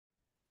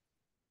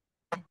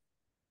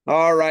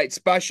All right,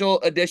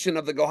 special edition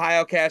of the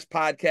GOhioCast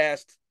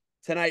podcast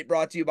tonight,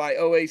 brought to you by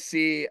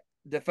OAC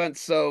Defense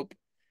Soap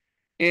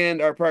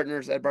and our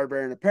partners at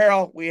Barbarian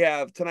Apparel. We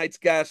have tonight's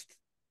guest,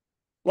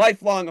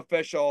 lifelong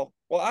official.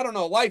 Well, I don't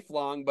know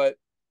lifelong, but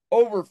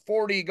over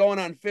 40, going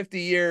on 50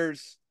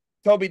 years.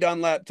 Toby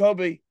Dunlap.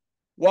 Toby,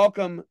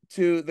 welcome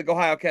to the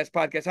GOhioCast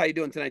podcast. How you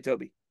doing tonight,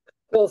 Toby?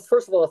 Well,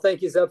 first of all,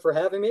 thank you, Zeb, for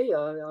having me.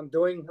 I'm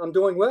doing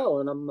well,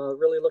 and I'm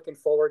really looking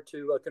forward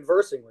to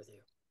conversing with you.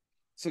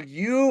 So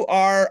you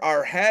are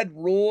our head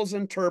rules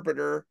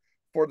interpreter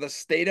for the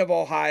state of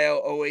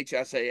Ohio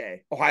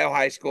OHSAA, Ohio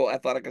High School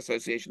Athletic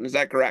Association. Is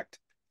that correct?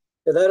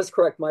 Yeah, that is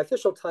correct. My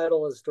official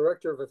title is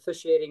Director of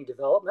Officiating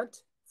Development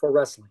for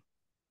Wrestling.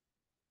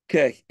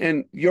 Okay.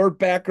 And your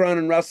background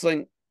in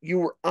wrestling, you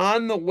were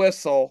on the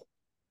whistle.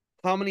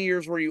 How many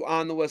years were you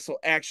on the whistle,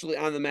 actually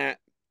on the mat,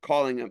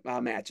 calling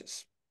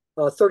matches?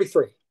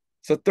 33.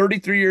 So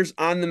 33 years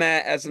on the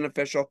mat as an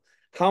official.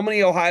 How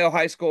many Ohio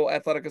High School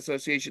Athletic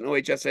Association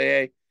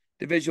OHSAA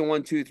Division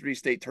 1, 2, 3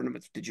 state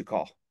tournaments did you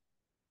call?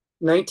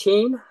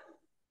 19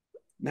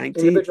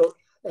 19. individual.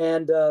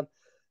 And I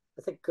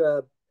think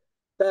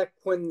back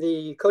when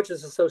the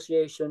Coaches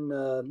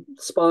Association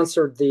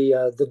sponsored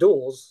the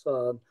duels,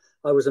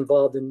 I was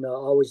involved in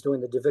always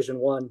doing the Division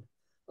One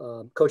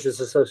Coaches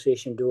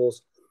Association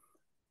duels.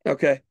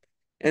 Okay.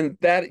 And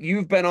that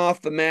you've been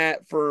off the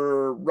mat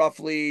for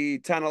roughly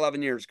 10,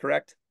 11 years,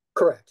 correct?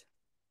 Correct.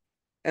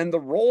 And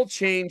the role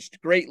changed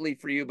greatly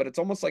for you, but it's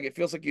almost like it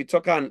feels like you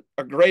took on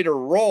a greater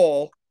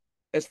role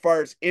as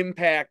far as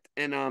impact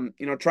and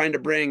trying to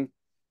bring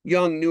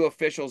young new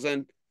officials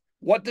in.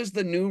 What does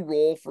the new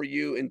role for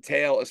you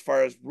entail as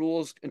far as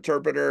rules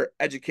interpreter,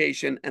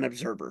 education, and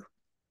observer?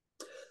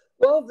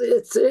 Well,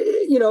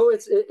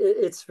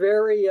 it's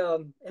very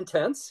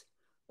intense.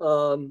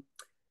 Um,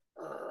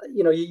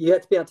 you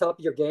have to be on top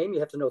of your game.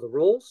 You have to know the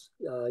rules.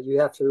 You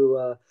have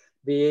to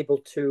be able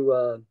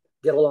to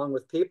get along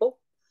with people.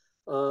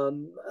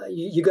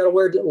 You got to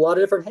wear a lot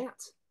of different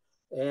hats,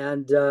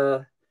 and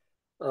you're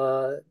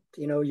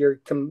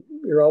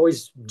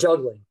always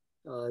juggling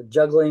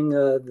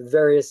the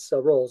various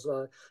roles.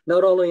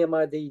 Not only am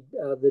I the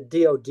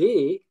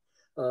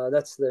DOD,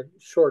 that's the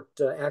short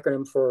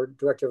acronym for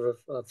Director of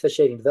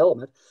Officiating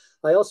Development.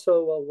 I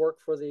also work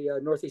for the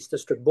Northeast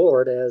District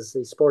Board as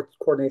the sports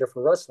coordinator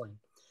for wrestling.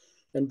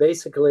 And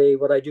basically,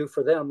 what I do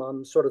for them,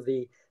 I'm sort of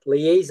the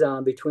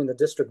liaison between the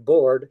district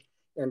board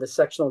and the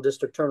sectional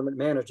district tournament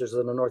managers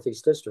in the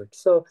Northeast District.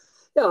 So,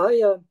 yeah,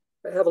 I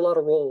have a lot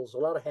of roles, a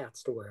lot of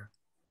hats to wear.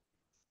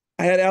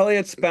 I had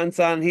Elliot Spence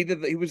on. He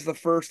was the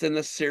first in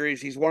this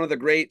series. He's one of the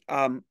great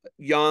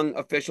young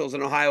officials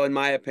in Ohio, in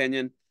my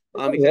opinion.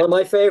 He's One of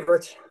my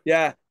favorites.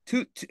 Yeah,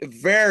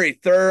 very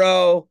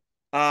thorough.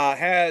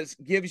 Has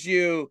gives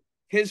you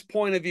his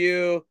point of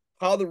view,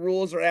 how the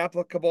rules are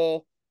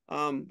applicable,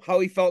 how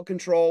he felt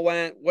control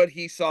went, what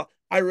he saw.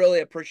 I really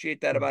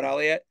appreciate that about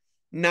Elliot.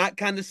 Not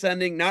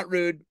condescending, not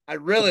rude. I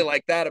really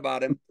like that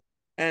about him.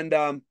 And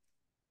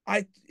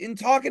I, in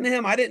talking to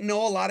him, I didn't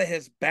know a lot of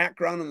his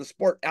background in the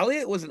sport.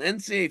 Elliot was an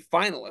NCAA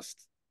finalist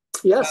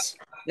Yes.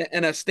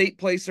 and a state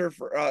placer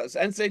for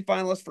NCAA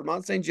finalist for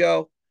Mount St.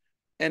 Joe,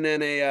 and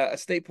then a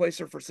state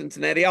placer for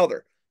Cincinnati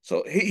Elder.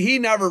 So he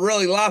never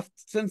really left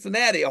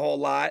Cincinnati a whole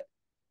lot.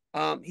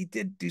 He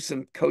did do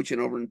some coaching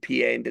over in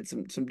PA and did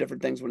some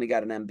different things when he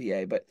got an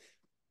MBA, but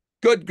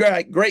good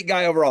guy, great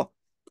guy overall.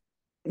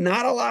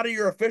 Not a lot of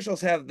your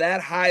officials have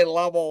that high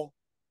level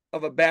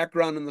of a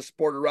background in the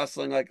sport of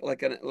wrestling,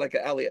 like an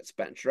Elliott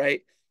Spence,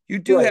 right? You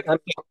do have, Right.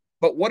 I'm,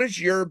 but what is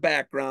your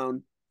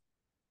background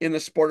in the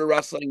sport of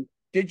wrestling?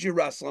 Did you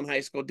wrestle in high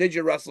school? Did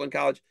you wrestle in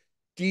college?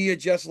 Do you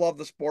just love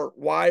the sport?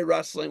 Why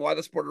wrestling? Why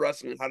the sport of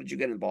wrestling? And how did you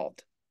get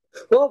involved?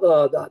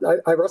 well,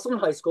 I wrestled in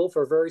high school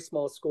for a very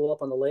small school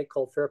up on the lake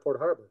called Fairport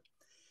Harbor.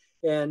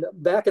 And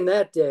back in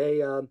that day,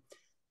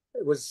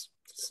 it was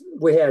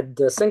we had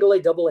single A,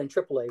 double A, and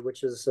triple A,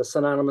 which is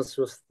synonymous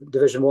with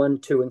Division One,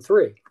 two, and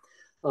three.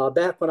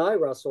 Back when I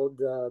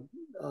wrestled,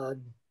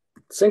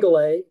 single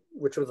A,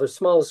 which were the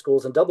smallest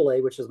schools, and double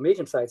A, which is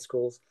medium-sized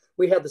schools,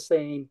 we had the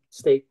same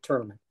state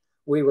tournament.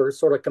 We were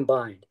sort of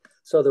combined.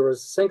 So there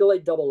was single A,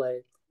 double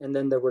A, and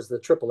then there was the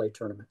triple A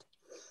tournament.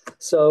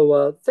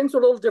 So things were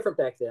a little different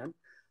back then.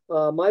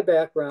 My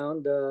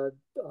background,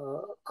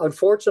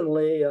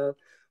 unfortunately,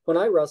 when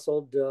I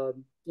wrestled,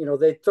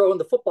 they'd throw in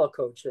the football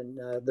coach, and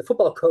the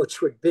football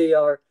coach would be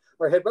our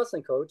head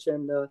wrestling coach.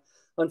 And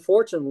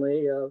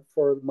unfortunately,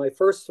 for my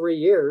first 3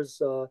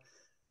 years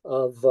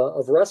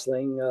of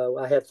wrestling,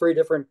 I had three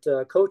different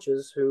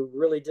coaches who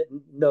really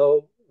didn't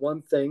know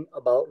one thing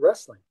about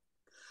wrestling.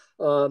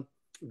 Uh,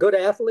 Good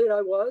athlete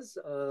I was,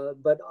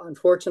 but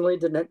unfortunately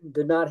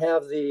did not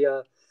have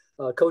the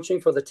coaching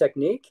for the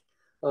technique.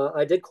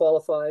 I did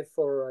qualify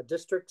for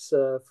districts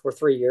for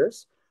 3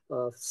 years,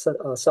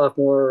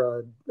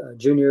 sophomore,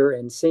 junior,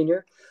 and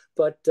senior.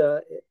 But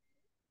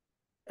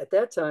at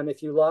that time,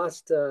 if you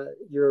lost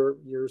your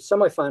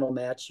semifinal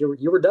match,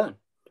 you were done.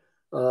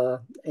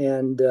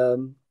 And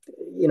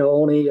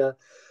only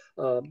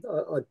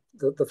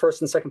the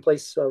first and second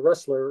place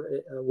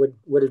wrestler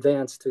would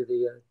advance to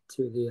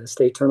the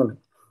state tournament.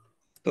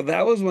 So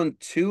that was when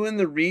two in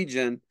the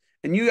region,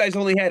 and you guys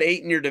only had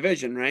eight in your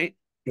division, right?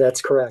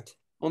 That's correct.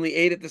 Only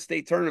eight at the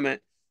state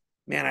tournament.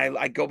 Man,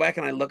 I go back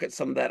and I look at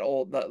some of that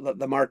old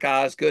the Mark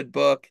Osgood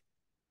book,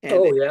 and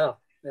Oh it's yeah,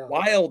 yeah.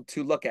 wild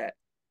to look at.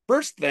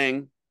 First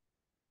thing,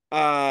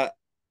 uh,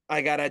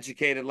 I got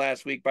educated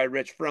last week by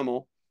Rich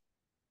Frimmel.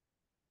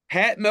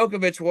 Pat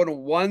Milkovich won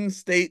one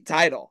state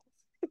title.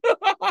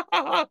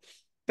 Pat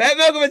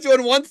Milkovich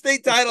won one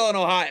state title in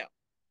Ohio.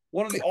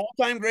 One of the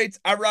all-time greats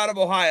ever out of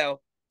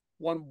Ohio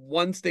won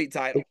one state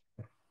title.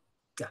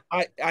 Yeah.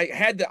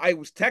 I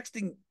was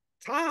texting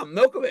Tom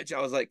Milkovich.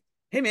 I was like,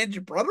 "Hey man, did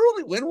your brother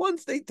only win one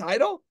state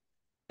title?"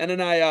 And then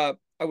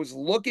I was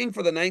looking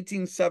for the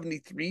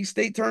 1973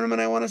 state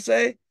tournament, I want to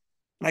say,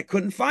 and I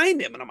couldn't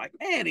find him. And I'm like,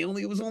 man, he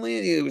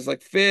was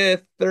like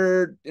fifth,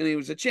 third, and he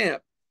was a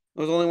champ. It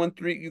was only one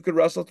three. You could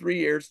wrestle 3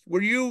 years.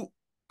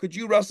 Could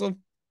you wrestle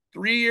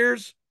 3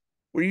 years?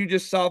 Were you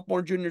just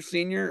sophomore, junior,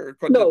 senior, or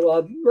could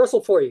No,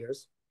 wrestled 4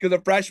 years. because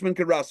a freshman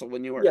could wrestle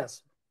when you were?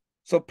 Yes.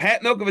 So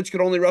Pat Milkovich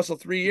could only wrestle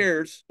 3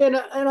 years. And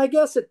I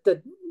guess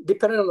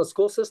depending on the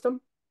school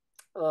system,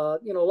 a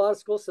lot of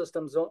school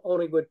systems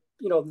only would,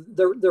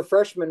 their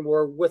freshmen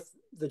were with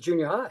the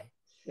junior high.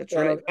 That's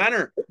right.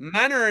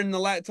 Menor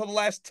until the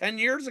last 10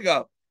 years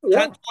ago,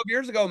 yeah. 12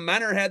 years ago,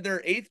 Menor had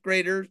their eighth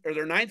graders or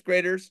their ninth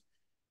graders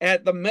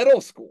at the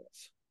middle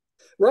schools.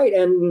 Right.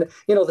 And,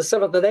 the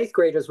seventh and eighth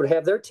graders would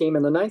have their team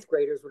and the ninth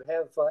graders would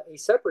have a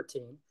separate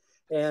team.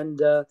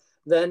 And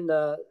then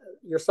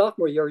your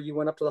sophomore year, you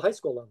went up to the high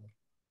school level.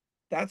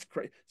 That's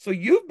crazy. So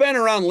you've been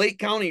around Lake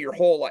County your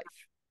whole life.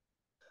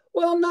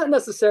 Well, not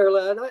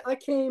necessarily. I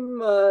came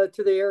to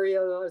the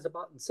area, I was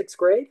about in sixth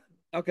grade.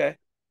 Okay.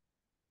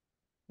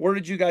 Where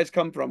did you guys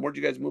come from? Where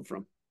did you guys move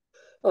from?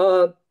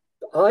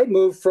 I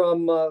moved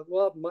from,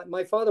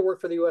 my father worked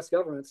for the U.S.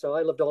 government, so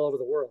I lived all over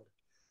the world.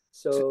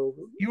 So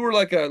you were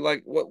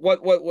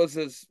what was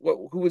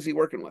who was he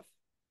working with?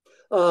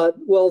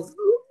 Well,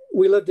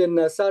 we lived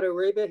in Saudi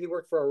Arabia. He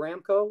worked for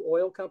Aramco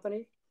oil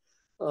company.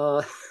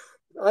 I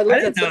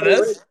lived in Saudi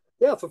Arabia,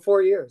 yeah, for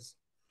 4 years.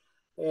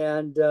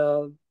 And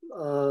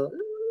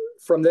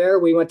from there,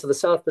 we went to the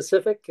South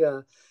Pacific,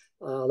 the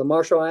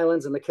Marshall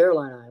Islands and the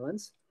Caroline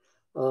Islands.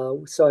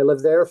 So I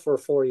lived there for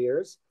 4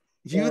 years.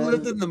 You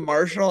lived in the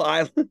Marshall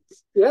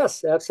Islands?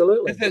 Yes,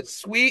 absolutely. Is it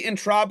sweet and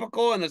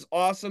tropical and as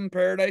awesome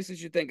paradise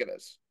as you think it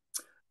is?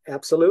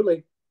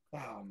 Absolutely.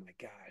 Oh my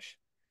gosh.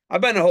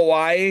 I've been to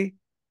Hawaii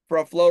for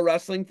a flow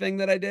wrestling thing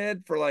that I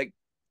did for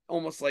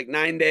almost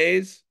 9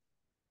 days.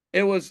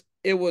 It was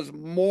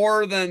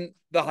more than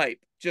the hype,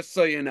 just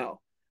so you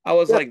know. I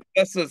was like,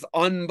 this is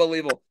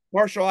unbelievable.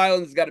 Marshall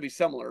Islands has got to be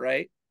similar,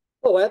 right?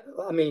 Oh,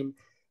 I mean,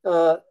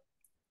 I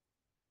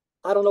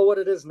don't know what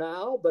it is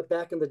now, but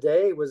back in the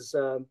day, it was,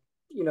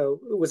 it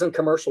was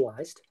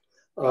uncommercialized.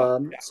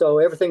 So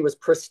everything was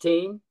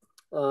pristine.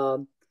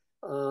 Not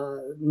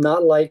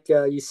like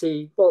you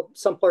see, well,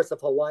 some parts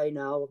of Hawaii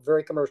now,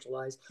 very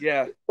commercialized.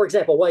 Yeah. For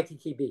example,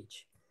 Waikiki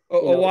Beach.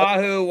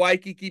 Oahu,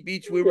 Waikiki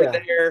Beach, we were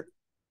there.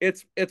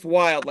 It's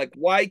wild. Like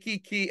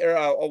Waikiki or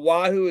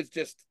Oahu is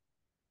just,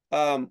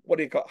 what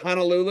do you call it?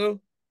 Honolulu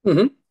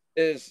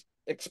is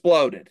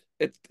exploded.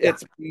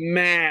 It's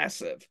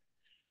massive.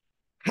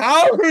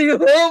 How are you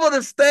able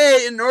to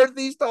stay in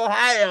Northeast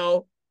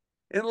Ohio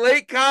in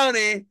Lake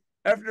County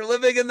after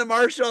living in the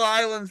Marshall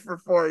Islands for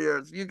 4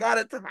 years? You got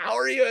it. How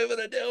are you able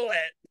to do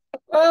it?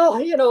 Well,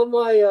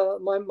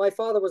 my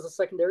father was a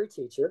secondary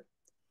teacher.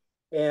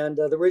 And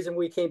the reason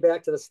we came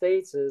back to the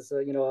States is,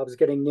 I was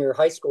getting near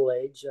high school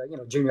age,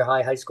 junior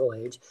high school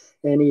age.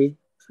 And he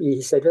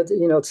said,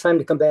 it's time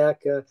to come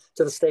back to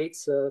the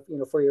States,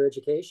 for your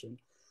education.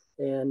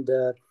 And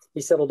he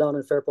settled down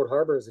in Fairport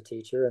Harbor as a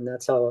teacher. And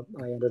that's how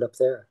I ended up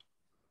there.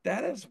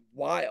 That is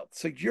wild.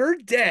 So your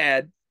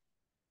dad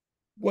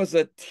was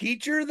a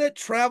teacher that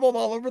traveled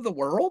all over the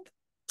world?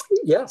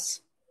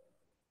 Yes.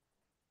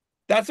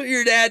 That's what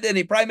your dad did.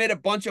 He probably made a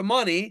bunch of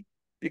money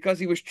because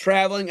he was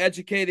traveling,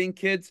 educating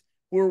kids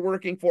who were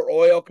working for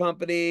oil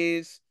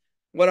companies,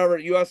 whatever,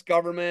 U.S.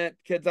 government,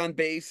 kids on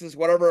bases,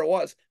 whatever it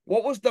was.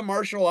 What was the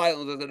Marshall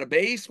Islands? Was it a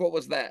base? What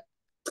was that?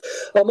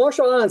 Well,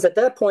 Marshall Islands at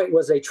that point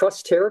was a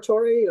trust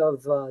territory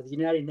of the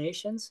United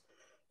Nations.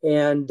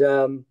 And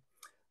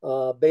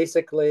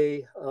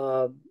basically,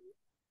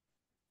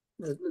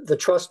 the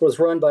trust was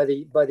run by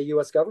the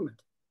U.S.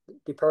 government,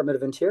 Department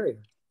of Interior.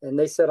 And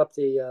they set up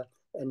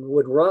and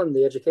would run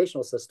the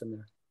educational system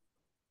there.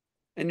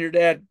 And your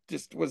dad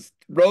just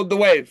rode the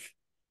wave.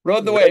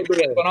 Went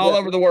all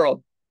over the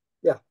world.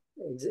 Yeah,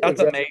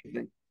 that's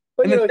amazing.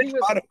 But he was.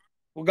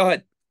 Well, go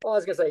ahead. Well, I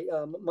was going to say,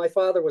 my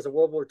father was a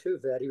World War II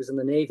vet. He was in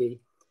the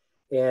Navy,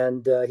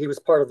 and he was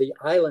part of the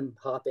island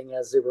hopping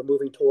as they were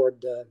moving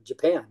toward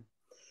Japan.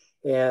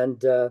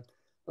 And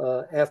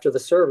after the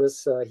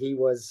service, he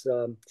was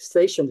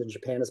stationed in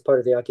Japan as part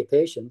of the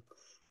occupation.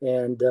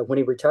 And when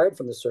he retired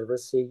from the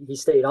service, he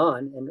stayed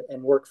on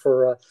and worked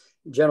for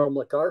General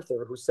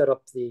MacArthur, who set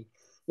up the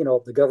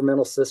the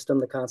governmental system,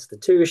 the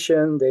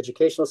constitution, the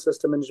educational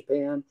system in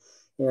Japan.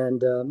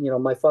 And,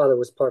 my father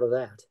was part of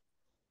that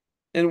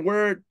And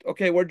where'd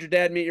your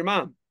dad meet your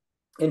mom?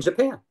 in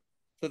Japan.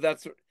 So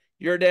that's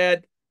your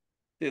dad.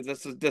 Dude,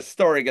 this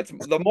story gets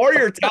the more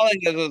you're telling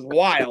this is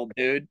wild,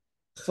 dude.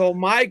 So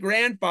my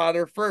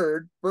grandfather,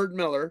 Ferd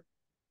Miller,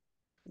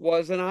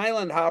 was an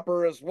island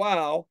hopper as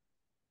well.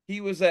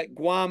 He was at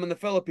Guam in the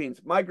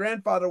Philippines. My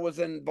grandfather was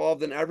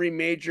involved in every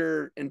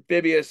major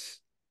amphibious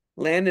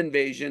land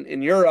invasion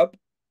in Europe,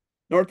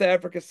 North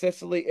Africa,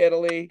 Sicily,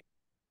 Italy,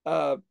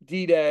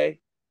 D-Day,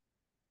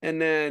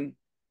 and then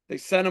they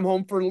sent him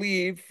home for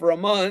leave for a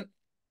month.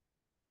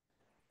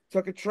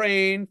 Took a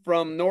train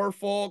from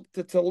Norfolk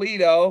to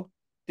Toledo,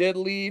 did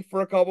leave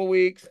for a couple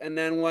weeks, and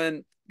then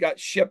when got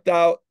shipped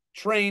out,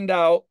 trained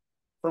out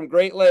from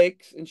Great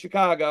Lakes in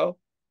Chicago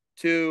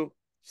to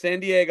San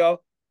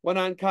Diego, went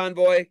on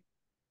convoy,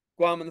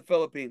 Guam in the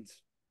Philippines.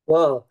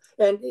 Wow.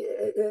 And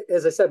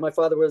as I said, my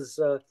father was,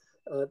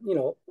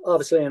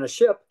 obviously on a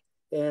ship,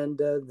 and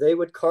they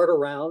would cart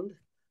around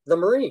the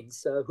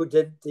Marines who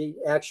did the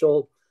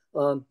actual,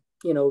 um,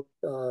 you know,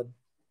 uh,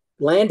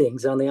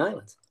 landings on the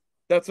islands.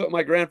 That's what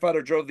my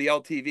grandfather drove the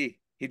LTV.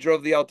 He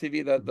drove the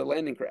LTV, the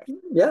landing craft.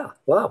 Yeah.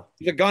 Wow.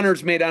 The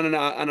gunners made on an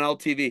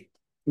LTV.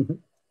 Mhm.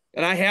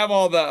 And I have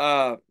all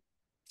the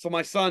so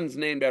my son's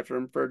named after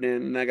him,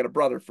 Ferdinand, and I got a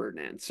brother,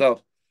 Ferdinand.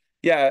 So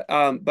yeah,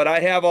 but I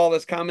have all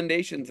this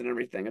commendations and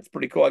everything. It's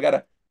pretty cool.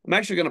 I'm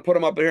actually gonna put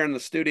them up here in the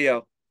studio.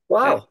 And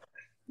Wow.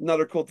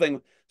 another cool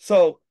thing.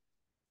 So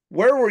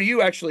where were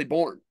you actually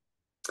born?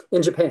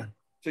 In Japan.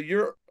 So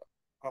you're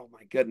oh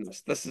my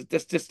goodness. This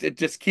just it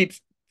just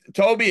keeps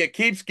Toby, it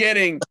keeps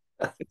getting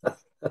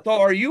so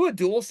are you a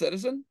dual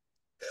citizen?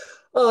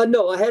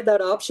 No, I had that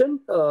option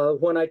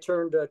when I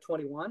turned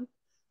 21,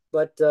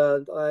 but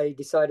I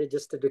decided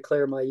just to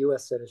declare my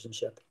U.S.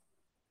 citizenship.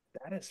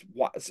 That is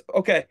what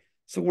okay.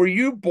 So were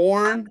you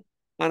born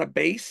on a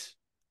base?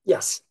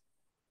 Yes.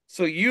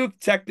 So you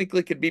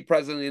technically could be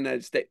president of the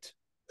United States.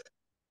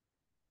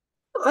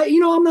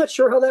 I'm not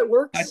sure how that I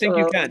works. think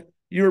you can.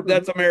 You're Mhm,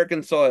 that's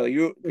American soil.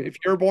 You mhm. if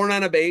you're born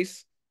on a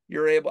base,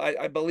 you're able.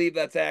 I believe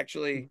that's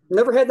actually.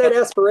 Never had that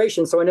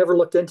aspiration, so I never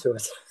looked into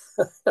it.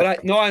 But I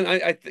no,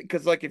 I think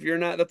because like if you're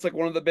not, that's like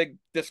one of the big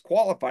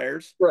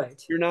disqualifiers.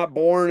 Right. You're not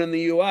born in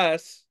the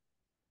U.S.,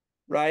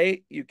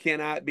 right? You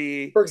cannot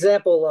be. For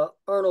example,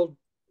 Arnold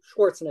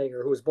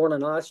Schwarzenegger, who was born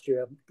in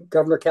Austria,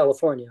 governor of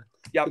California,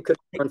 he Yep, couldn't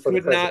run for the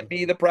could not president.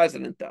 be the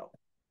president though.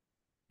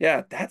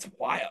 Yeah, that's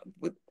wild.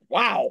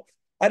 Wow,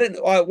 I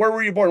didn't. Where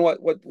were you born?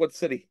 What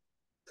city?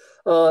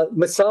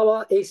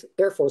 Misawa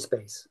Air Force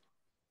Base.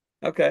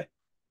 Okay.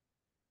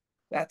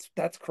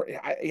 That's crazy.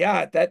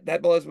 Yeah,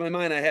 that blows my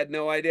mind. I had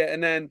no idea.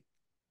 And then,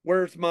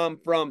 where's mom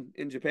from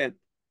in Japan?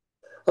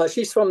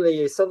 She's from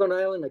the southern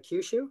island of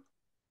Kyushu.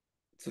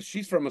 So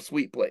she's from a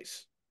sweet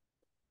place.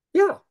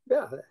 Yeah,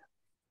 yeah.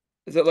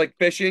 Is it like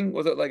fishing?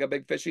 Was it like a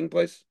big fishing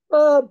place?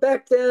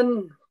 Back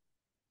then,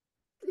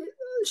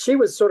 she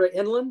was sort of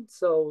inland,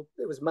 so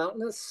it was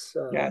mountainous.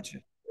 Gotcha.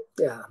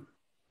 Yeah.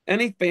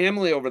 Any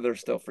family over there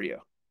still for you?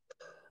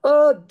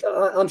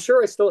 I'm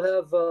sure I still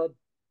have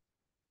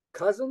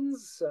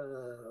cousins,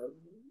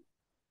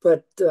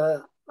 but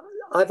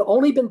I've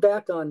only been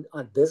back on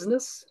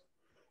business,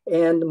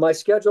 and my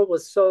schedule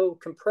was so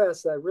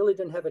compressed that I really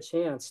didn't have a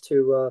chance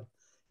to,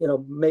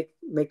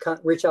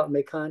 reach out and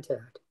make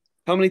contact.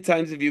 How many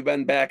times have you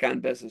been back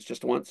on business?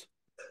 Just once?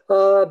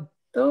 Uh,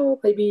 oh,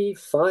 maybe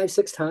 5,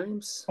 6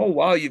 times. Oh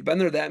wow, you've been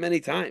there that many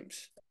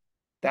times.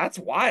 That's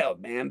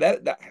wild, man.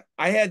 That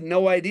I had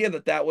no idea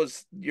that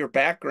was your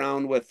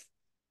background with.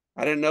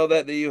 I didn't know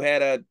that you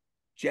had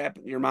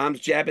your mom's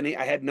Japanese.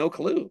 I had no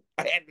clue.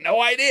 I had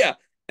no idea.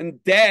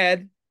 And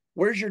dad,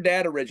 where's your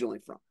dad originally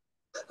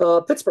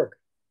from? Pittsburgh,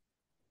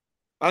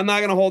 I'm not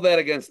going to hold that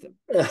against him.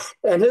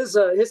 and his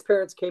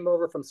parents came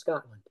over from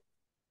Scotland.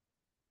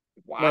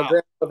 My Wow.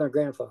 grandfather and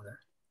grandfather.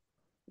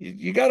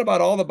 You got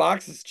about all the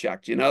boxes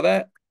checked. You know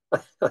that?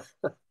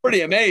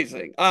 Pretty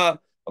amazing.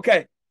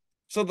 Okay.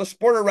 So the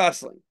sport of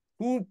wrestling,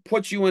 who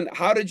put you in?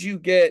 How did you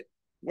get?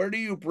 Where do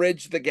you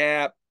bridge the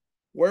gap?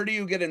 Where do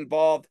you get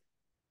involved?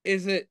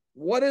 Is it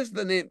what is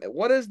the name?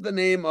 What is the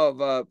name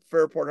of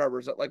Fairport Harbor?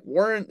 Is it like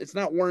Warren? It's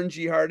not Warren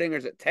G. Harding, or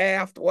is it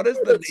Taft? What is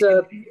the It's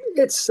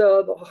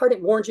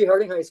name? Warren G.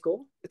 Harding High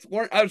School. It's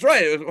Warren. I was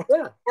right. It was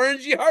Yeah, Warren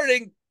G.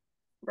 Harding,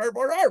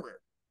 Fairport Harbor.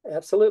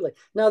 absolutely.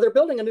 Now they're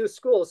building a new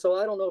school, so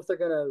I don't know if they're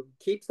going to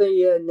keep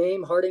the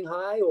name Harding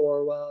High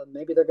or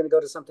maybe they're going to go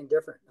to something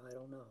different. I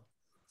don't know.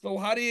 So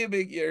how do you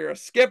be? You're a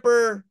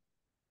skipper.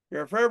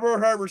 You're a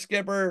Fairport Harbor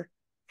skipper.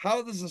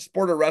 How does the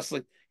sport of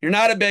wrestling? You're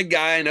not a big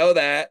guy. I know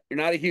that. You're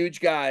not a huge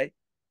guy.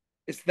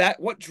 Is that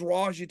what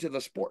draws you to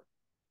the sport?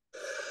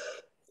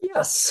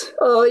 Yes,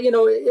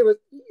 it was,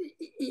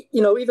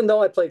 even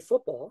though I played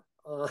football,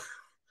 Oh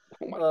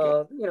my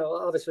god.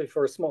 obviously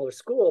for a smaller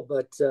school,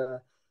 but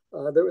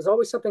there was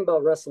always something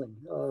about wrestling,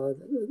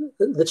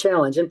 the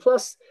challenge, and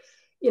plus,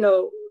 you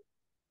know,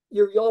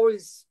 you're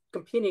always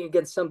competing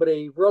against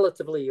somebody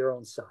relatively your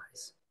own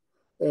size,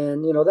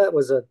 and that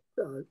was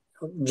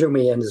drew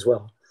me in as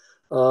well.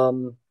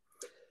 Um,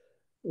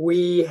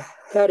 we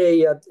had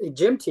a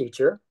gym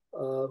teacher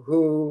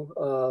who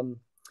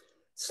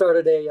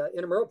started a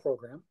intramural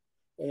program,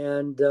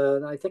 and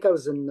I think I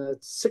was in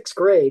sixth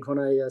grade when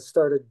I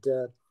started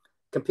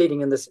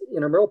competing in this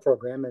intramural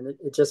program, and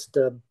it just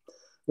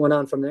went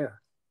on from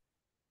there.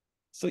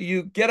 So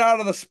you get out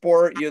of the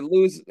sport, you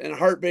lose in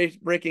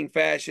heartbreaking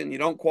fashion, you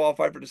don't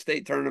qualify for the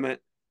state tournament,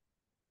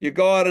 you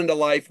go out into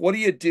life. What do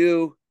you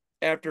do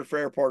after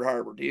Fairport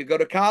Harbor? Do you go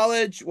to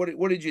college? What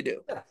did you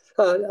do? Yeah.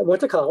 I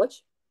went to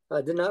college.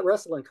 I did not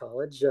wrestle in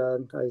college.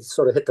 I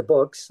sort of hit the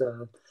books.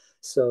 I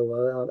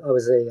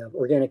was a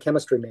organic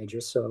chemistry major,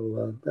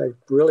 so I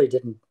really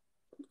didn't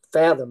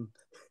fathom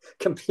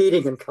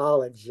competing in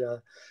college.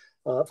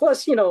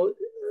 Plus,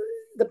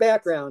 the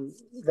background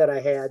that I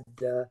had,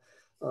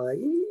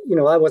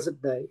 I wasn't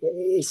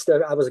a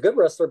stud. I was a good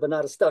wrestler, but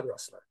not a stud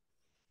wrestler.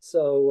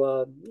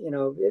 So,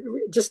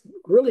 it just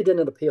really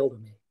didn't appeal to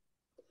me.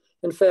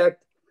 In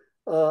fact,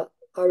 uh,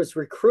 I was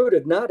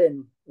recruited not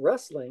in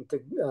wrestling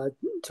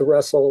to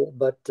wrestle,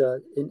 but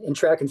in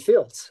track and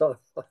field. So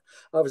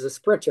I was a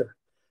sprinter.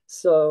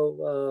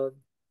 So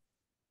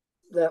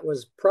that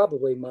was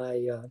probably my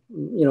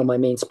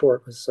main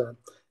sport was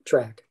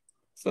track.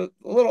 So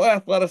a little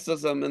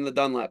athleticism in the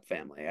Dunlap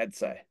family, I'd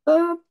say.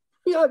 Uh,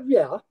 yeah,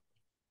 yeah.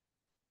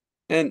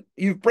 And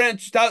you've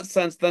branched out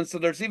since then, so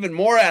there's even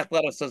more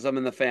athleticism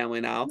in the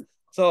family now.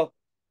 So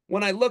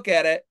when I look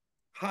at it,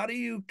 how do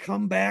you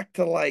come back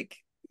to like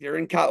you're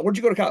in college? Where'd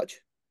you go to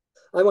college?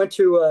 I went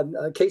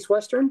to Case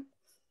Western,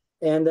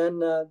 and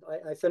then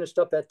I finished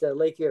up at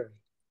Lake Erie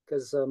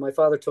because my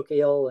father took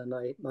ill, and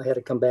I had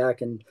to come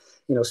back and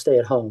stay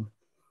at home.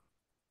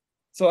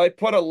 So I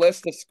put a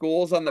list of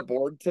schools on the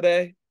board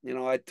today.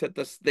 I took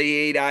the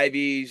eight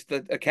Ivies,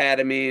 the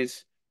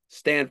academies,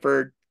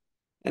 Stanford,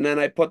 and then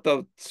I put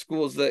the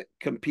schools that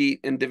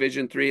compete in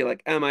Division III,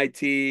 like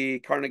MIT,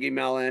 Carnegie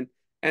Mellon,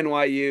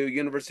 NYU,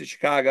 University of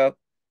Chicago.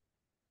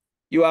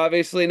 You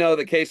obviously know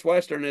that Case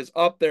Western is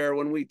up there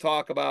when we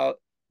talk about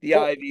the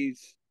Oh,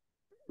 Ivies,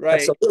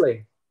 right?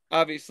 absolutely.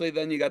 Obviously,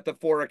 then you got the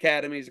four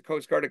academies: the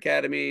Coast Guard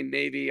Academy,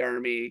 Navy,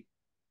 Army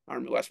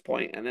West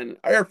Point, and then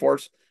Air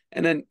Force.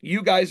 And then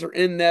you guys are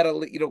in that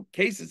elite,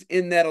 Case is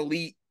in that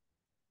elite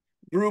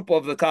group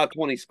of the top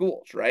 20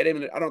 schools, right? I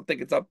mean, I don't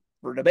think it's up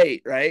for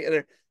debate, right?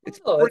 It's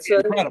Oh, pretty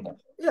incredible.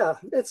 yeah,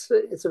 it's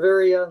a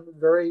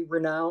very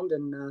renowned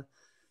and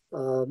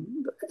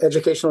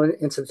educational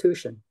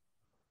institution.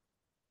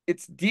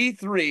 It's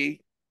D3.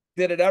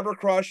 Did it ever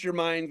cross your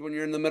mind when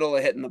you're in the middle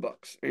of hitting the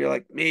books? Or you're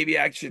like, maybe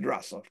I should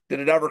wrestle? Did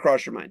it ever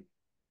cross your mind?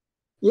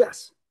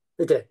 Yes,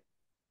 it did.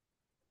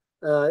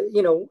 Uh,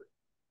 you know,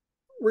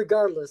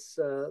 Regardless,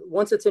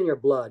 once it's in your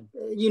blood,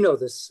 you know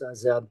this,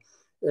 Zeb.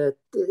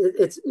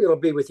 It'll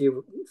be with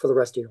you for the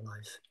rest of your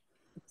life.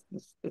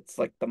 It's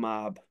like the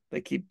mob. They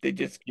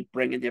just keep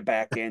bringing you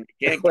back in.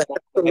 You can't Well, get out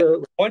of it.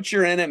 absolutely. Once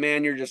you're in it,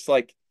 man, you're just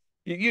like,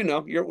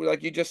 you're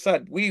like you just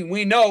said.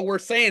 We know we're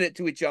saying it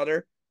to each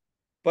other,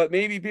 but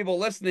maybe people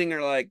listening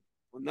are like,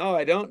 well, no,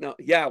 I don't know.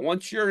 Yeah,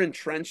 once you're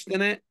entrenched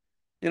in it,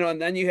 and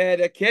then you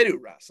had a kid who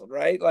wrestled,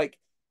 right? Like,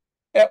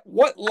 at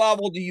what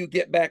level do you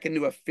get back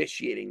into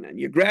officiating then?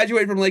 You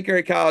graduate from Lake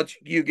Erie College,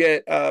 you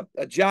get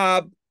a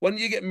job. When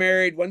do you get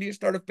married? When do you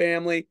start a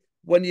family?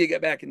 When do you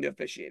get back into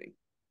officiating?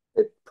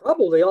 It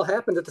probably all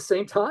happened at the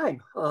same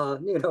time.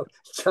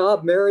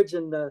 Job, marriage,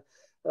 and a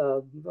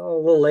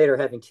little later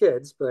having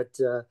kids. But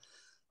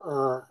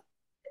uh,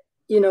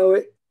 you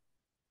know,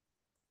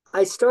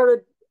 I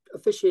started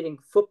officiating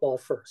football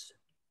first.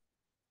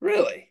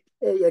 Really?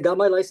 I got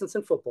my license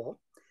in football,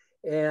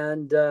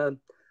 and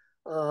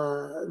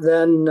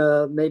then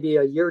maybe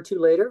a year or two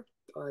later,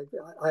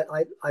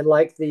 I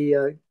liked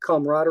the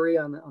camaraderie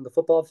on the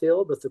football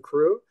field with the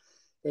crew.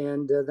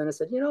 And then I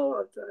said,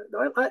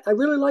 I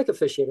really like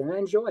officiating. I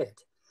enjoy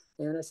it.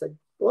 And I said,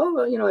 well,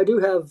 I do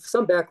have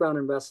some background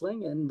in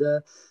wrestling, and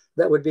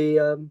that would be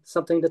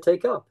something to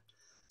take up.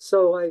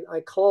 So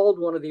I called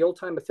one of the old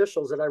time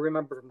officials that I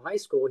remember from high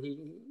school.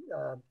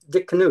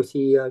 Dick Knuth,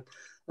 he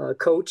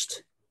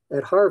coached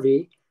at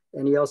Harvey,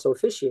 and he also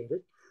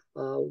officiated.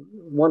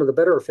 One of the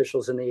better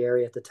officials in the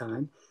area at the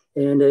time,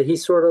 and he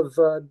sort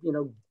of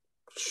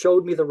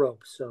showed me the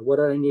ropes, what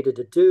I needed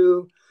to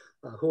do,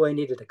 who I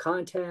needed to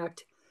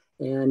contact,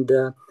 and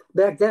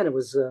back then it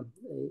was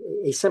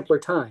a simpler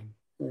time,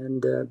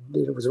 and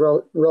it was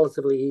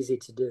relatively easy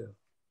to do.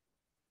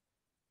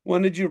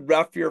 When did you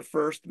ref your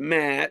first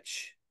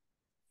match?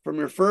 From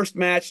your first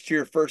match to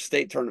your first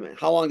state tournament,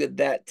 how long did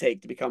that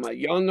take to become a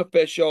young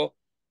official,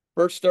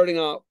 first starting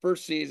out,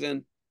 first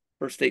season,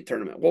 first state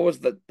tournament? What was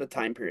the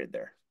time period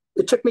there?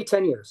 It took me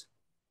 10 years.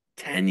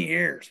 10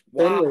 years.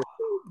 10 Wow. years.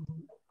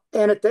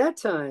 And at that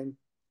time,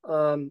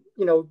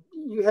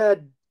 you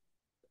had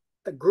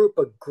a group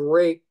of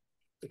great,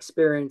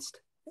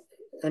 experienced,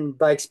 and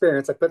by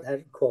experience, I put that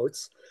in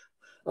quotes.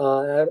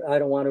 I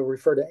don't want to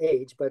refer to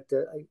age, but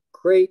a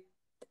great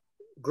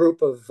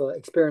group of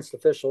experienced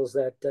officials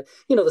that,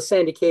 the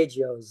Sandy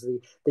Cagios,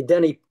 the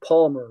Denny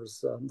Palmers,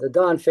 the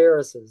Don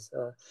Ferrises,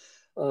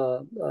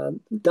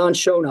 Don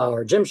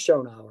Schonauer, Jim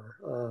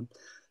Schonauer,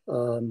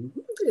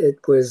 It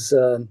was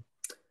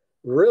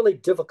really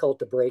difficult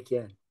to break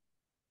in.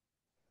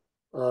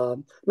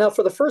 Now,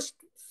 for the first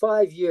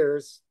 5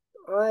 years,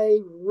 I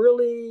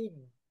really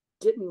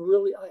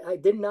I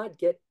did not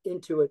get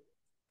into it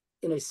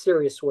in a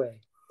serious way.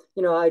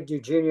 I do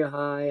junior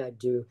high, I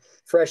do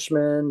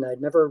freshman.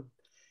 I'd never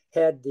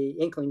had the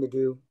inkling to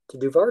do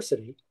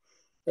varsity,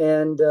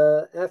 and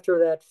after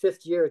that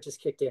fifth year, it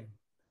just kicked in,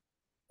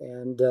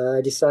 and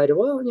I decided,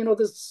 well,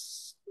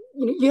 this,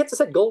 you have to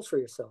set goals for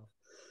yourself,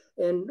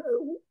 and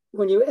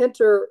when you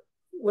enter,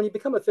 when you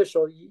become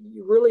official,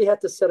 you really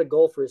have to set a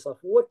goal for yourself.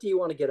 What do you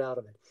want to get out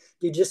of it?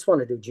 Do you just want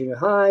to do junior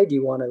high? Do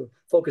you want to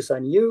focus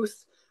on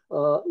youth?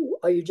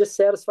 Are you just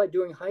satisfied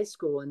doing high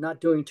school and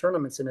not doing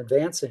tournaments and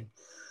advancing?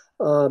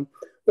 Or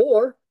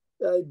do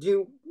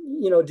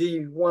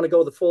you want to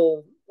go the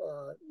full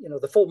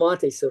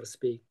Monte, so to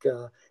speak,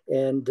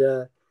 and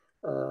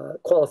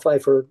qualify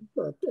for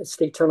a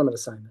state tournament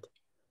assignment?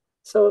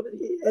 So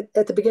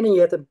at the beginning,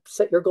 you have to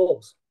set your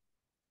goals.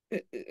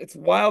 It's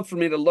wild for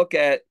me to look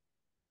at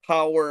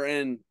how we're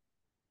in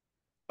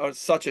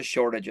such a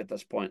shortage at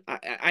this point.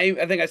 I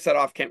think I said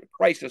off camera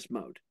crisis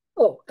mode,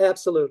 Oh,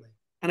 absolutely.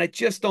 and I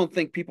just don't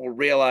think people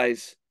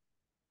realize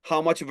how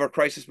much of a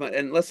crisis mode.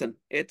 And listen,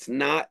 it's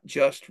not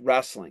just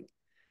wrestling;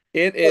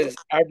 it is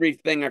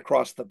everything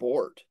across the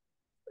board.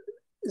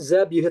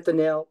 Zeb, you hit the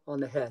nail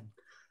on the head.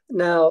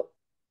 Now,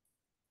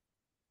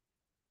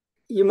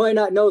 you might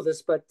not know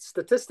this, but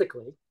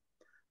statistically,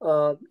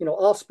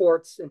 all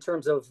sports in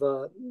terms of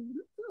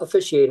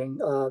officiating,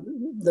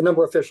 the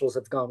number of officials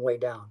have gone way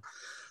down.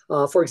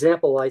 For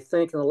example, I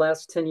think in the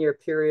last 10-year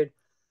period,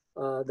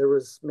 there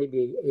was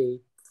maybe a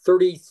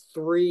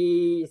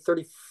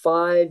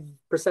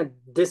 35%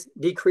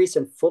 decrease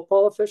in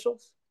football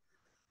officials.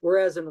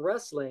 Whereas in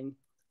wrestling,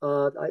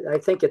 I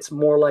think it's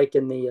more like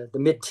in the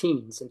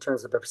mid-teens in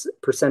terms of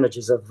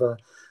percentages of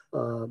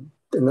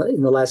in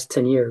the last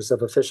 10 years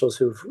of officials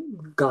who've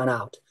gone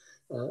out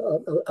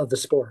of the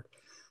sport.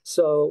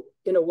 So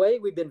in a way,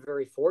 we've been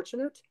very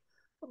fortunate,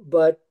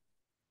 but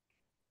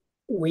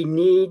we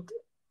need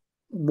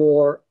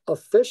more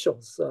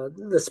officials.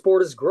 The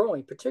sport is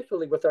growing,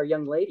 particularly with our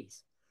young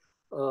ladies.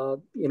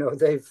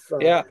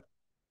 Yeah,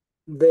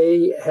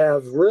 They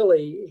have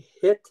really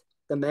hit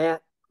the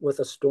mat with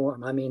a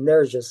storm. I mean,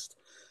 there's just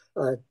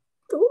uh,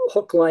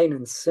 hook, line,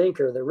 and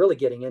sinker. They're really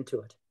getting into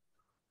it.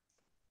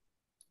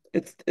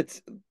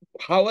 it's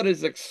how it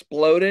has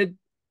exploded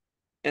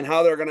and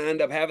how they're going to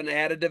end up having to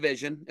add a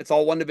division. It's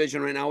all one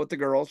division right now with the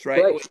girls,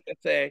 right?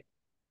 Right.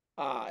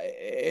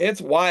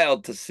 It's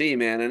wild to see,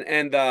 man,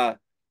 and the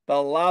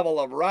level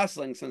of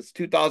wrestling since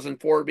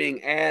 2004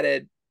 being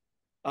added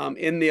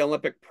in the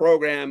Olympic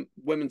program,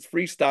 women's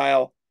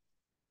freestyle.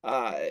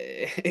 Uh,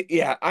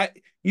 yeah, I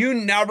you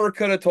never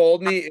could have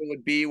told me it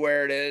would be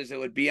where it is. It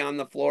would be on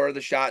the floor of the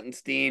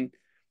Schottenstein.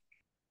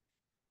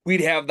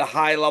 We'd have the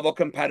high level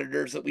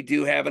competitors that we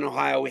do have in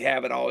Ohio. We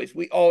have it always.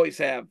 We always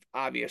have,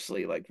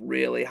 obviously, like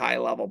really high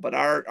level. But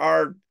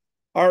our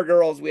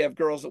girls, we have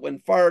girls that win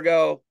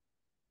Fargo.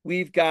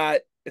 We've got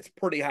it's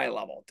pretty high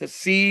level to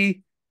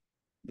see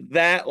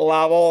that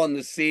level and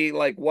to see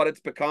like what it's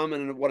become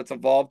and what it's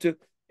evolved to.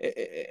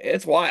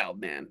 It's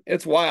wild, man.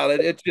 It's wild.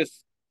 It's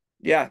just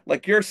yeah,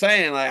 like you're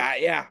saying,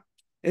 like yeah,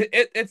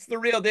 it's the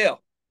real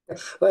deal.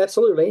 Well,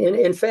 absolutely.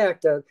 In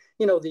fact,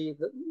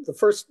 the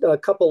first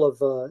couple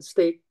of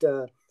state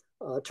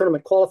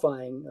tournament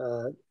qualifying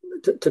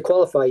to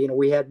qualify,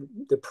 we had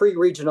the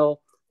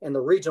pre-regional and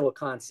the regional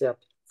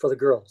concept for the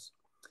girls.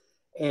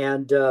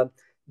 And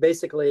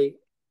basically,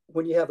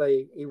 when you have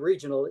a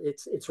regional,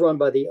 it's run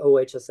by the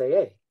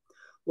OHSAA.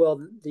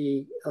 Well,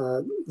 the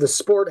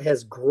sport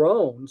has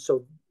grown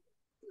so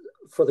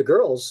for the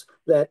girls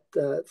that,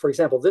 for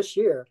example, this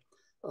year,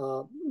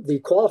 the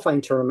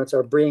qualifying tournaments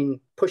are being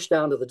pushed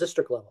down to the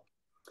district level.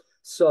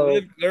 So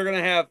So they're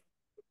gonna have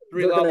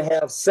three they're going levels. to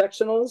have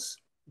sectionals,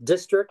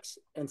 districts,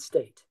 and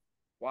state.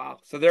 Wow.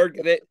 So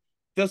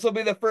this will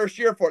be the first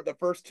year for it. The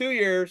first 2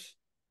 years,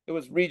 it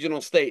was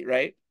regional state,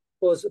 right?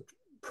 Well, it was a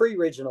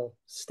pre-regional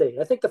state.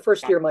 I think the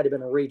first year might have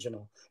been a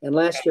regional, and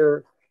last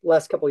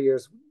couple of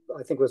years,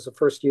 I think was the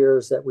first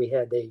years that we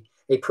had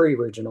a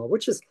pre-regional,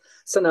 which is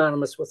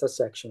synonymous with a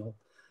sectional.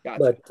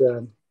 Gotcha.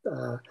 But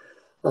uh,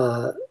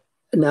 uh,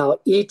 now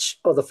each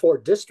of the four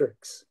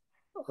districts,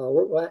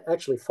 we're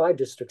actually five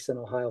districts in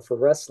Ohio for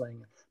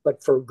wrestling,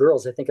 but for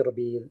girls, I think it'll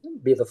be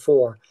the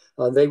four.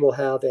 They will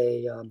have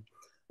a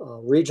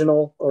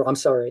regional, or I'm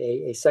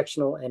sorry, a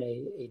sectional and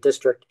a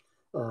district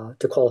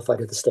to qualify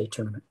to the state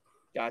tournament.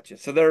 Gotcha.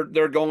 So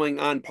they're going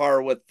on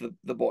par with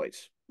the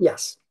boys.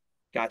 Yes.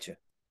 Gotcha.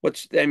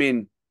 Which I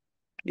mean,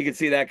 you can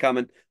see that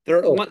coming.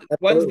 There, Oh, when's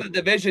absolutely. the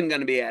division going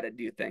to be added?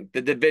 Do you think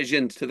the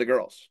divisions to the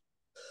girls?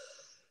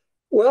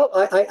 Well,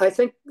 I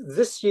think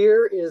this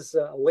year is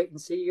a wait and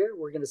see year.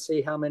 We're going to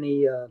see how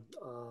many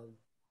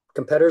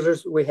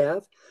competitors we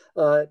have.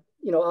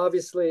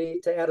 Obviously,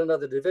 to add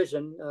another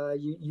division,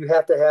 you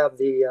have to have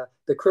the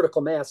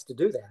critical mass to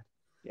do that.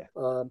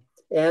 Yeah.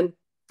 And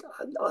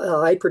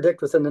I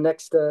predict within the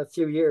next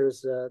few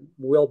years,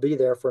 we'll be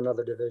there for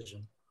another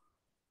division.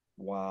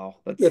 Wow.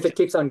 That's if it just,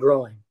 keeps on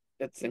growing.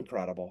 it's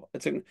incredible.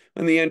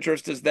 When the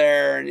interest is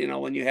there,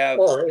 and when you have,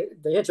 Oh,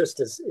 the interest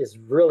is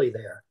really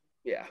there.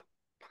 yeah,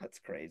 that's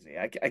crazy.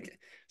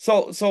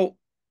 So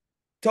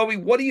Toby,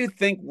 what do you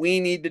think we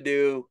need to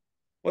do?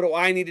 What do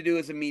I need to do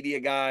as a media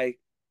guy?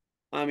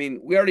 I mean,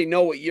 we already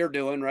know what you're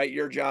doing, right?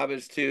 Your job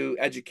is to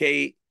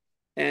educate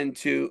and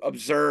to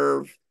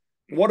observe.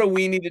 What do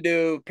we need to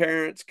do,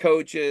 parents,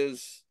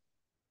 coaches,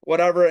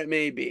 whatever it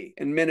may be,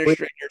 We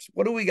administrators?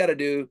 What do we got to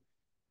do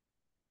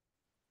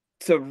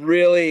to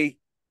really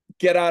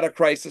get out of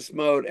crisis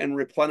mode and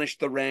replenish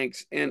the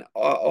ranks in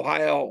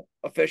Ohio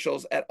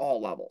officials at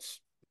all levels?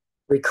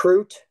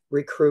 recruit,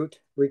 recruit,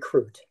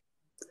 recruit.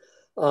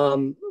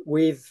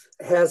 We've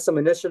had some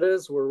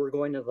initiatives where we're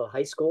going to the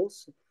high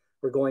schools,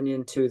 we're going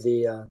into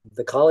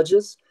the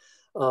colleges.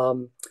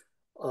 Um,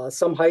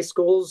 some high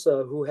schools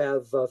who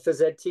have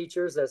phys ed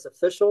teachers as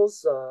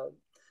officials,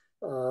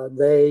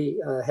 they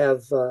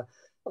have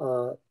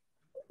uh,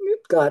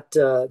 got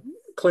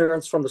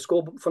clearance from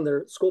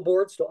their school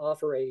boards to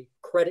offer a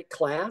credit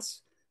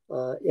class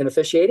in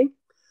officiating,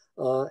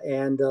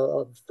 and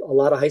a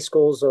lot of high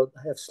schools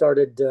have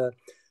started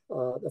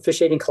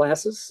officiating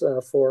classes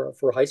for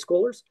high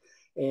schoolers.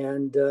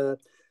 And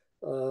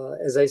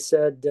as I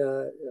said,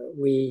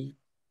 we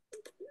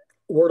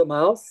word of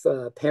mouth,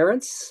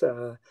 parents,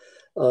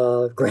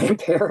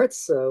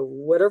 grandparents,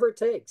 whatever it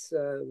takes.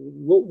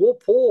 We'll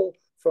pull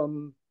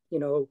from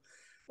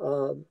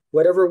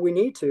whatever we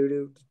need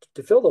to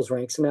fill those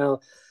ranks. Now,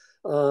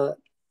 uh,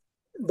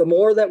 the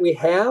more that we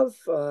have,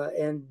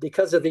 and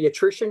because of the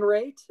attrition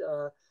rate,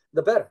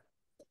 the better.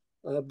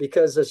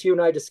 Because as you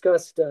and I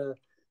discussed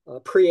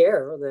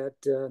pre-air,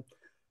 that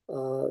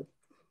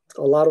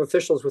a lot of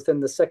officials within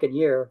the second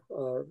year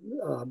are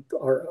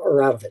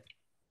out of it.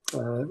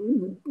 Uh,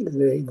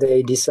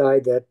 they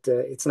decide that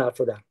it's not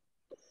for them.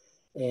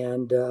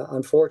 And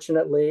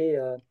unfortunately,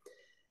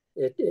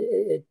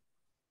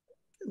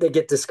 they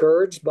get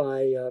discouraged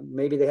by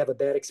maybe they have a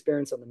bad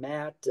experience on the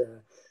mat.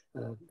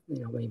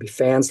 Maybe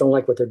fans don't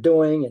like what they're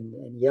doing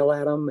and yell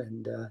at them.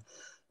 And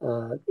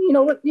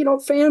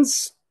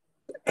fans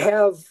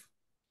have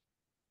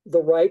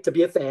the right to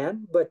be a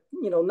fan, but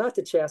not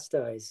to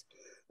chastise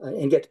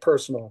and get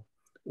personal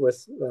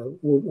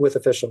with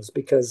officials,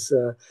 because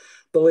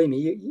believe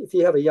me, if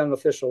you have a young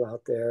official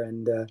out there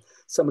and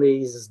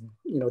somebody's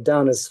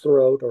down his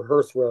throat or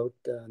her throat,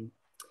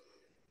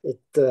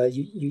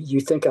 you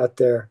think out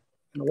there,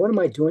 what am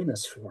I doing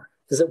this for?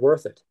 Is it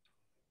worth it?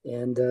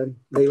 And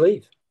they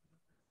leave.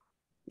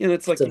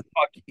 It's like So,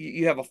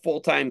 you have a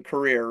full-time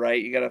career,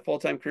 right? You got a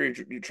full-time career.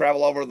 You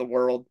travel all over the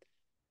world.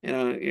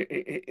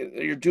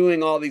 You're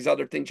doing all these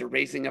other things. You're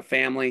raising a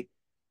family,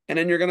 and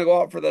then you're going to go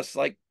out for this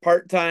like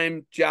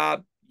part-time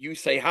job. You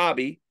say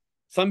hobby.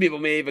 Some people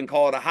may even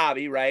call it a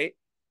hobby, right?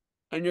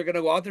 And you're going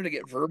to go out there to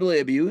get verbally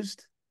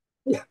abused.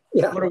 yeah,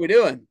 yeah, What are we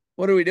doing?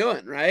 What are we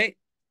doing, right?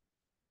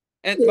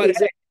 But hey,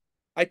 exactly.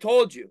 I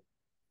told you,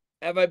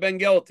 have I been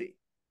guilty?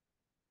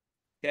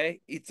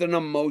 Okay. It's an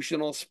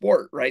emotional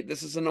sport, right?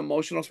 This is an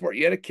emotional sport.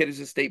 You had a kid who's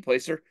a state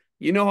placer.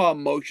 You know how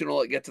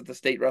emotional it gets at the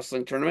state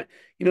wrestling tournament.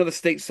 The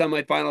state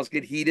semifinals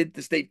get heated,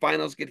 the state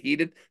finals get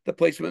heated, the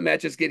placement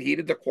matches get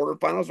heated, the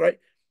quarterfinals, right?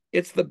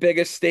 It's the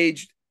biggest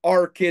stage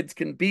our kids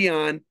can be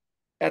on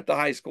at the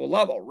high school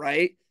level,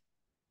 right?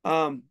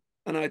 And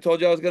I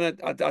told you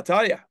I'll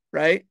tell you,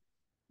 right?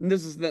 And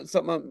this is not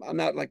something I'm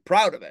not like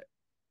proud of it,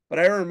 but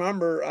I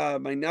remember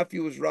my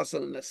nephew was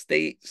wrestling in the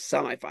state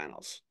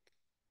semifinals.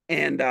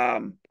 And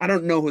I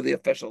don't know who the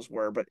officials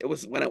were, but it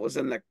was when it was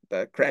in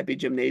the crappy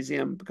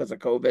gymnasium because of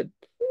COVID.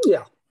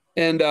 Yeah,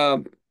 And uh,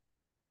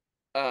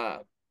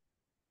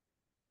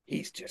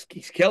 he's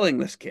killing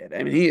this kid.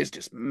 I mean, he is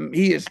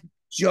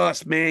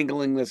just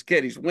mangling this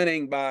kid. He's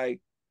winning by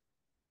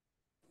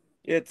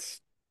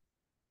it's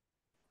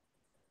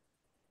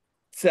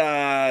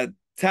 10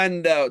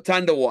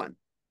 to 1.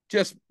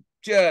 Just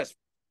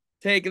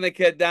taking the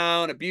kid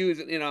down,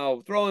 abusing,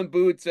 throwing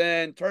boots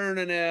in,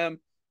 turning him,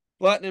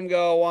 letting him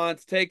go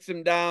once, takes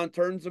him down,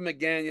 turns him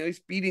again. He's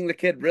beating the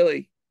kid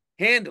really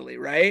handily,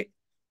 right?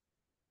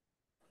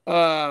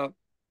 Uh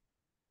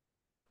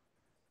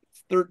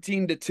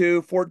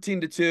 13-2,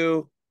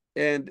 14-2,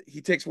 and he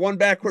takes one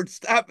backward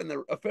step and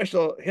the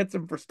official hits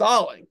him for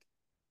stalling.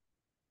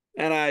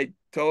 And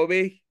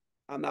Toby,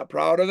 I'm not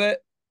proud of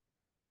it.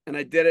 And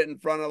I did it in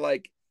front of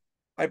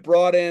I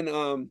brought in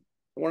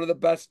one of the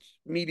best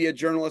media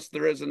journalists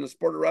there is in the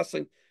sport of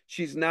wrestling.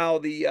 She's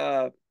now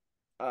uh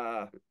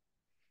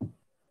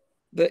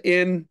the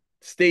in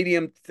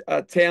stadium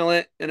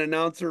talent and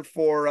announcer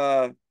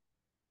for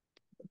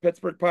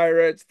Pittsburgh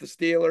Pirates, the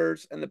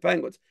Steelers, and the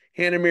Penguins.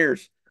 Hannah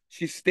Mears.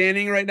 She's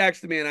standing right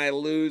next to me, and I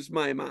lose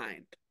my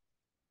mind.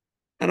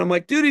 And I'm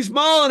like, dude, he's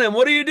mauling him.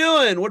 What are you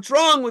doing? What's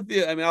wrong with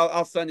you? I mean,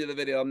 I'll send you the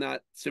video. I'm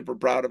not super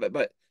proud of it,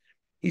 but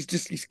he's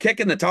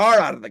kicking the tar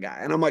out of the guy.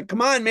 And I'm like,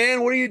 come on,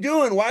 man, what are you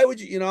doing? Why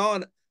would you,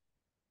 and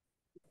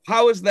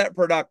how is that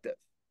productive?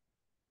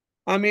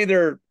 I'm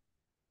either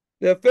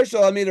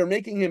I'm either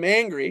making him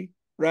angry,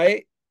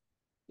 right?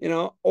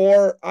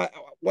 Or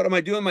what am I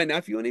doing my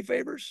nephew any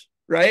favors?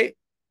 right?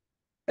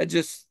 I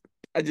just,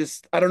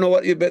 I don't know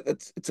what you, but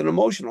it's an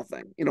emotional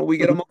thing. We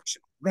get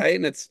emotional, right?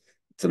 And it's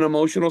an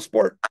emotional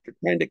sport. You're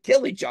trying to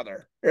kill each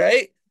other,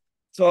 right?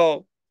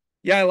 So,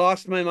 yeah, I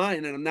lost my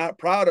mind, and I'm not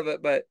proud of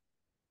it. But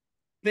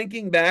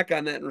thinking back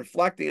on that and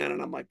reflecting on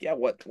it, I'm like, yeah,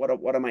 what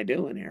am I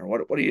doing here?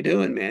 What are you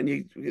doing,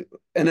 man?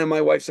 And then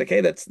my wife's like,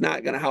 hey, that's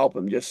not going to help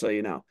him, just so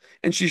you know.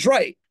 And she's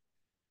right.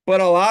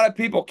 But a lot of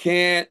people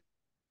can't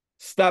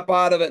step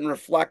out of it and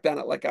reflect on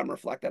it like I'm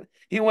reflecting.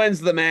 He wins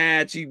the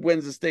match. He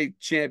wins the state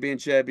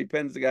championship. He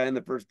pins the guy in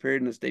the first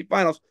period in the state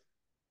finals.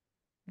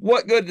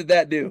 What good did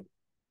that do?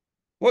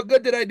 What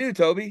good did I do,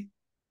 Toby?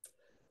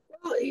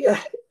 Well,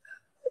 yeah,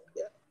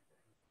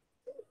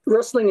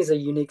 wrestling is a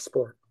unique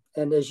sport.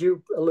 And as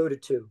you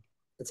alluded to,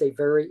 it's a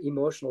very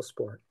emotional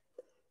sport.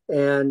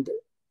 And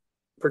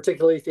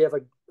particularly if you have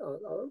a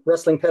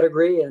wrestling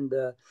pedigree and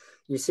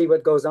you see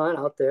what goes on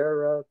out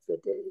there,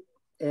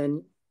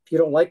 and if you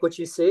don't like what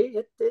you see,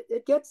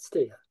 it gets to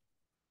you.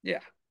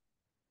 Yeah,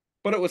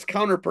 but it was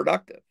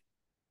counterproductive.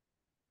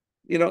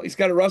 He's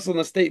got to wrestle in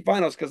the state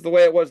finals because the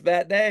way it was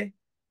that day,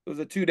 it was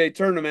a 2-day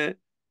tournament,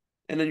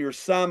 and then your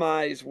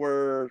semis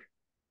were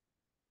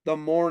the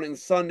morning,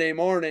 Sunday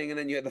morning, and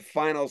then you had the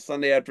final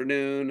Sunday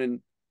afternoon and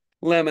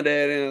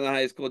limited in the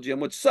high school gym,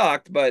 which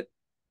sucked, but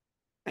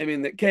I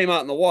mean, it came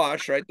out in the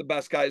wash, right? The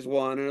best guys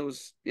won, and it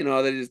was,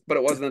 but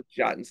it wasn't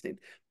a Schottenstein.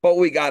 But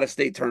we got a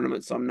state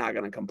tournament, so I'm not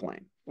going to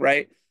complain,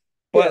 right?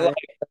 But Yeah, like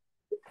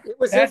it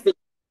was that, iffy.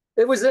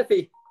 It was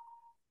iffy.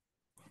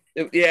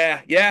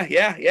 yeah.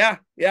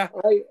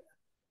 I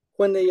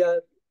when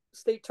the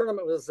state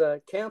tournament was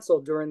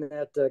canceled during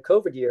that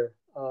COVID year,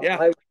 Yeah.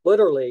 I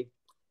literally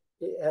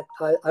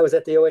I was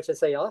at the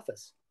OHSA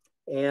office,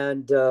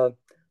 and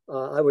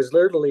I was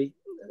literally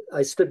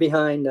I stood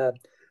behind the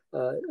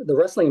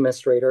wrestling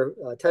administrator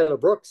Tyler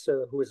Brooks,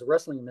 who was a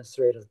wrestling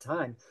administrator at the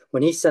time,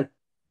 when he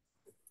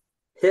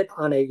hit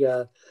on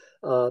a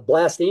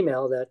blast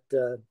email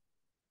that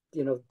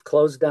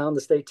closed down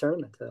the state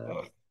tournament.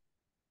 Oh,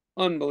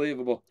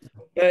 unbelievable.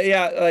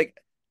 Yeah, like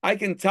I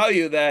can tell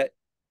you that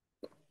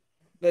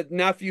the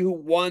nephew who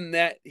won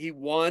he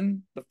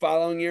won the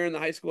following year in the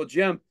high school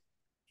gym.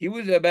 He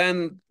would have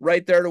been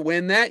right there to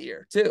win that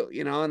year too,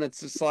 and it's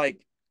just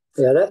like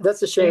Yeah,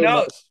 that's a who shame.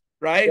 knows,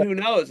 right? Yeah. Who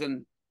knows?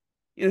 And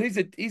he's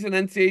an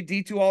NCAA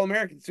D2 All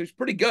American, so he's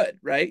pretty good,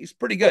 right? He's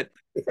pretty good.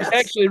 He's Yes.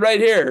 actually right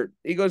here.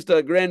 He goes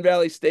to Grand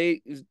Valley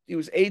State. He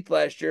was eighth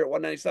last year at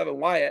 197.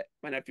 Wyatt,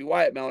 my nephew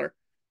Wyatt Miller.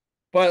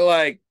 But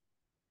like,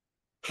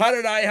 how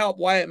did I help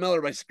Wyatt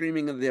Miller by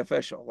screaming at the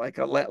official like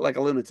a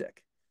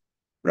lunatic,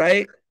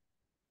 right?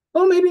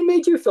 Well, maybe it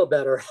made you feel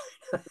better.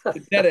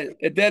 It didn't.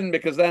 It didn't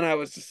because then I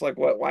was just like,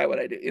 what? Why would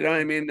I do? You know what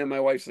I mean? And my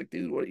wife's like,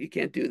 dude, what? You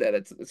can't do that.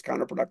 It's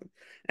counterproductive.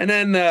 And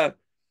then the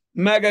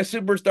mega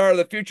superstar of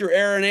the future,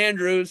 Aaron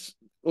Andrews,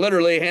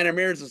 literally Hannah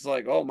Mears is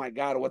like, oh my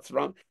god, what's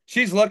wrong?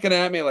 She's looking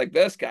at me like,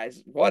 this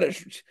guy's what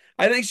is?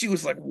 I think she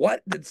was like,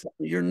 what?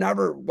 You're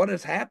never. What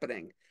is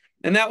happening?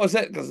 And that was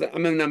it because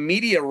I'm in a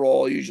media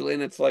role usually,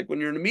 and it's like when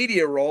you're in a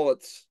media role,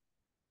 it's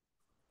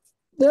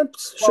Yep,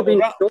 should level be.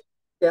 ground.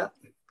 Yeah.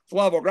 It's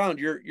level ground.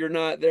 You're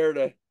not there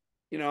to,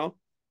 you know,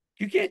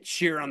 you can't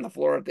cheer on the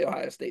floor at the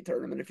Ohio State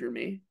tournament if you're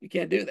me. You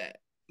can't do that.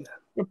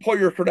 You'll pull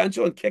your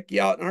credential and kick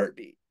you out in a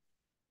heartbeat.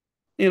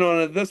 And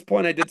at this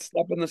point I did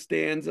step in the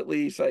stands at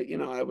least. I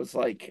was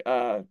like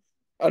an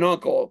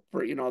uncle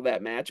for,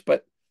 that match,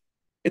 but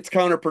it's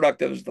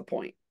counterproductive is the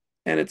point.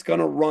 And it's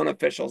gonna run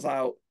officials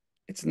out.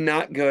 It's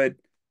not good.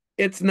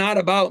 It's not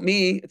about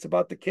me, it's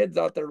about the kids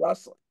out there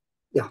wrestling.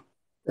 Yeah,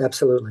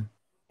 absolutely.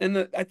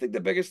 And I think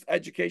the biggest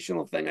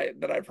educational thing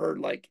that I've heard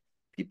like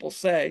people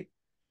say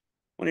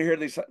when I hear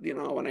these,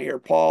 when I hear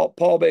Paul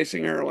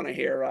Basinger, when I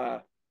hear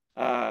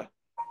uh,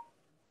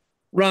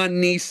 Ron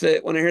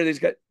Neesett, when I hear these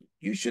guys,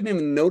 you shouldn't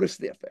even notice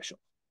the official.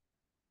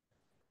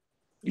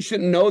 You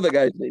shouldn't know the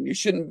guy's name. You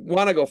shouldn't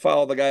want to go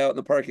follow the guy out in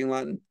the parking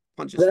lot and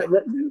punch his face.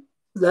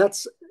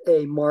 That's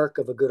a mark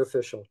of a good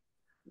official.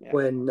 Yeah,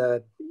 When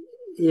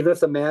even if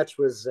the match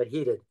was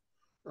heated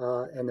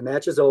and the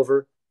match is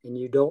over and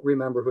you don't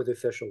remember who the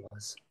official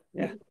was,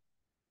 yeah,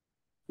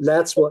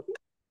 that's what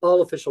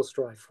all officials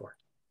strive for.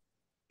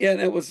 yeah.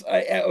 And I was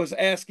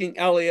asking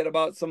Elliot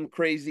about some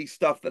crazy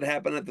stuff that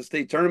happened at the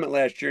state tournament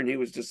last year, and he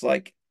was just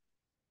like,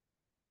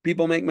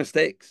 "People make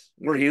mistakes.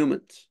 We're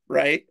humans,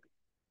 right?"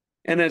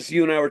 And as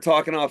you and I were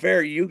talking off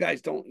air, you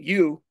guys don't,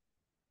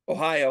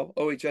 Ohio,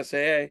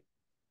 OHSAA,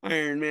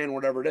 Iron Man,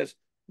 whatever it is,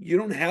 you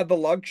don't have the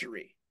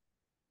luxury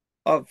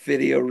of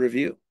video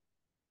review.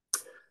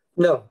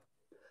 No,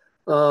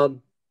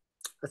 um,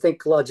 I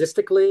think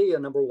logistically,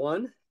 number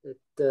one,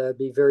 it'd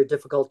be very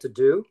difficult to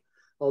do,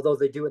 although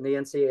they do it in the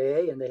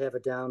NCAA and they have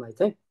it down, I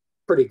think,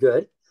 pretty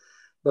good.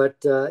 But,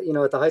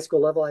 at the high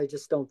school level, I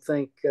just don't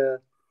think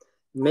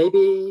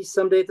maybe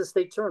someday at the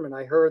state tournament.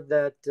 I heard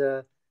that,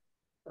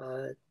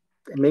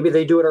 and maybe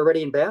they do it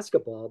already in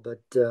basketball,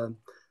 but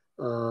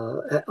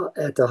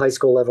at the high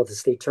school level, the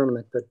state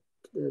tournament. But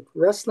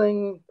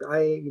wrestling,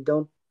 I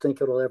don't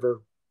think it'll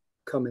ever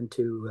come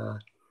into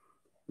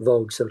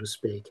vogue, so to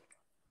speak.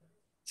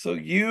 So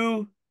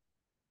you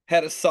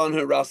had a son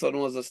who wrestled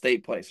and was a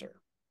state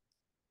placer.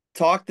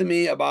 Talk to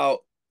me about,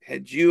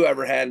 had you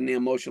ever had any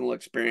emotional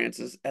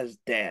experiences as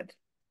dad?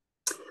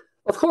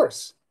 Of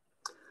course.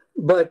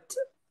 But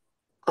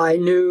I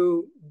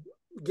knew,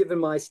 given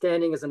my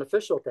standing as an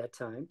official at that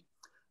time,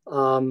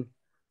 um,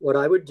 what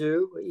I would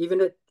do,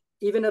 even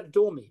at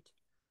dual meet.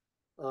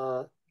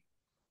 Uh,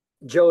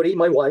 Jody,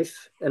 my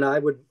wife, and I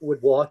would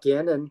walk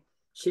in, and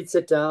she'd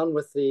sit down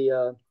with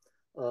the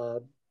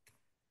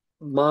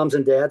moms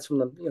and dads from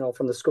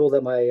the school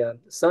that my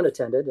son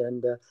attended,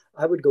 and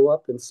I would go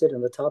up and sit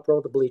in the top row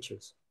of the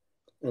bleachers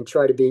and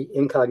try to be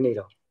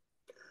incognito,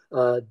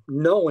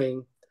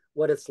 knowing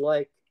what it's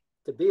like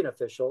to be an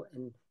official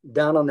and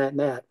down on that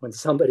mat when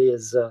somebody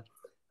is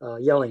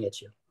yelling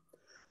at you.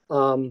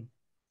 Um,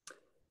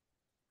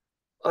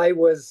 I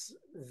was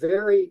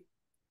very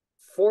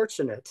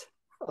fortunate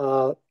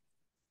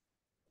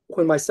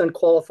when my son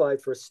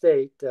qualified for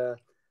state.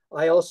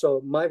 I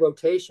also, my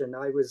rotation,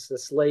 I was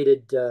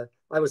slated,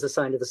 I was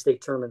assigned to the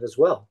state tournament as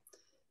well.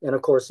 And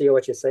of course, the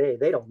OHSAA,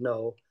 they don't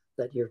know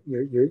that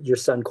your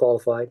son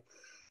qualified.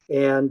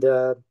 And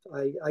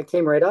I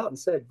came right out and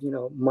said,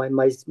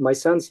 my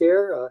son's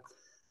here.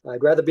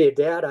 I'd rather be a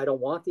dad. I don't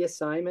want the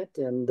assignment.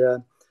 And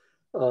the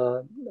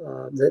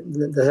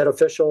head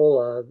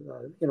official,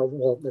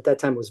 well, at that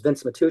time it was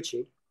Vince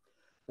Matucci.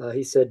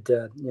 He said,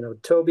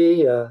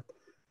 Toby,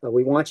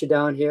 we want you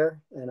down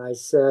here. And I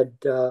said,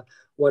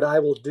 what I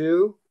will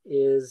do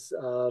is,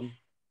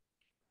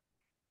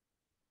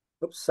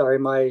 oops, sorry,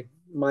 my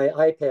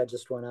iPad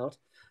just went out.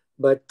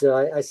 But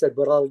I said,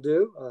 what I'll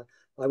do,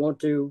 I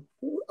won't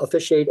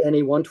officiate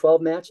any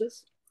 112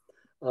 matches.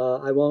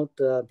 I won't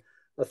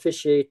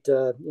officiate,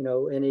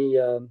 any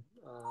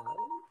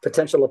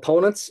potential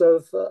opponents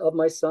of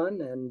my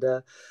son. And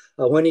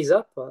when he's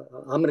up,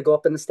 I'm going to go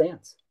up in the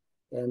stands.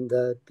 And,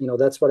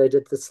 that's what I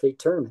did at the state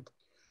tournament.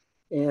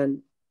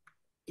 And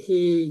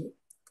he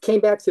came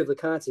back through the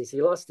consies.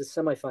 He lost his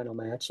semifinal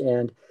match.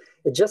 And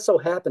it just so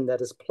happened that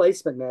his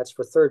placement match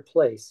for third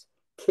place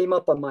came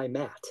up on my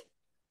mat.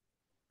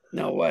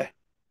 No way.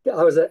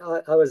 I was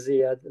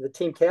the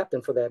team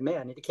captain for that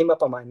man. He came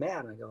up on my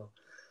mat, and I go,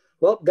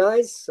 "Well,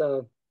 guys,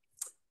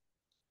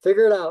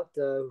 figure it out.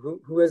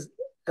 Who is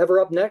ever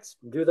up next?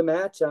 Do the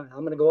match. I'm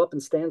going to go up in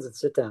stands and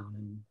sit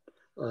down."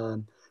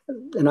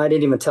 And I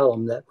didn't even tell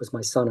him that was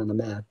my son on the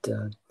mat.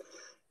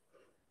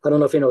 I don't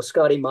know if you know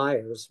Scotty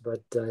Myers,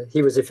 but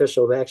he was the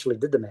official who actually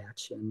did the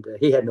match, and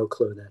he had no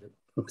clue that it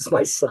was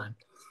my son.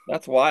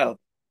 That's wild.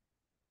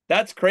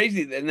 That's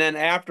crazy. And then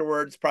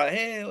afterwards, probably,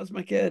 hey, it was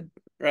my kid,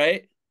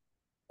 right?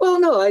 Well,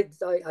 no, I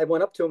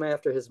went up to him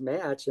after his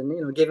match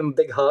and gave him a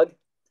big hug,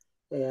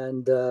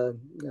 and I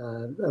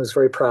was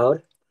very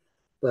proud.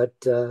 But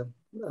did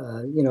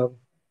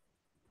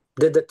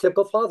the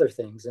typical father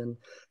things, and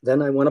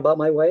then I went about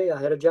my way.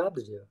 I had a job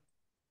to do.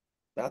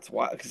 That's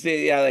why.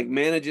 See, yeah, like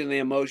managing the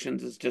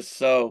emotions is just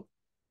so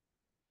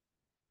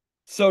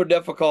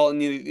difficult.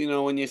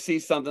 And when you see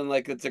something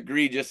like it's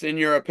egregious in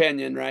your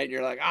opinion, right?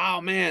 You're like,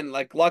 oh man,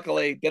 like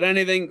luckily, did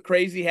anything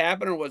crazy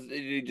happen, or did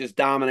he just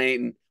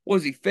dominate? And what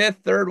was he, fifth,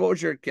 third? What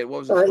was your kid?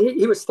 What was his?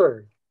 He was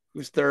third. He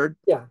was third.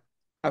 Yeah.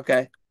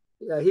 Okay.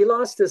 Yeah, he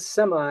lost his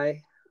semi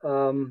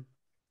um,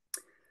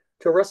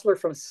 to a wrestler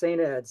from St.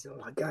 Ed's. Oh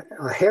my God,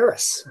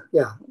 Harris.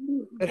 Yeah.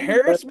 Did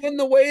Harris win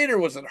the weight, or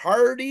was it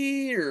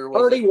Hardy, or was it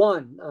Hardy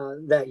won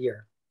that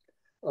year.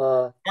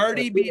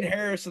 Hardy beat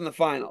Harris in the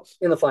finals?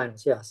 In the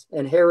finals, yes.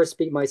 And Harris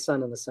beat my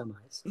son in the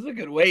semis. This is a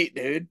good weight,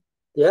 dude.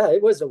 Yeah,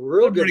 it was a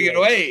real good Pretty good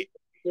weight.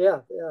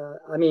 Yeah.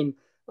 I mean,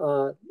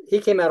 he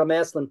came out of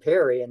Maslin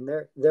Perry, and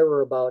there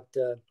were about,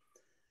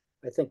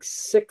 I think,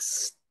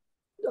 six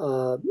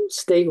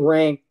state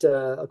ranked,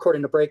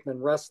 according to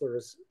Brakeman,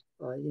 wrestlers,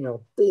 in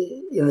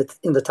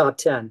the top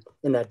 10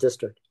 in that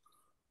district.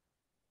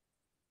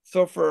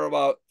 So for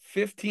about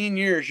 15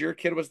 years, your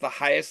kid was the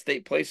highest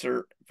state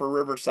placer for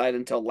Riverside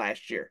until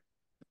last year.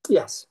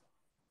 Yes.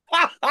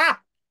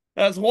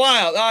 That's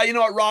wild. You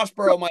know what?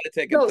 Rossboro might have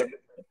taken third.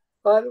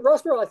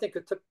 Rossboro, I think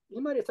he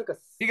might have took a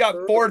third. He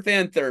got fourth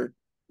and third.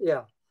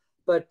 Yeah.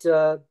 But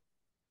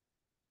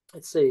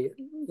let's see,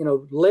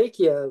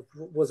 Lakea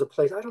was a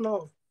place, I don't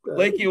know.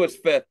 Lakey was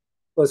fifth.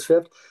 Was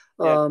fifth.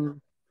 Yeah.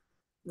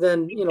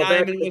 Then,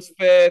 Diamond was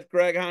fifth.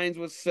 Greg Hines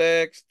was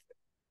sixth.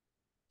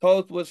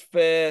 Toth was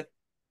fifth.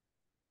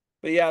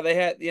 But yeah, they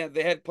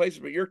had places,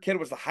 but your kid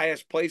was the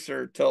highest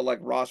placer till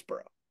like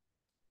Rossboro.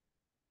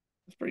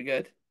 That's pretty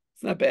good.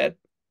 It's not bad.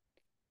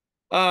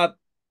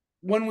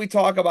 When we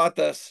talk about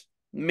this,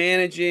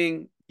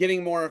 managing,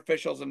 getting more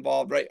officials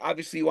involved, right?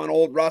 Obviously, you want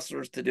old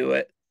wrestlers to do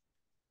it,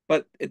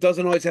 but it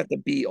doesn't always have to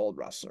be old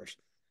wrestlers.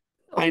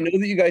 I know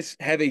that you guys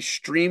have a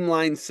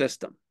streamlined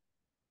system.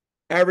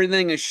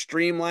 Everything is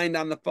streamlined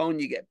on the phone.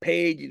 You get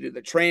paid. You do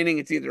the training.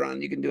 It's either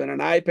you can do it on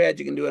an iPad.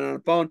 You can do it on a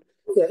phone.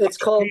 Yeah, it's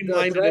called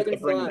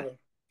Dragonfly.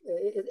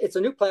 It's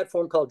a new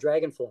platform called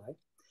Dragonfly.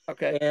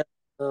 Okay. And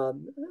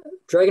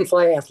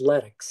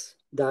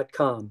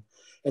dragonflyathletics.com.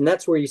 And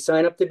that's where you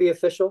sign up to be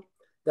official.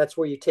 That's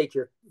where you take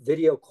your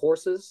video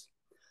courses.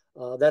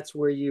 That's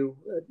where you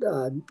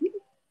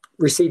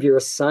receive your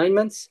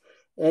assignments.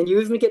 and you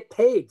even get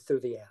paid through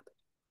the app.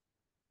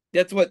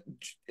 That's what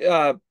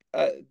uh,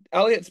 uh,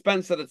 Elliot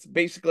Spence said. It's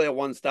basically a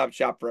one-stop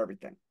shop for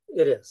everything.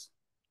 It is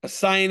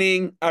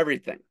Assigning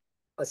everything.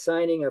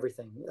 assigning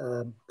everything,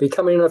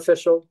 becoming an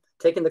official,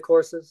 taking the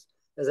courses.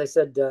 As I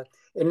said,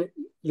 in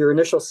your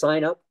initial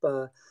sign up,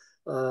 uh,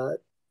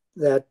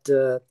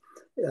 that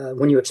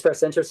when you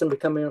express interest in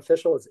becoming an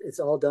official, it's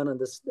all done on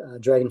this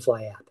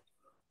Dragonfly app.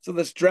 So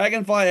this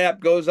Dragonfly app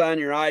goes on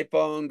your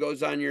iPhone,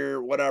 goes on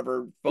your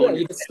whatever Yeah, phone, your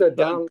you just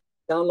Samsung,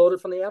 download it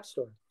from the App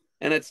Store.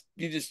 and it's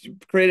you just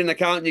create an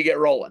account and you get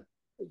rolling.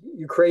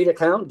 You create an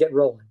account, get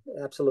rolling.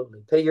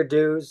 Absolutely. Pay your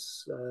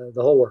dues,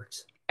 the whole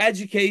works.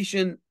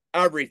 Education,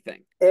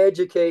 everything.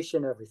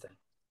 Education, everything.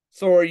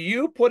 So are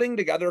you putting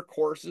together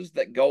courses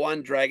that go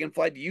on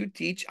Dragonfly? Do you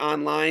teach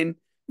online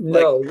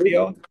like No,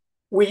 video?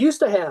 we used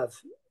to have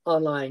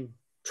online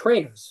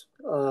trainers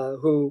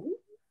who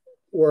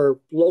were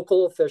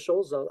local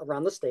officials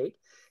around the state,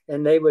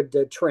 and they would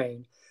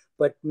train.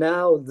 But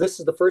now this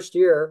is the first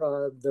year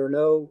there are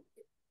no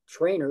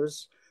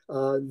trainers.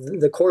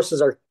 The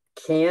courses are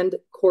canned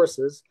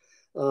courses.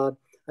 Uh,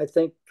 I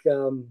think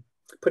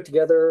put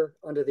together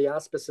under the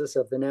auspices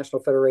of the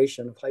National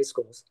Federation of High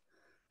Schools,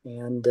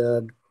 and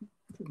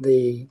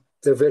the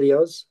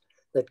videos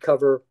that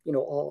cover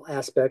all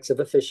aspects of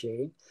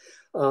officiating.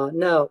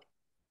 Now,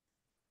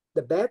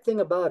 the bad thing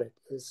about it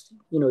is,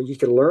 you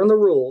can learn the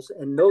rules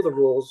and know the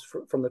rules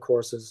from the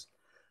courses,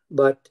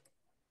 but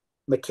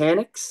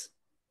mechanics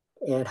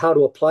and how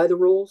to apply the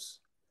rules,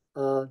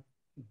 uh,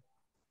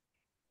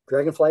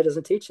 Dragonfly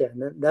doesn't teach that.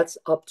 And that's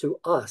up to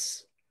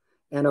us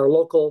and our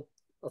local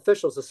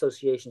officials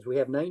associations. We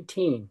have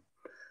 19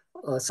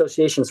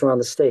 associations around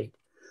the state.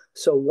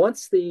 So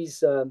once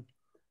these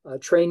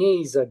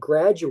trainees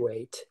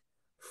graduate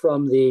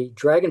from the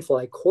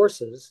Dragonfly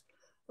courses,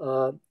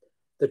 uh,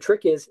 the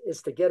trick is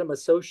to get them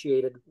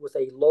associated with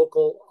a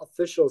local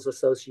officials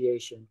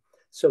association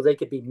so they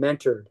could be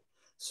mentored,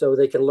 so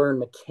they could learn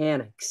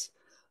mechanics.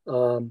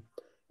 Um,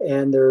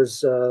 and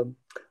there's a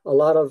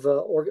lot of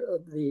the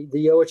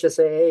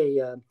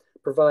OHSAA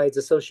provides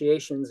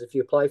associations if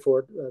you apply for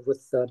it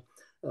with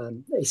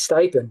a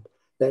stipend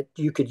that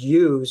you could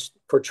use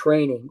for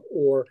training,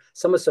 or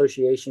some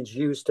associations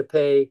use to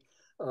pay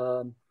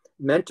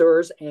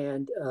mentors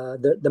and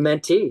the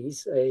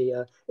mentees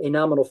a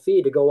nominal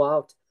fee to go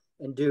out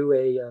and do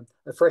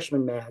a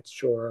freshman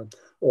match or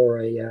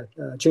a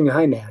junior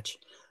high match.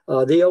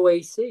 The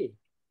OAC,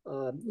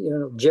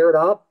 Jared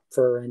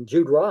Opfer and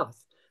Jude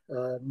Roth,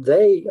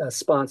 they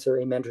sponsor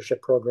a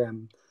mentorship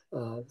program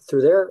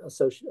through their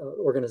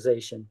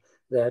organization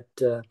that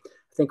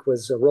I think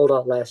was rolled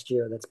out last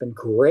year. That's been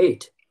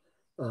great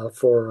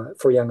for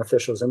young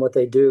officials. And what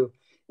they do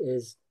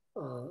is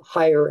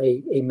hire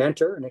a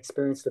mentor, an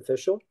experienced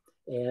official,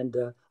 and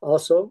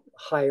also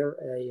hire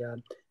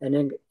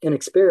an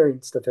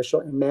inexperienced official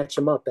and match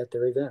them up at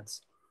their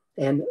events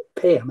and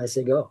pay them as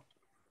they go.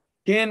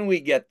 Can we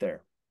get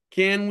there?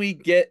 Can we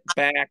get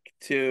back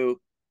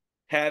to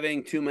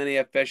having too many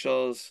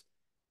officials,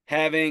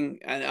 having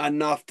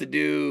enough to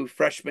do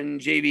freshman,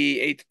 JV,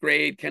 eighth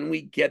grade? Can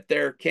we get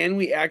there? Can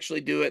we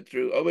actually do it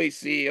through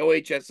OAC,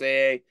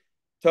 OHSAA,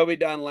 Toby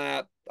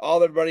Dunlap,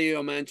 all everybody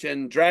you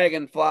mentioned,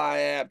 Dragonfly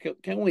app?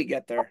 Can we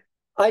get there?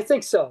 I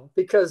think so,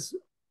 because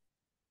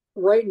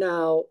right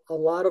now a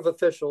lot of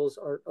officials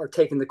are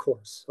taking the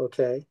course,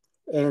 okay,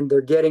 and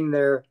they're getting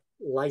their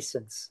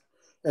license.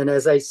 And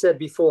as I said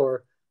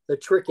before, the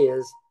trick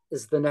is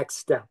the next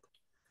step,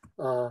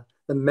 the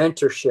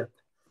mentorship,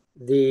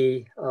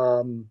 the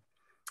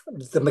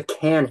the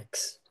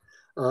mechanics,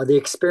 the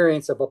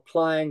experience of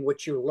applying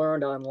what you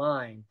learned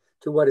online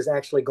to what is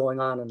actually going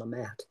on the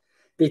mat.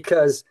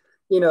 Because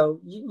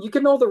you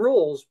can know the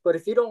rules, but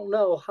if you don't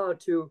know how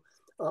to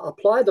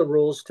apply the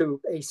rules to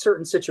a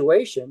certain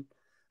situation,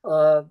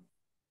 uh,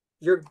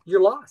 you're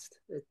lost.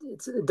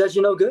 It does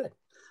you no good.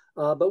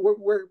 But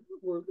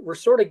we're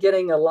sort of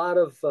getting a lot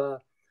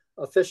of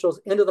officials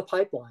into the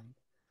pipeline.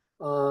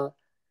 Uh,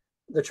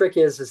 the trick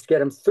is to get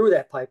them through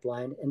that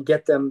pipeline and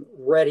get them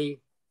ready,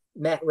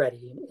 mat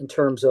ready, in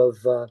terms of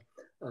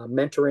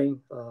mentoring,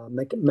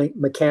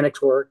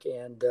 mechanics work,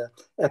 and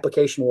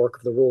application work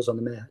of the rules on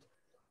the mat.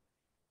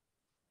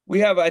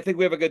 I think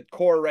we have a good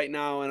core right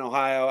now in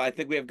Ohio. I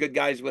think we have good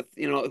guys with,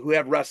 who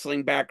have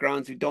wrestling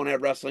backgrounds, who don't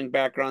have wrestling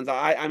backgrounds.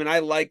 I mean, I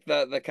like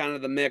the kind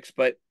of the mix,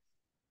 but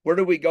where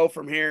do we go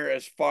from here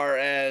as far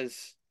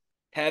as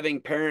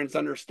having parents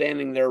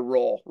understanding their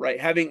role, right?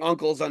 Having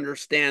uncles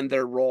understand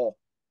their role.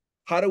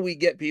 How do we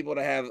get people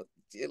to have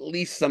at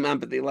least some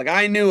empathy? Like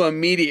I knew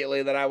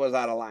immediately that I was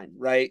out of line,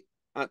 right?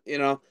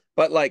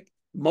 But like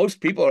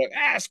most people are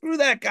like, screw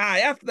that guy,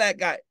 after that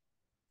guy.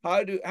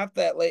 How do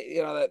after that late,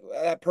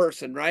 that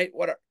person, right?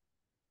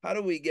 How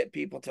do we get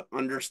people to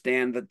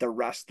understand that the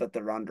rest that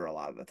they're under a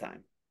lot of the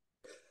time?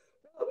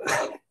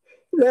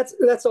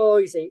 That's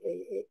always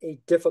a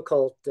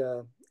difficult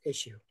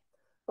issue.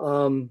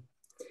 Um,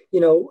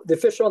 the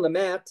official on the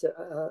mat,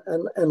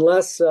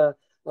 unless a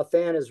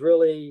fan is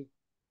really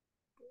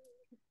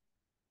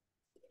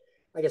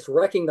I guess,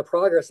 wrecking the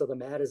progress of the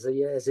mat as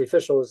the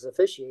official is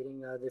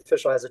officiating. The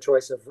official has a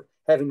choice of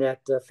having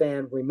that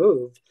fan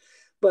removed,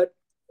 but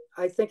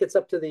I think it's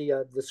up to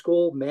the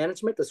school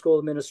management, the school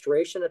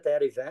administration at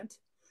that event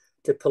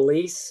to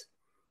police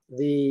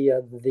the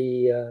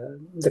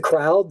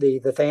crowd,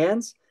 the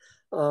fans.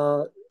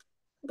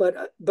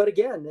 But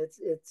again,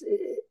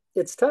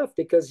 it's tough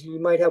because you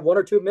might have one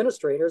or two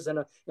administrators in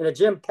a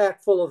gym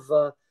packed full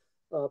of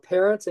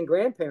parents and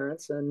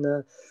grandparents, and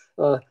the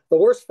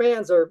worst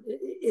fans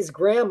is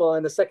grandma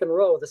in the second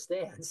row of the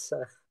stands.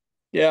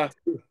 Yeah.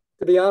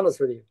 To be honest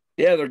with you.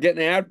 Yeah, they're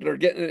getting after, they're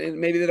getting,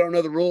 maybe they don't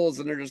know the rules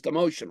and they're just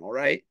emotional,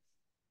 right?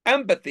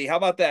 Empathy. How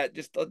about that?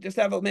 Just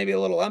have maybe a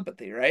little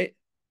empathy, right?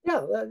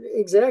 Yeah,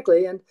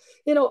 exactly. And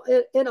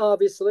and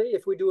obviously,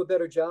 if we do a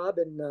better job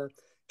in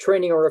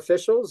training our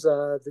officials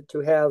to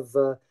have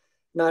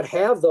not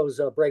have those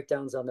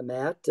breakdowns on the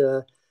mat,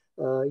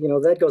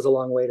 that goes a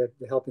long way to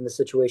helping the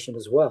situation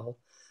as well.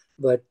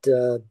 But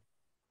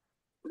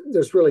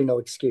there's really no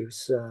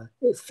excuse,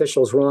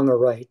 officials wrong or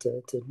right,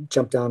 to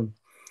jump down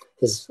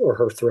his or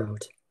her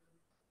throat.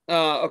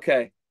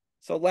 Okay.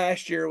 So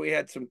last year we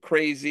had some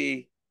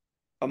crazy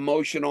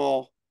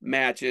emotional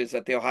matches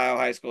at the Ohio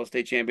High School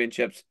State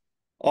Championships,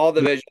 all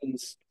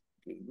divisions,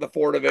 the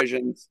four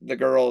divisions, the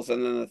girls,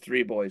 and then the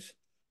three boys.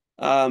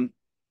 Um,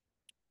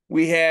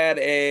 we had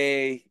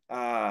a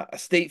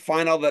state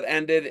final that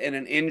ended in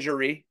an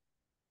injury.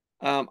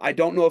 I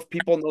don't know if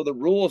people know the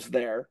rules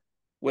there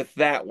with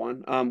that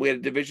one. We had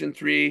a Division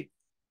three.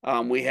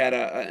 We had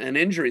an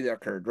injury that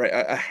occurred, right?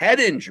 A head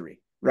injury,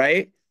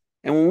 right?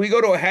 And when we go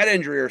to a head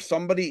injury or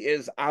somebody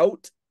is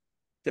out,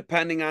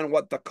 depending on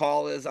what the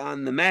call is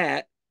on the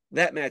mat,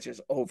 that match is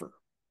over.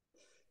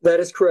 That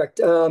is correct.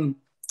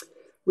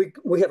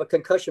 We have a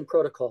concussion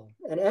protocol,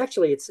 and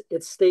actually, it's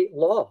state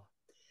law.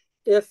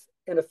 If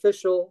an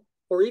official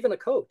or even a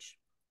coach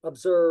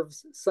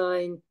observes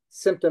signs,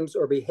 symptoms,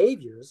 or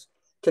behaviors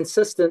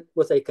consistent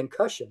with a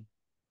concussion,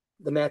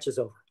 the match is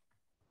over.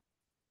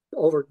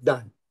 Over,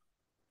 done.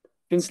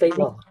 State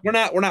law. We're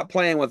not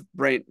playing with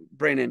brain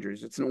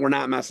injuries. We're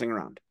not messing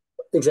around.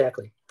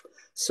 Exactly.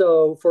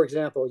 So, for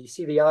example, you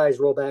see the eyes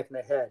roll back in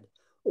the head,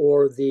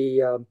 or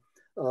the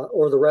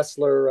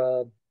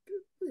wrestler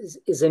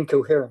is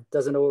incoherent,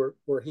 doesn't know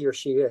where he or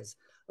she is.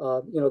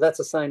 That's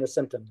a sign or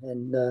symptom,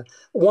 and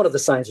one of the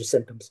signs or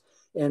symptoms,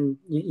 and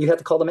you have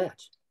to call the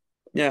match.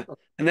 Yeah,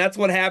 and that's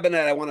what happened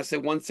at, I want to say,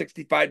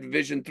 165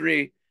 Division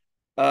three.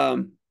 A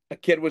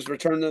kid was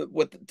returned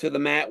to the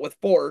mat with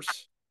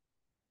force,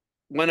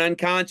 went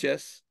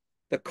unconscious.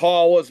 The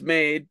call was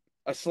made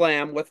a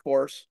slam with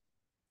force,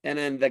 and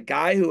then the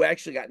guy who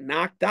actually got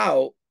knocked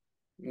out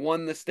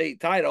won the state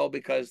title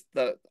because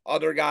the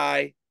other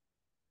guy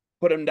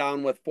put him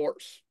down with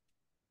force.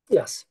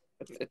 Yes.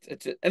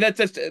 And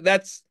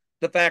that's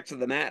the facts of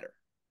the matter.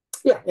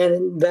 Yeah,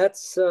 and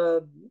that's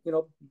those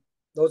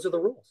are the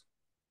rules.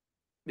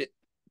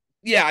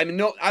 Yeah, I mean,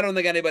 no, I don't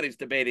think anybody's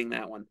debating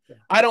that one. Yeah.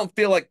 I don't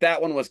feel like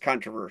that one was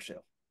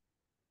controversial.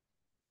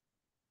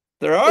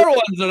 There are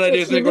ones that I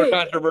do think were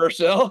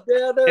controversial.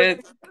 Yeah,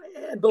 And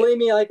believe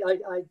me,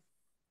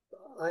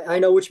 I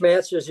know which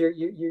matches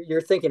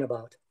you're thinking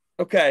about.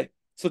 okay,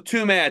 so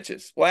two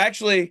matches. Well,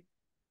 actually,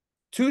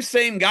 two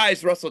same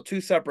guys wrestled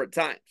two separate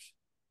times.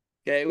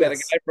 Okay, we had a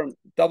Yes. guy from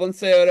Dublin,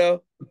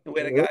 Scioto, and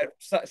we had a guy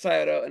from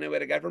Scioto, and then we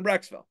had a guy from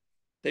Brecksville.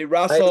 They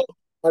wrestled.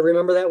 I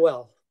remember that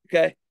well.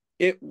 Okay,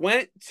 it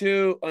went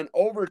to an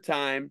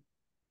overtime,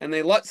 and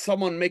they let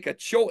someone make a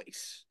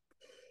choice.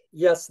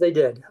 Yes, they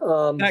did.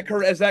 That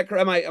correct? Is that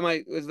correct?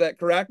 Is that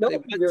correct? No, They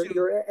went to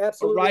you're a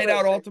absolutely ride right.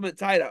 out ultimate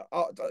title,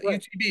 Right.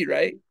 UTB,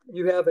 right?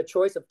 You have a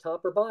choice of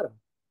top or bottom.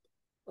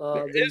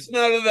 There is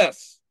none of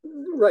this.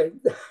 Right.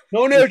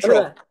 No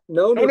neutral.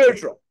 No No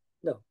neutral.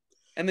 No.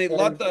 And they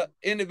let the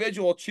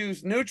individual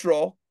choose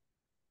neutral.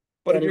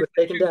 But if he you're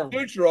was taken down.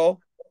 neutral,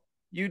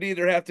 you'd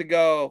either have to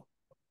go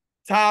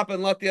top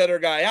and let the other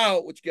guy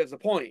out, which gives a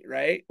point,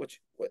 right?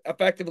 Which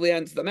effectively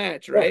ends the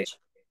match, right?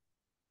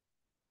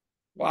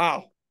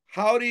 Wow.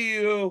 How do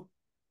you,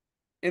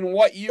 in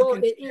what you Well,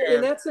 can in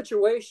share? that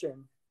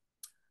situation,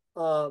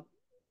 that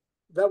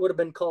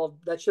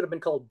should have been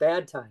called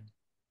bad time,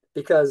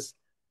 because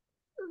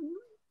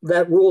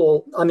that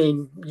rule, I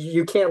mean,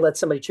 you can't let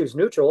somebody choose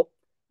neutral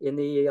in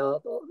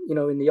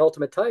in the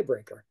ultimate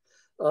tiebreaker.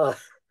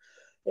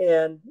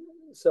 And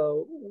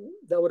so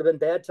that would have been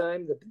bad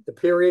time. The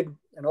period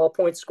and all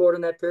points scored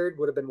in that period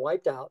would have been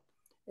wiped out,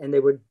 and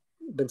they would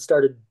have been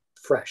started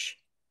fresh.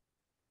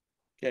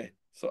 Okay.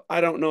 So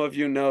I don't know if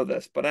you know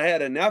this, but I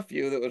had a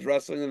nephew that was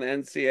wrestling in the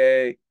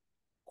NCAA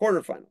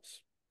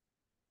quarterfinals.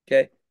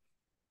 Okay.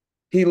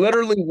 He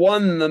literally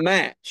won the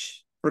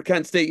match for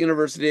Kent State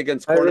University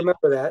against I Cornell.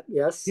 remember that.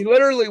 Yes. He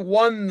literally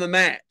won the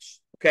match.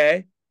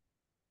 Okay.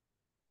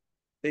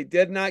 They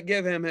did not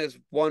give him his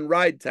one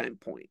ride time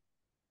point.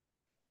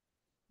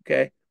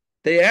 Okay.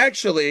 They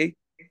actually,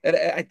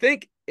 I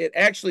think it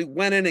actually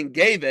went in and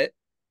gave it.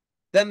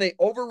 Then they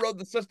overrode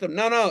the system.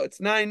 No, it's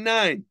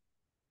 9-9.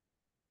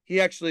 He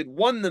actually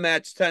won the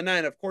match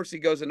 10-9. Of course, he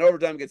goes in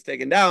overtime, gets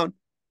taken down.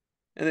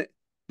 And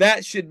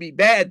that should be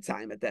bad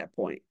time at that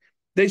point.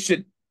 They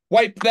should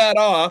wipe that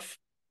off,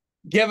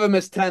 give him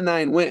his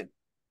 10-9 win.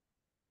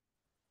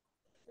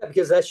 Yeah,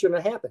 because that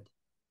shouldn't have happened.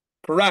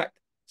 Correct.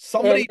 And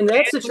Somebody in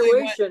that randomly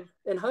went. situation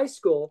in high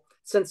school,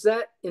 since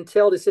that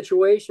entailed a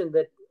situation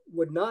that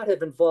would not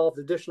have involved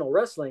additional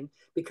wrestling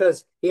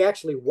because he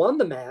actually won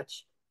the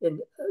match in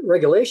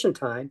regulation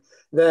time,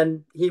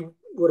 then he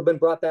would have been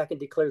brought back and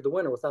declared the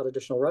winner without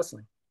additional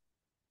wrestling.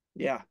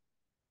 Yeah.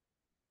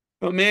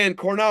 But man,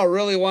 Cornell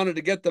really wanted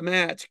to get the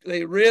match.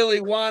 They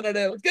really wanted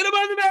it. Let's get him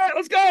on the mat.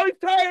 Let's go. He's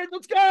tired.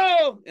 Let's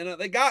go. And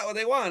they got what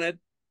they wanted.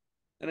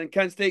 And then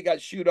Kent State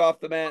got shooed off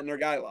the mat and their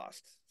guy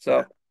lost.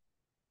 So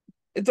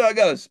it's how it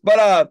goes.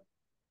 But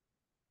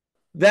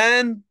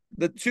then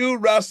the two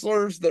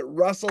wrestlers that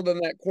wrestled in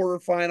that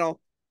quarterfinal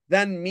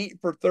then meet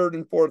for third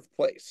and fourth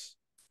place.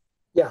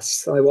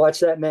 Yes, I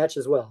watched that match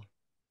as well.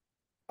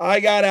 I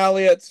got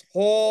Elliott's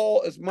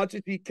whole, as much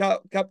as he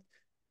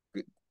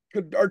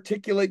could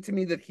articulate to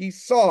me that he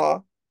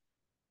saw.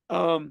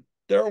 There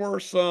were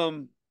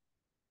some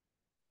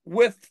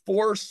with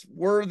force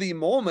worthy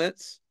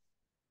moments,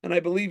 and I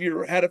believe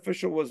your head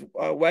official was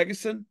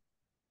Wegison.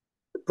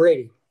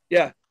 Brady.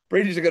 Yeah,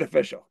 Brady's a good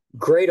official.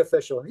 Great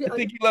official. I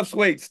think he lifts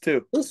weights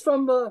too. He's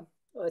from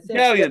I think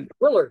Galleon.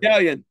 Willard.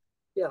 Galleon.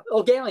 Yeah.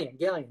 Oh, Galleon.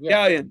 Yeah.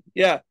 Galleon.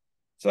 Yeah.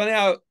 So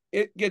anyhow,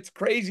 it gets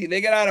crazy.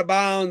 They get out of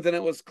bounds, and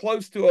it was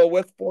close to a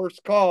with force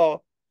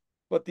call,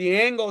 but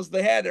the angles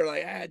they had, they're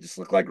like, it just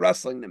looked like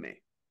wrestling to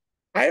me.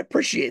 I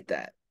appreciate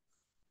that.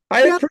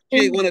 I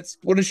appreciate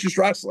when it's just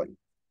wrestling.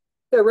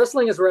 Yeah,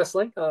 wrestling is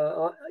wrestling.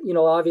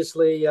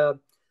 Obviously,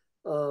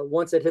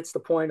 once it hits the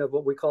point of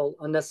what we call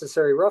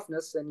unnecessary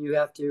roughness, then you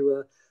have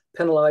to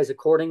penalize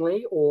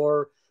accordingly,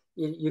 or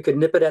you could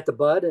nip it at the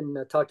bud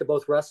and talk to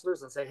both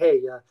wrestlers and say,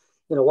 hey,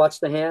 watch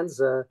the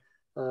hands.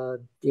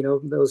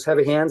 Those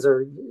heavy hands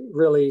are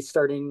really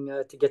starting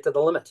to get to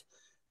the limit.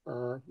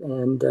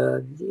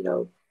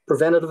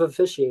 Preventative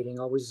officiating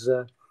always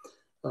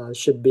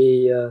should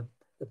be a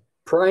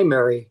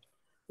primary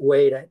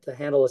way to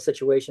handle a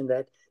situation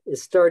that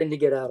is starting to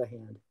get out of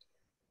hand.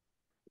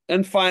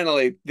 And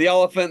finally, the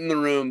elephant in the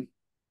room,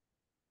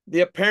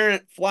 the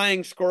apparent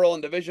flying squirrel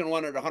in Division I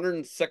at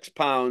 106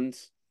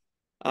 pounds.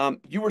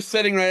 You were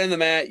sitting right in the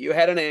mat. You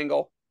had an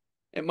angle.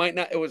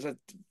 It was a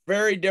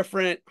very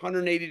different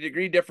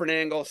 180-degree different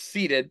angle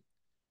seated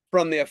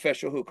from the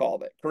official who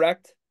called it,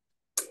 correct?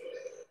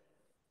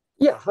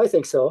 Yeah, I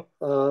think so.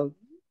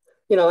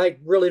 I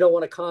really don't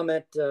want to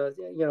comment,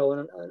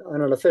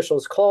 on an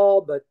official's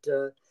call, but,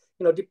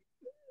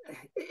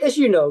 as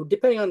you know,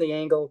 depending on the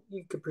angle,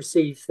 you could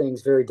perceive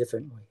things very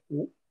differently.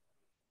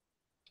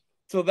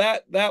 So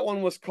that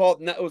one was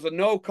called, it was a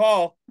no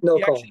call. No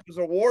he call. Actually was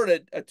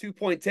awarded a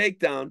 2-point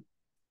takedown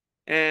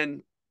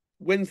and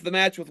wins the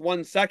match with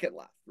 1 second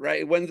left,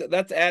 right?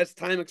 That's as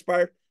time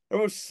expired. There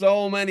was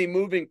so many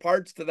moving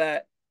parts to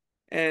that.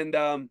 And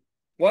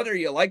whether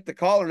you like the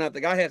call or not,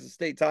 the guy has a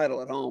state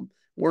title at home.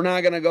 We're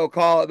not going to go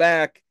call it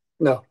back.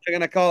 No. They're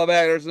going to call it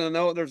back.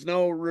 There's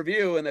no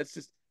review, and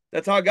that's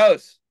how it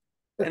goes.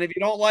 And if you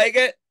don't like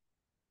it,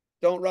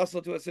 don't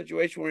wrestle to a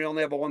situation where you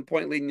only have a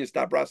 1-point lead and you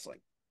stop wrestling.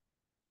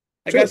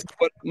 I guess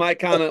what my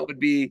comment would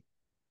be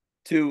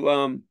to,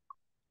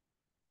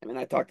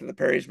 I talk to the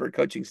Perrysburg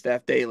coaching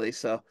staff daily,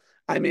 so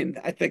I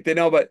think they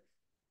know, but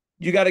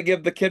you got to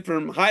give the kid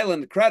from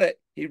Highland credit.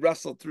 He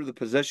wrestled through the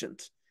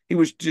positions. He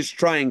was just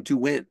trying to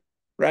win,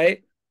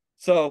 right?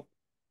 So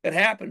it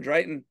happens,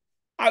 right? And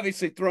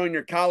obviously throwing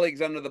your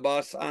colleagues under the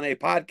bus on a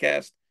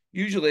podcast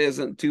usually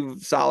isn't too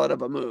solid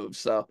of a move.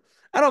 So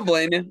I don't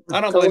blame you. I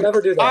don't blame you.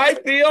 Never do that. I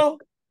feel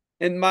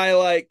in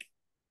my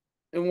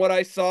in what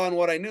I saw and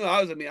what I knew,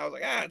 I was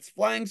like, it's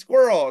flying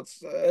squirrel.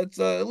 It's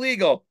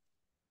illegal.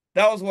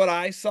 That was what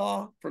I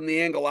saw from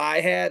the angle I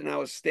had, and I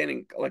was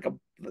standing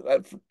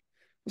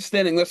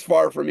standing this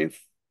far from you,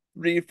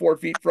 3-4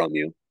 feet from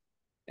you,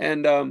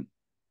 and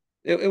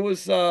it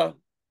was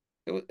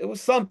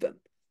something.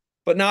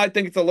 But now I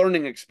think it's a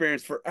learning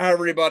experience for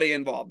everybody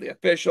involved: the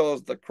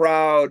officials, the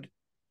crowd,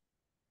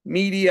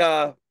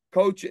 media,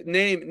 coach,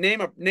 name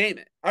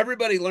it.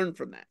 Everybody learned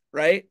from that,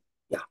 right?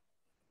 Yeah,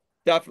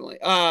 definitely.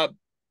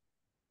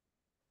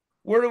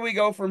 Where do we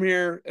go from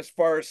here as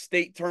far as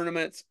state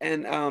tournaments?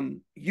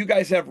 And you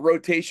guys have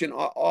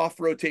off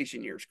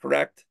rotation years,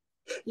 correct?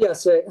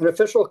 Yes, an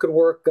official could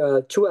work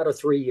 2 out of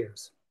 3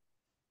 years.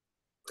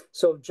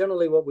 So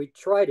generally what we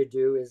try to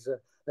do is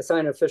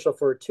assign an official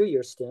for a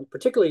 2-year stint,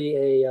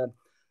 particularly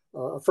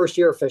a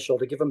first-year official,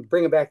 to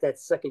bring him back that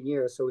second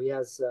year so he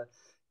has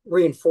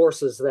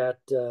reinforces that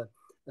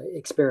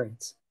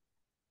experience.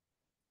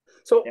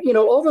 So,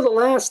 over the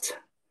last,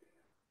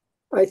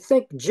 I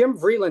think Jim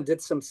Vreeland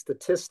did some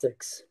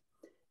statistics,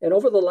 and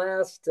over the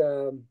last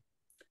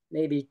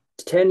maybe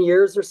 10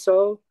 years or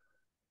so,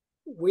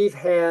 we've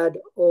had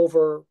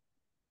over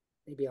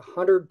maybe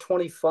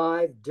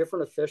 125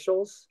 different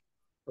officials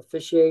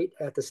officiate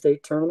at the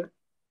state tournament.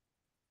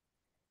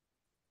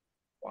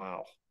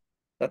 Wow.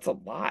 That's a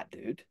lot,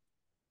 dude.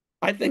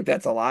 I think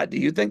that's a lot. Do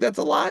you think that's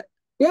a lot?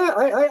 Yeah,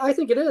 I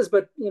think it is,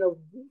 but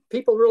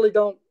people really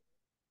don't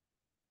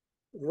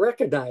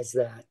recognize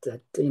that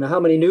how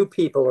many new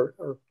people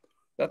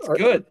That's are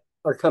good.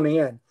 are coming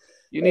in,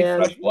 You need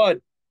and fresh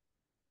blood.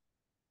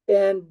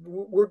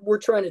 we're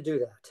trying to do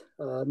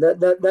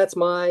that. That's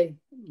my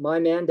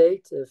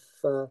mandate.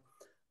 If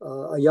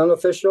a young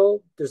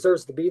official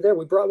deserves to be there,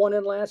 we brought one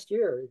in last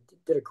year.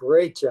 Did a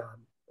great job,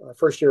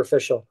 first year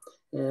official,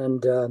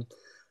 and uh,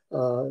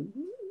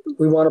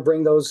 we want to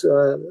bring those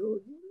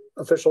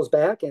officials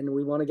back, and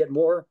we want to get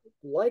more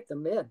like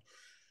them in.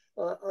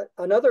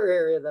 Another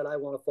area that I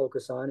want to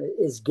focus on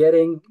is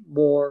getting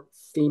more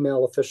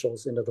female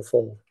officials into the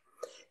fold.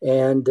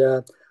 And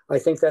I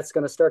think that's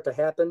going to start to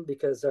happen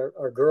because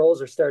our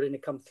girls are starting to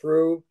come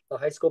through the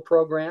high school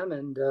program.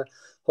 And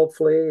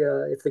hopefully,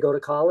 if they go to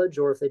college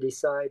or if they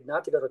decide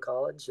not to go to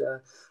college,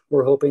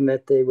 we're hoping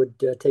that they would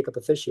take up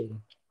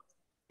officiating.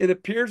 It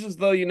appears as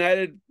though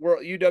United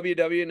World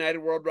UWW United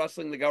World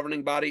Wrestling, the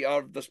governing body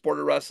of the sport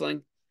of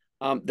wrestling,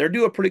 they're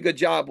doing a pretty good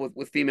job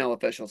with female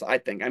officials. I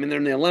think. I mean, they're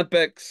in the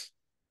Olympics.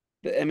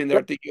 I mean, they're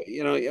Yep.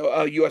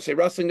 at the USA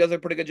Wrestling does a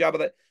pretty good job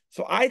of it.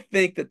 So I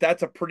think that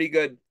that's a pretty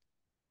good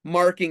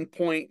marking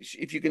point.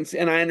 If you can see,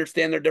 and I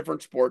understand they're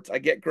different sports. I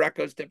get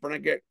Greco's different. I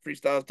get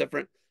freestyle's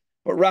different,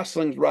 but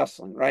wrestling's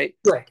wrestling, right?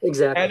 Right,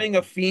 exactly. Having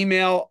a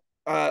female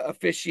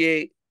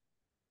officiate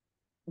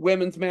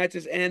women's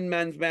matches and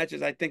men's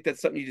matches, I think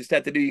that's something you just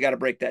have to do. You got to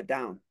break that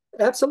down.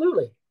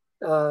 Absolutely.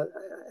 Uh,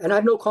 and I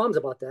have no qualms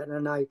about that.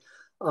 And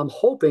I'm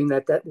hoping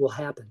that that will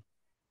happen.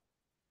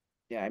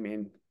 Yeah, I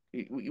mean,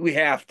 we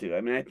have to.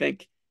 I mean, I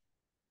think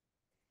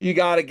you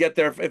got to get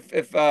there. If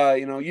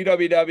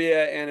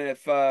UWW and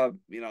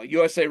if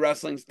USA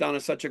Wrestling's done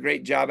such a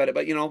great job at it,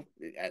 but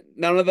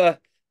none of the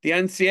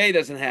NCAA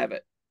doesn't have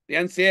it. The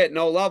NCAA at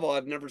no level, I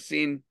haven't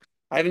seen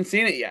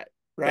it yet,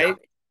 Yeah, right?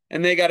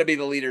 And they got to be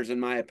the leaders, in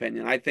my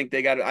opinion. I think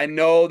they got to. I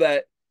know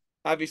that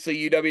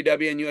obviously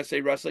UWW and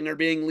USA Wrestling are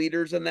being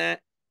leaders in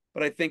that,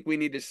 but I think we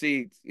need to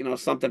see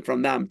something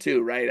from them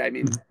too, right? I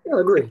mean, I I'm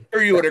agree.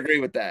 sure you Yeah, would agree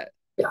with that.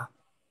 yeah.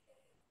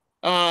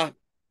 Uh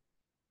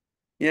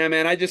Yeah,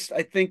 man. I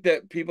think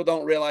that people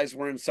don't realize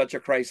we're in such a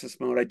crisis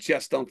mode. I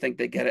just don't think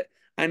they get it.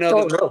 I know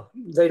Oh that no,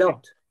 they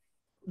don't.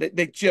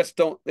 they just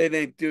don't.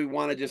 They do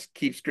want to just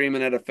keep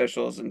screaming at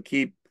officials and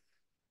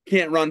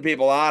can't run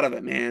people out of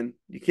it, man.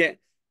 You can't.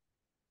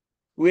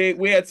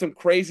 We had some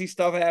crazy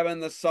stuff happen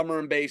this summer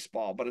in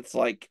baseball, but it's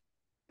like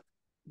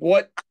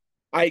what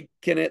I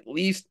can at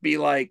least be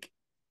like.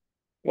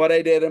 What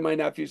I did in my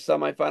nephew's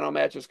semifinal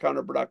match was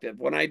counterproductive.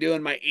 When I do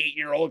in my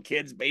 8-year-old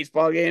kid's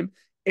baseball game,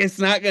 it's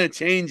not going to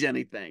change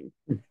anything,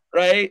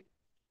 right?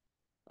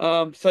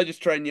 So I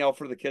just try and yell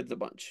for the kids a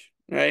bunch,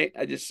 right?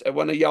 I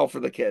want to yell for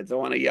the kids. I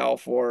want to yell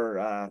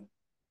for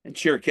and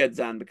cheer kids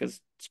on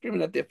because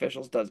screaming at the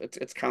officials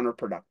it's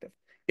counterproductive.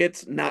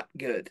 It's not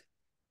good.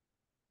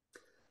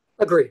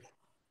 Agreed.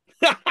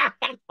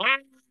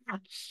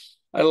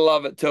 I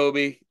love it,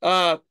 Toby.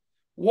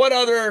 What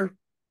other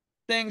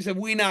things have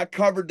we not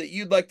covered that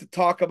you'd like to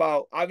talk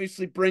about?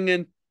 Obviously,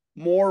 bringing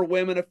more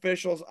women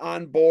officials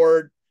on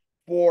board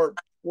for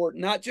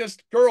not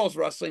just girls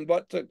wrestling,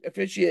 but to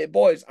officiate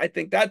boys. I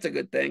think that's a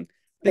good thing.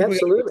 I think we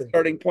got a good Absolutely.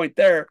 starting point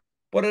there.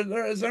 But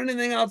is there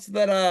anything else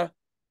that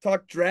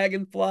talk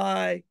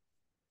Dragonfly?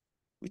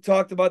 We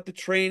talked about the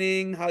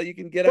training, how you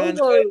can get Well,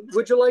 on it.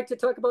 would you like to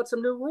talk about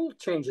some new rule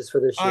changes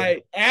for this year?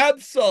 I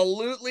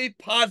absolutely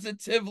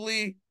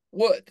positively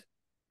would.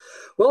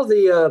 Well,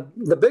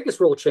 the biggest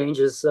rule change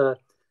is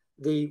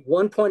the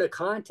 1 point of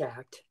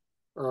contact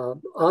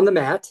on the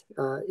mat,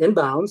 in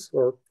bounds,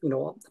 or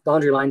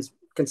boundary lines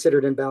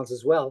considered in bounds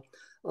as well.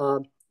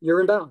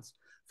 You're in bounds.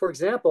 For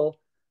example,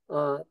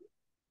 uh,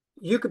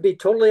 you could be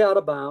totally out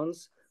of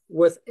bounds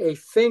with a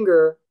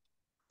finger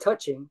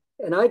touching,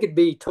 and I could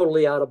be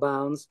totally out of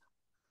bounds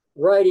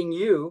riding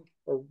you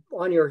or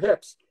on your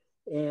hips,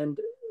 and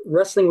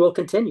wrestling will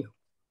continue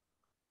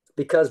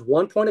because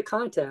 1 point of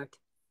contact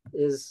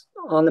is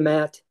on the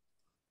mat,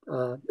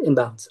 in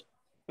bounds.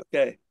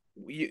 Okay.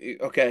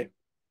 Okay.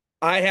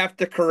 I have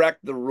to correct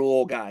the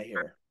rule guy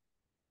here.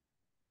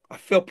 I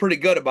feel pretty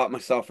good about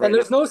myself And right now.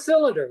 there's no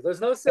cylinder. There's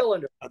no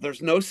cylinder.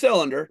 There's no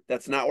cylinder.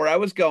 That's not where I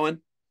was going.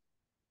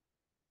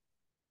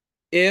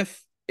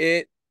 If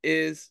it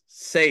is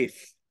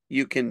safe,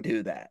 you can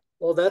do that.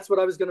 Well, that's what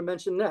I was going to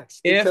mention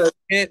next If because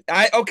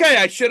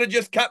I should have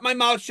just kept my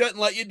mouth shut and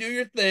let you do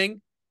your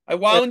thing. I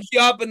and wound you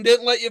up and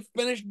didn't let you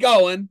finish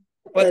going,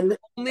 but and,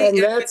 only and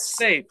if it's that's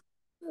safe.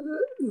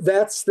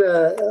 that's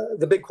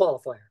the big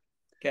qualifier.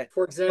 Okay.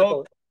 For To-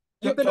 example,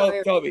 you've been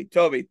iron.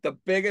 Toby, the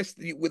biggest,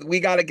 we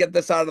got to get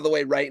this out of the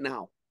way right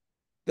now.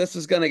 This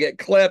is going to get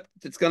clipped.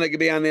 It's going to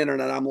be on the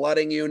internet. I'm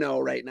letting you know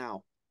right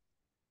now.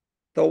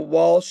 The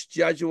Walsh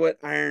Jesuit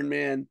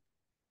Ironman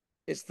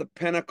is the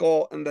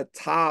pinnacle and the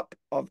top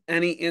of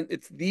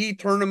it's the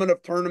tournament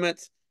of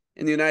tournaments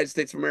in the United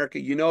States of America.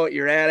 You know it.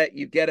 You're at it.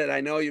 You get it.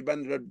 I know you've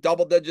been to a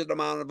double-digit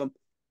amount of them.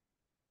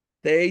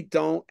 They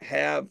don't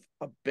have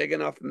a big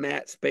enough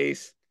mat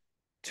space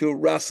to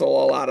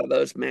wrestle a lot of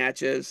those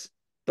matches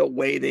the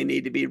way they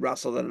need to be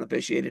wrestled and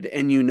officiated,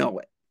 and you know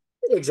it.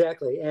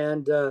 Exactly.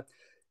 And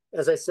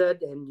as I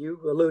said, and you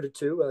alluded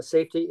to,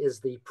 safety is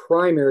the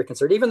primary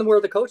concern. Even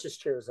where the coaches'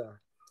 chairs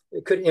are,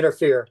 it could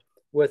interfere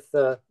with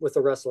the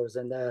wrestlers,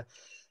 and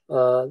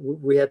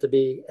we had to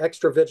be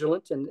extra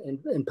vigilant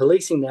in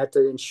policing that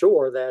to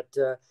ensure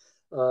that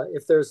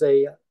if there's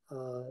a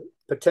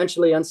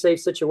potentially unsafe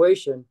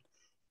situation,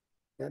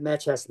 that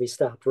match has to be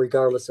stopped,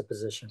 regardless of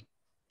position.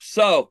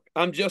 So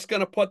I'm just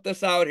going to put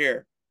this out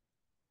here.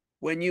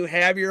 When you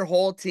have your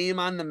whole team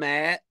on the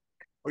mat,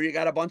 or you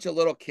got a bunch of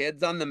little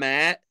kids on the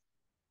mat,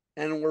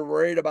 and we're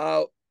worried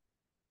about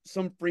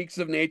some freaks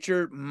of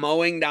nature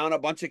mowing down a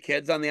bunch of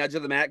kids on the edge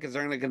of the mat because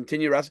they're going to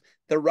continue wrestling,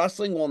 the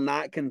wrestling will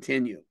not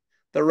continue.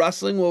 The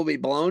wrestling will be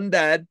blown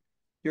dead.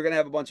 You're going to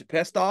have a bunch of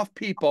pissed off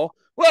people.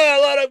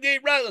 Well, let them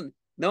keep wrestling.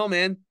 No,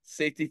 man,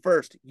 safety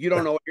first. You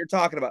don't know what you're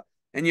talking about.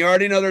 And you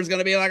already know there's going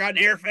to be like a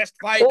near fist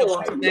fight.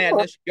 Oh,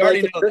 Madness. You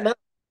already know that.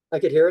 I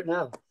could hear it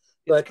now.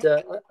 But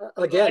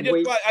again,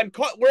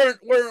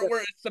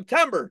 we're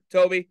September,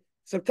 Toby.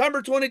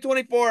 September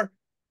 2024.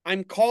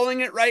 I'm calling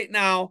it right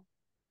now.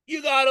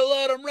 You gotta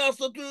let them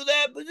wrestle through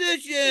that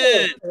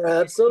position.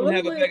 Absolutely.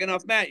 You don't have a big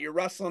enough mat. You're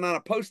wrestling on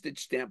a postage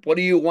stamp. What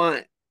do you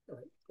want?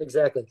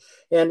 Exactly.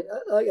 And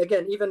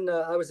again, even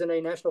I was in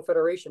a National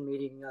Federation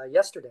meeting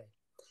yesterday,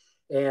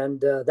 and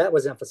that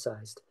was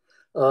emphasized.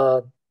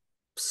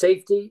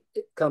 Safety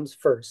comes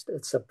first.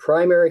 It's a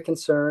primary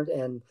concern,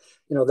 and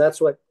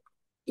that's what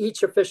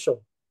each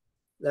official,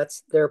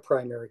 that's their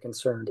primary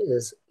concern,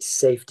 is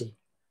safety.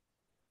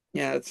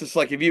 Yeah, it's just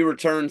like if you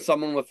return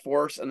someone with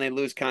force and they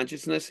lose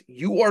consciousness,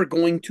 you are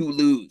going to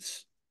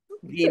lose.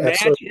 The match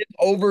Absolutely. is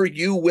over.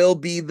 You will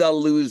be the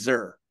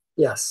loser.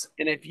 Yes.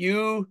 And if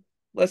you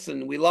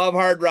listen, we love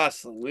hard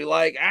wrestling. We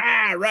like,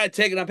 right,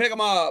 take them, pick them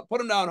up, put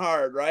them down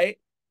hard, right?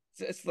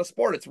 It's the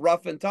sport. It's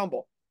rough and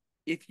tumble.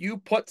 If you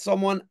put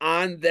someone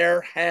on their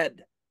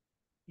head,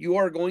 you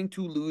are going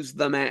to lose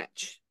the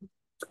match.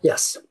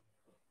 Yes.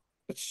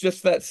 It's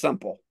just that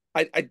simple.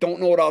 I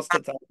don't know what else to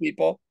tell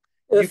people.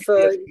 You If can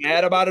be as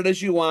mad about it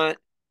as you want.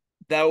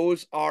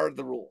 Those are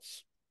the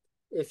rules.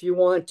 if you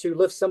want to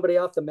lift somebody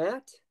off the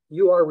mat,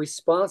 you are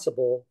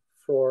responsible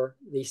for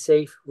the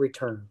safe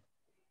return.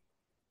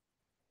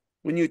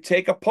 When you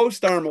take a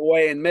post arm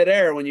away in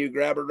midair, when you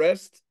grab a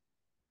wrist,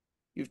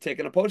 you've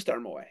taken a post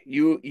arm away.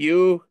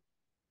 You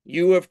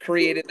have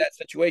created that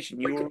situation.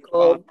 You were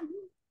responsible.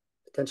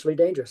 Potentially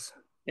dangerous.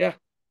 Yeah.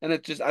 And I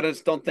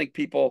just don't think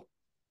people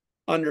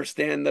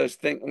understand those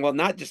things. Well,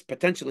 not just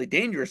potentially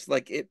dangerous,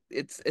 like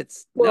it's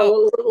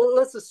no. Well,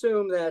 let's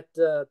assume that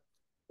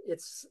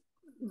it's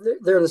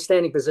they're in the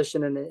standing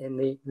position,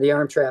 and the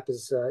arm trap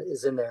is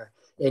in there,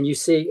 and you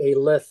see a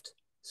lift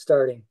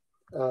starting.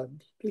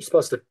 You're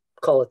supposed to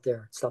call it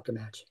there, stop the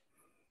match.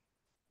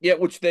 Yeah,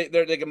 which they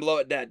can blow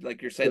it dead,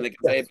 like you're saying. They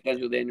can say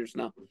potentially dangerous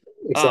now.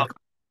 Exactly.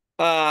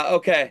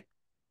 Okay.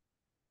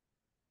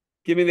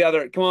 Give me the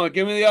other. Come on,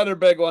 give me the other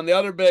big one. The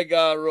other big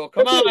rule.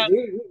 Come on.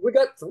 We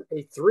got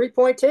a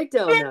 3-point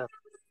takedown now.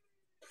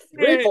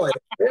 3 point.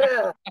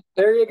 Yeah,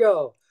 there you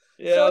go.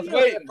 Yeah, I So was that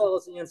waiting.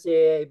 follows the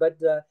NCAA, but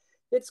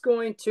it's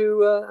going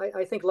to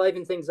I think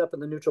liven things up in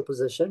the neutral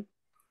position.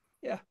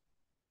 Yeah.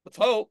 Let's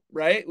hope,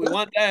 right? We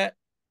want that.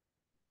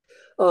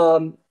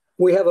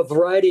 We have a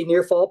variety of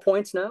near fall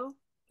points now,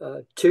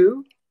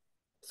 2,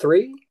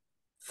 3,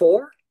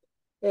 4,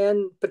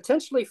 and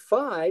potentially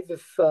 5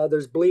 if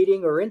there's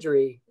bleeding or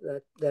injury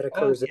that Oh,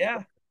 occurs.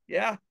 yeah.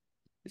 Yeah.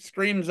 It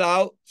screams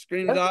Yeah.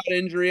 out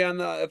injury on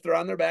the if they're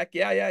on their back.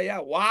 Yeah, yeah, yeah.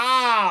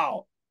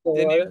 Wow.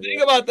 Didn't Or, even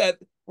think about that.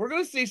 We're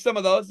gonna see some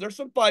of those. There's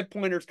some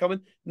 5-pointers coming.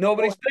 oh,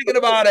 Nobody's thinking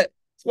about it.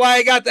 That's why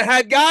I got the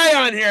head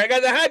guy on here. I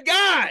got the head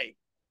guy.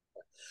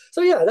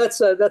 so yeah,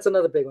 that's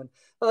another big one.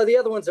 The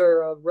other ones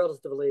are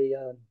relatively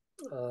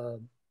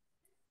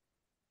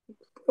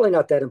really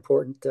not that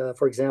important.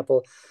 For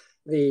example,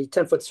 the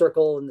 10-foot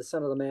circle in the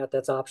center of the mat,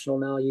 that's optional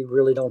now. You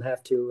really don't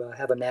have to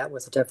have a mat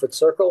with a 10-foot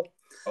circle.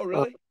 Oh, Uh,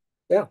 really?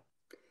 yeah.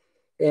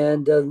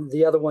 And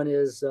the other one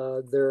is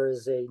there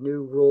is a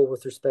new rule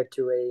with respect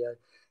to a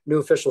new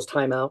official's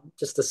timeout,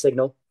 just a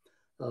signal.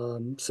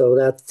 So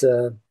that,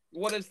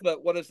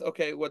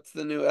 Okay, what's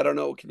the new? I don't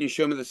know. Can you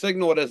show me the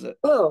signal? What is it?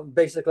 oh,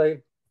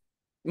 basically,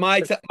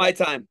 My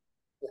time.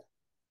 yeah,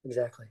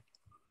 exactly.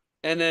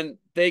 And then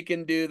they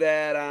can do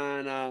that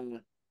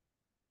on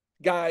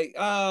guy,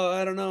 oh,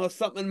 I don't know,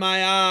 something in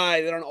my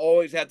eye. They don't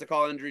always have to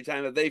call injury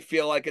time if they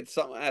feel like it's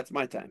something. That's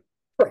my time.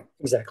 Right,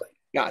 exactly.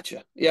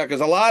 Gotcha. Yeah,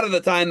 because a lot of the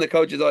time the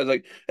coach is always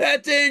like,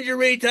 that's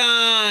injury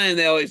time.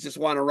 They always just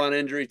want to run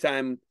injury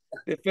time.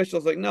 The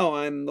official's like, no,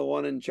 I'm the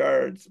one in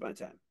charge. It's my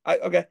time.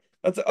 Okay.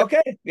 That's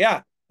okay.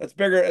 Yeah. That's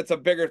bigger. It's a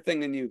bigger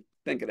thing than you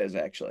think it is,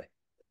 actually.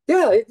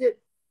 Yeah,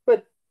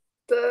 but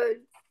uh,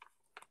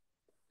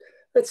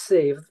 let's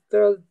see.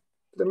 There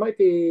might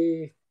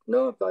be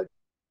no, but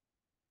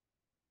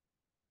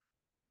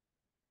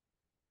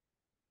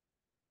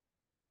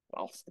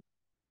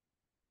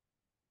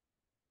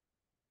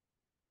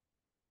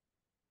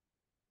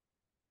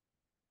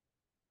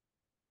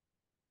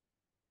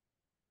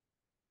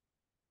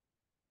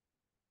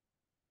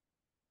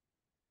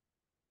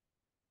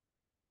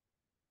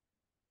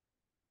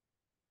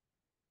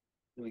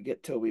Well, Let me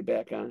get Toby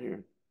back on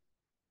here.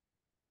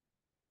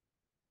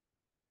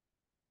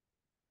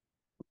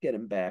 Get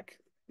him back.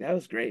 That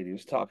was great. He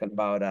was talking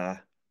about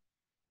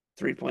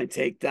 3-point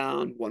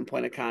takedown, 1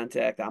 point of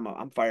contact.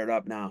 I'm fired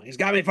up now. He's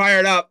got me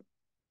fired up.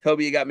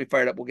 Toby, you got me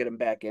fired up. We'll get him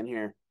back in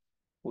here.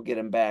 We'll get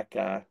him back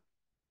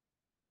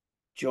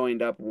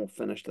joined up, and we'll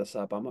finish this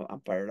up.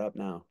 I'm fired up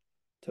now.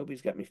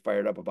 Toby's got me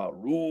fired up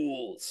about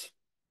rules.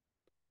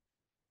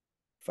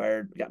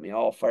 Got me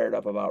all fired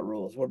up about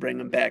rules. We'll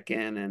bring him back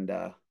in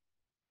and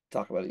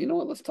talk about it. You know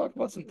what? Let's talk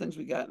about some things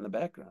we got in the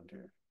background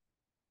here,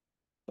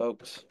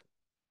 folks.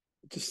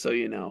 Just so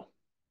you know,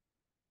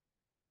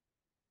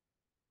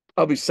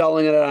 I'll be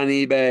selling it on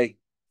eBay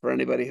for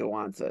anybody who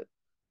wants it.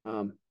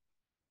 We're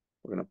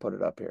gonna put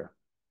it up here.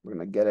 We're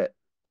gonna get it.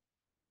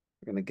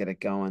 We're gonna get it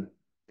going.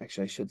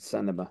 Actually, I should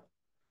send him a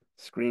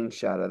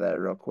screenshot of that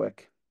real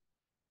quick.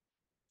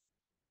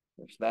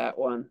 There's that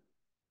one.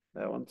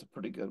 That one's a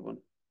pretty good one.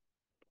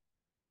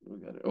 We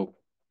got it. Oh,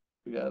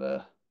 we got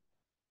a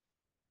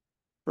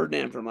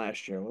Ferdinand from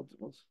last year. We'll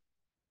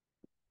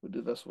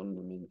do this one in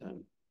the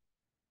meantime.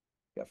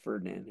 Got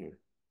Ferdinand here.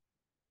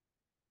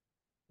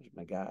 There's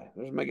my guy.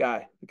 There's my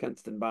guy, the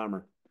Kenston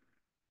Bomber.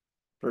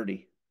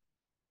 Purdy.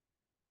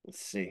 Let's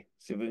see.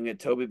 See if we can get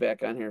Toby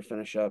back on here,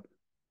 finish up.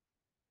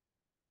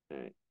 All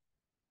right.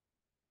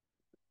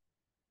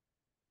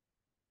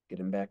 Get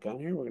him back on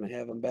here. We're going to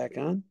have him back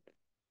on.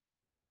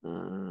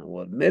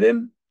 We'll admit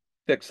him,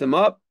 fix him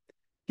up,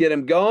 get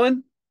him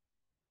going,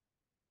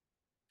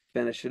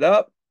 finish it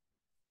up.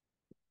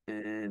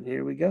 And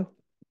here we go.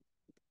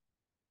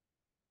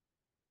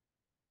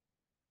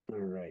 All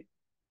right.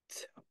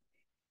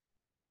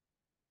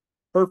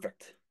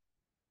 Perfect.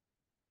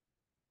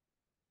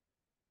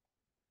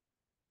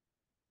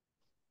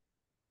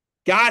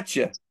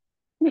 Gotcha.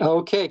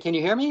 Okay, can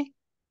you hear me?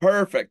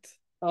 Perfect.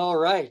 All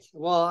right.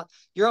 Well,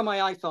 you're on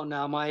my iPhone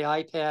now. My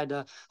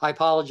iPad, I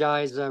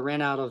apologize,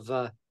 ran out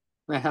of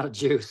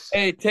juice.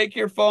 Hey, take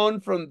your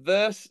phone from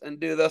this and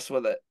do this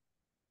with it.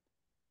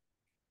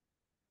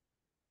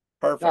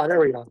 Perfect. Oh, there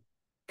we go.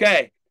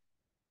 Okay.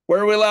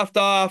 Where we left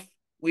off,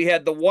 we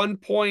had the 1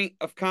 point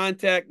of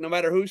contact, no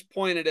matter whose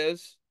point it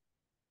is.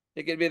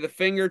 It could be the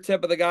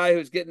fingertip of the guy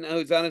who's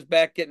on his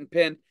back getting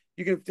pinned.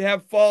 You can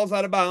have falls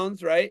out of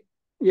bounds, right?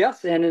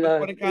 Yes, and 1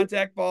 point of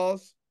contact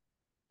falls.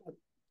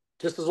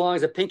 Just as long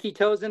as a pinky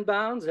toe's in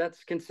bounds,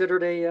 that's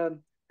considered a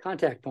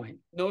contact point.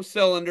 No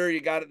cylinder,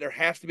 you got it. There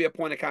has to be a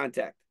point of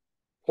contact.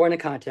 Point of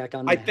contact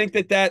on the I mat. think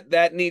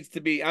that needs to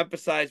be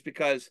emphasized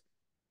because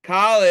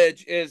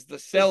college is the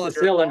cylinder. It's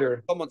the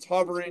cylinder. Someone's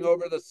hovering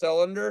over the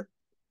cylinder.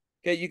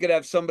 Okay, you could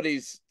have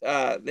somebody's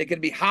they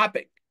could be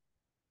hopping.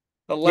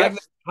 The leg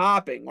Yes.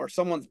 hopping, or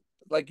someone's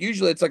like,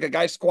 usually it's like a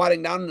guy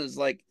squatting down in his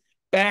like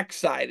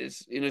backside,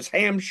 his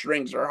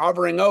hamstrings are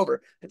hovering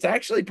over. It's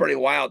actually pretty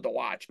wild to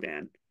watch,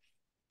 man.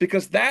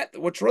 Because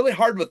what's really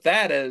hard with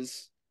that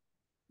is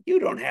you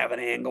don't have an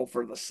angle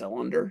for the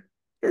cylinder.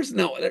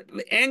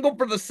 The angle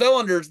for the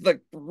cylinder is the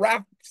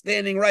ref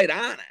standing right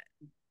on it.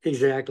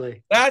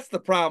 Exactly. That's the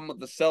problem with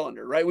the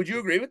cylinder, right? Would you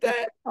agree with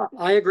that?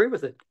 I agree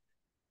with it.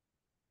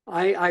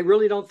 I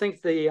really don't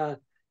think the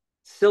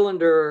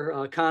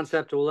cylinder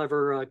concept will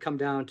ever come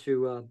down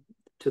to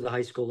the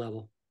high school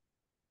level.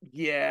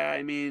 Yeah,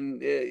 I mean,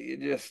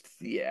 it's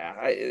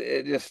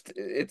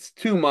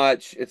too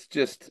much. It's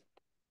just,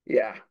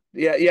 yeah.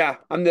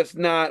 I'm just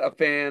not a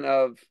fan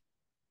of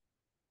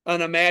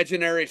an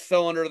imaginary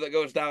cylinder that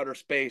goes to outer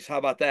space. How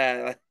about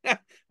that?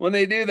 When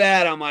they do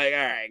that, I'm like, all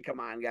right,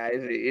 come on,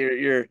 guys.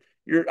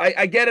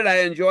 I get it. I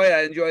enjoy it.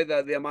 I enjoy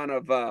the amount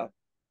of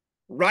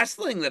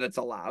wrestling that it's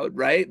allowed,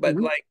 right? But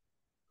like,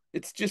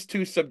 it's just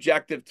too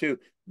subjective to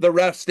the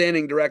ref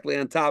standing directly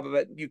on top of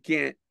it. You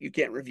can't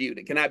review it.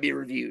 It cannot be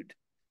reviewed.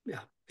 Yeah,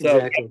 So,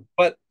 exactly.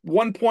 but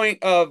 1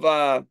 point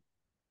of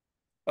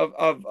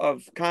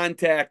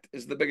contact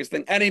is the biggest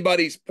thing.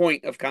 Anybody's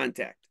point of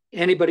contact.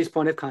 Anybody's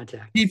point of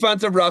contact.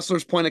 Defensive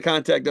wrestler's point of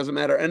contact doesn't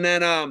matter. And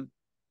then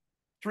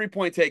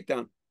 3-point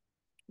takedown.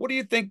 What do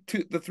you think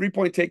the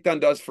 3-point takedown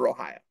does for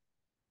Ohio?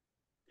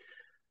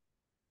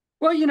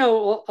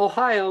 Well,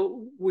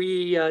 Ohio,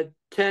 we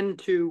tend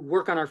to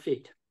work on our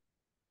feet.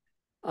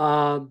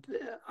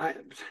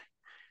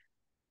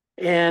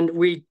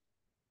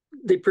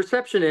 The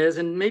perception is,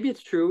 and maybe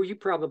it's true, you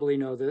probably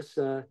know this,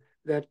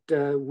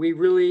 that we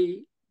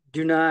really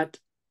do not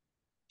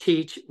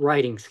teach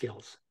writing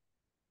skills.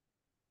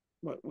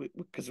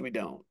 Because we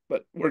don't,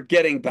 but we're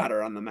getting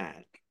better on the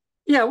mat.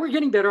 Yeah, we're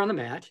getting better on the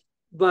mat,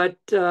 but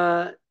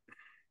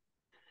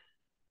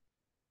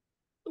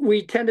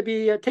we tend to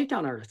be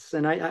takedown artists,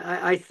 and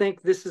I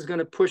think this is going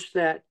to push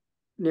that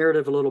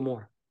narrative a little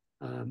more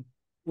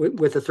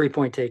with a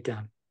 3-point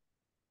takedown.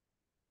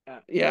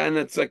 Yeah, and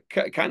it's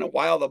kind of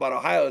wild about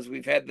Ohio is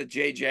we've had the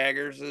Jay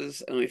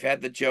Jaggerses and we've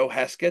had the Joe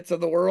Heskets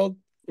of the world.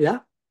 Yeah,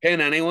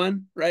 pin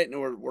anyone, right? And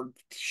we're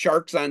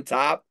sharks on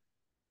top.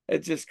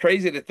 It's just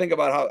crazy to think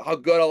about how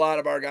good a lot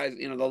of our guys,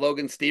 the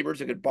Logan Stevers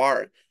who could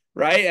bar,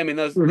 right? I mean,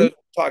 those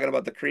talking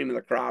about the cream of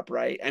the crop,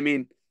 right? I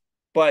mean,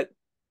 but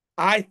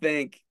I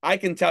think I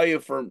can tell you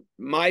from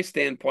my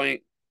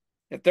standpoint,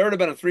 If there would have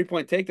been a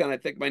 3-point takedown, I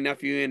think my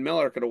nephew Ian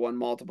Miller could have won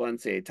multiple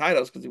NCAA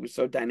titles because he was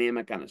so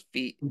dynamic on his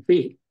feet.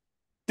 Feet.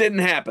 Didn't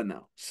happen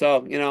though.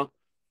 So,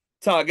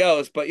 that's how it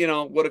goes. But,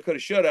 woulda, coulda,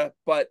 shoulda.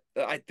 But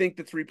I think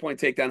the 3-point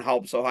takedown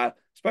helps Ohio,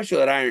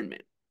 especially at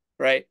Ironman,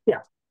 right?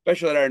 Yeah,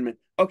 Especially at Ironman.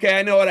 Okay,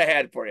 I know what I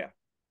had for you.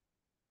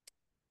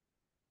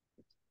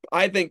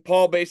 I think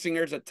Paul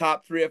Basinger's a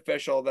top 3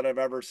 official that I've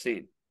ever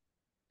seen.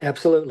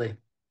 absolutely.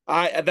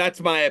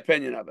 That's my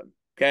opinion of him.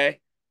 Okay.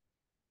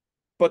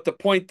 But to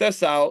point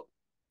this out,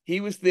 he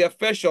was the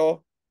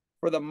official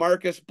for the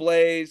Marcus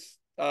Blaze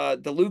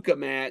DeLuca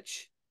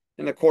match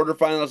in the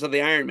quarterfinals of the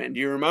Ironman. Do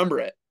you remember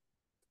it?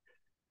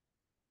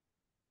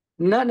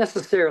 Not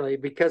necessarily,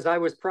 because I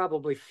was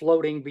probably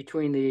floating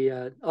between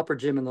the upper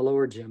gym and the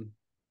lower gym.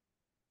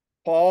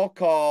 Paul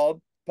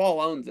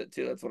owns it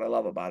too. That's what I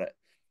love about it.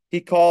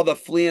 He called a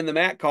flea in the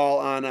mat call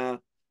on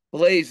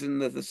Blaze in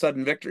the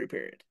sudden victory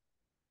period.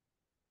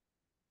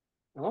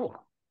 Oh,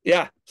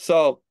 Yeah.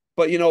 So,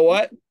 but you know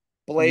what?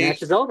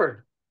 match is Blaze,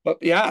 over.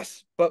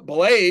 but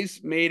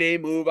Blaze made a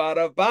move out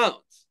of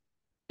bounds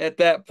at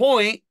that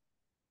point,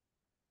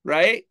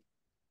 right?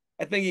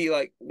 I think he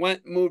like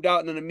moved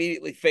out, and then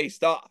immediately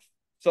faced off.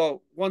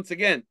 So once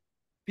again,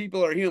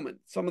 people are human.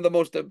 Some of the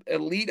most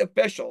elite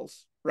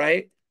officials,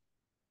 right?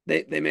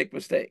 They make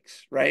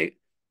mistakes, right?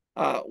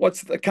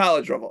 What's the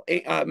college level?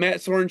 Matt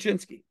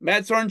Sorenchinsky.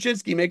 Matt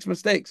Sorenchinsky makes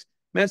mistakes.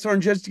 Matt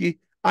Sorenchinsky,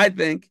 I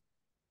think,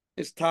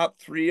 is top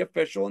 3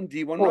 official in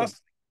D1 Oh, wrestling.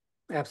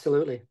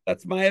 absolutely.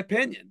 That's my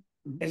opinion.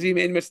 Has he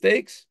made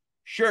mistakes?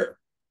 Sure.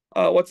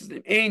 What's his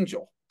name?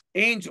 Angel.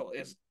 Angel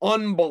is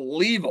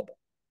unbelievable.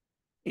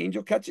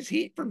 Angel catches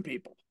heat from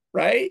people,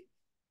 right?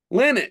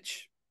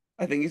 Lineage.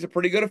 I think he's a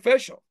pretty good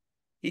official.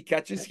 He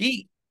catches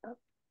heat.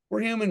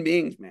 We're human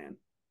beings, man.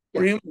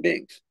 We're Yeah. human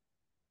beings.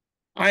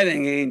 I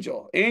think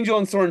Angel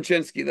and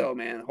Sorenchinsky, though,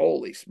 man,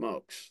 holy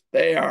smokes,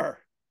 they are.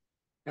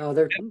 Oh,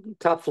 they're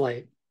top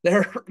flight.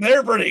 They're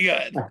pretty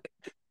good.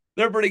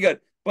 They're pretty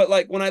good. But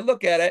like when I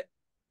look at it,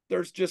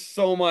 there's just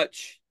so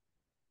much.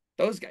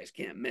 Those guys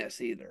can't miss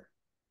either.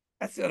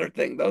 That's the other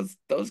thing.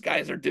 Those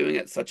guys are doing it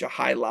at such a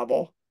high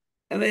level,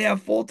 and they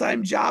have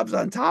full-time jobs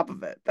on top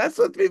of it. That's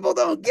what people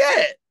don't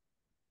get.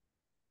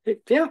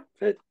 Yeah,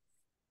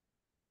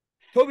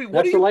 Toby,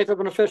 that's the life of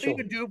an what do official.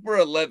 you do for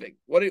a living?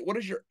 What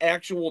is your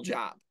actual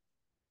job?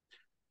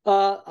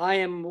 I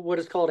am what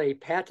is called a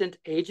patent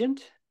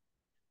agent.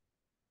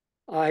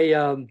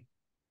 I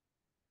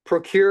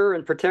procure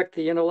and protect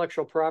the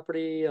intellectual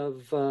property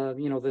of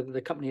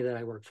the company that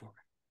I work for.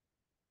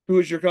 Who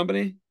is your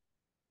company?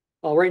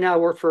 Right now, I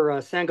work for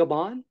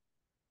Saint-Gobain.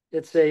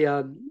 It's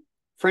a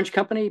French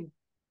company.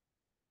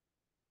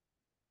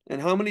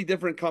 And how many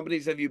different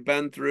companies have you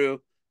been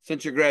through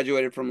since you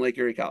graduated from Lake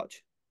Erie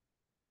College?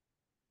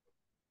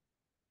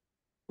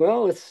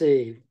 Well, let's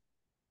see,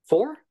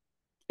 4.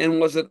 And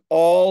was it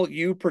all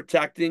you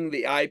protecting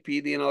the IP,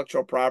 the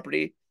intellectual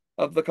property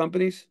of the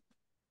companies?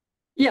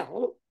 Yeah,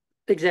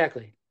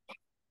 exactly.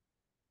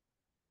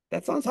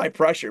 That sounds high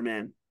pressure,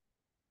 man.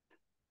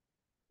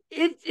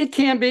 It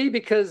can be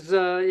because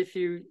if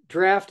you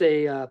draft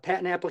a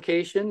patent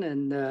application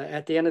and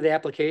at the end of the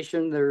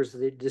application, there's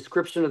the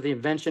description of the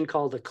invention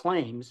called the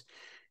claims.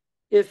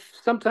 If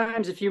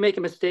you make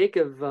a mistake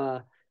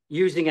of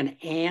using an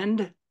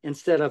and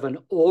instead of an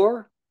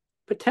or,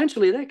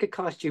 potentially that could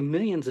cost you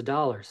millions of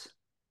dollars.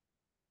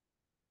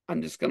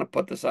 I'm just gonna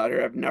put this out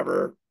here.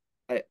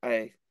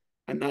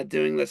 I'm not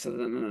doing this in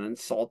an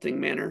insulting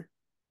manner.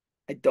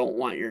 I don't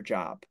want your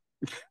job.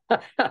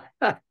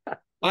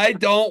 I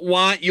don't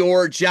want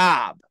your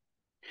job.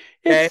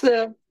 Okay. It's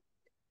uh,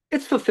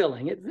 it's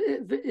fulfilling.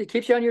 It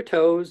keeps you on your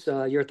toes.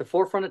 You're at the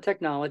forefront of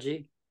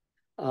technology.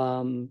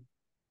 Um,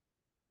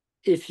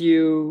 if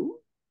you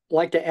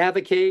like to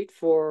advocate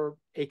for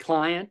a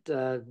client,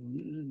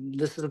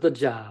 this is the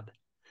job.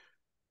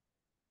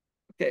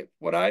 Okay.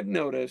 What I've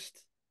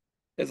noticed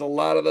is a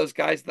lot of those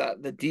guys,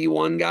 that the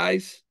D1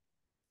 guys,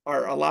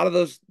 are a lot of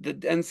the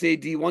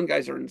NCAA D1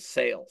 guys are in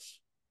sales.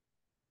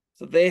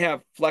 So they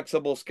have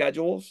flexible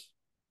schedules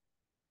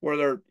where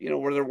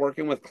they're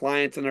working with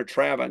clients and they're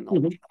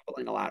Mhm.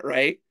 traveling a lot,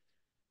 right?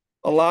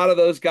 A lot of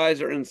those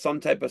guys are in some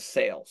type of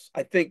sales.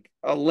 I think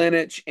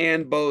Linich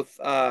and both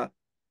uh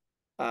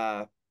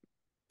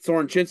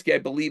Sorenchinsky, I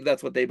believe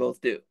that's what they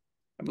both do.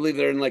 I believe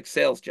they're in like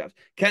sales jobs.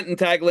 Kenton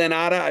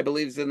Taglianata, I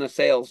believe, is in a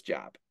sales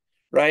job,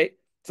 right?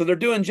 So they're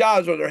doing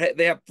jobs where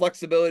they have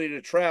flexibility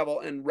to travel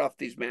and rough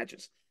these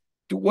matches.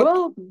 What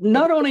Well,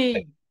 not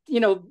only, you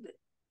know,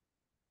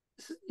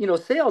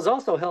 sales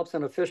also helps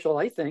an official,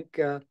 I think,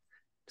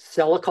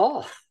 sell a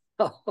call.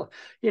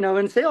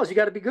 In sales, you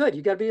got to be good.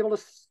 You got to be able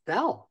to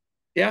sell,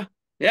 Yeah.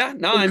 Yeah.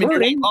 No, I mean, you're not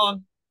including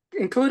wrong.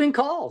 including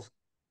calls.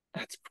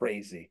 That's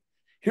crazy.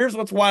 Here's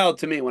what's wild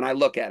to me when I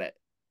look at it.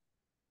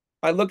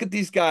 I look at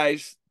these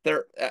guys,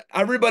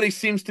 everybody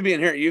seems to be in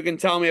here. You can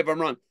tell me if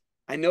I'm wrong.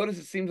 I notice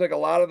it seems like a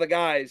lot of the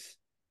guys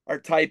are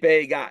type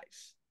A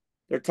guys.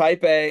 They're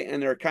type A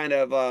and they're kind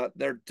of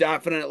they're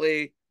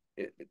definitely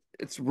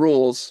it's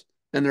rules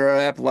and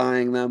they're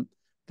applying them.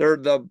 They're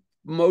the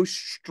most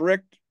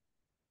strict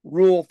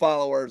rule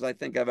followers I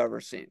think I've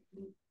ever seen.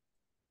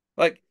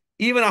 Like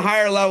even a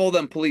higher level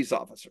than police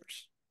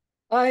officers.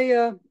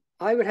 I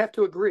would have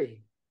to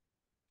agree.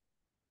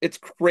 It's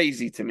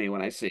crazy to me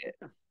when I see it.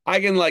 I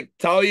can like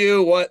tell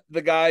you what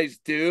the guys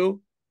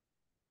do,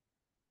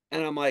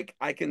 and I'm like,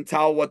 I can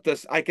tell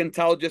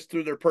just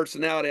through their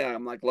personality.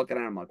 I'm like looking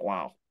at them like,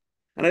 wow.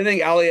 And I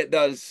think Elliot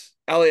does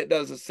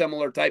a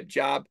similar type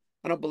job.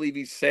 I don't believe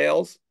he's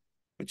sales,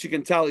 but you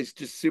can tell he's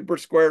just super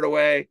squared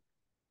away.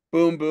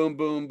 Boom, boom,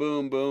 boom,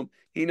 boom, boom.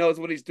 He knows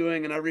what he's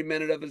doing in every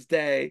minute of his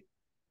day.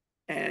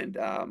 And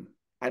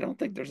I don't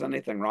think there's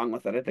anything wrong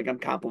with it. I think I'm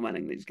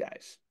complimenting these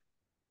guys.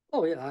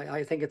 Oh yeah,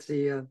 I think it's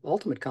the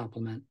ultimate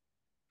compliment.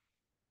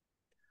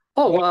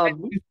 Why Oh,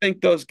 do you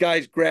think those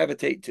guys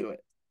gravitate to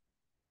it?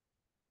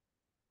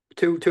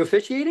 to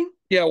officiating?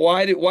 Yeah,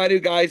 why do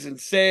guys in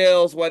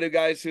sales, why do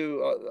guys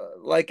who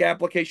like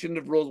application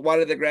of rules, why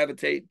do they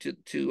gravitate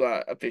to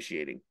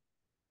officiating?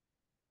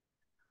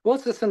 Well,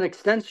 it's just an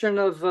extension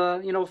of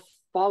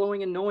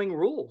following and knowing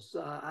rules.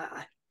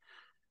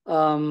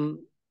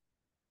 Um,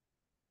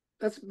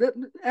 that's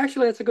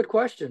actually that's a good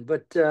question,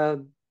 but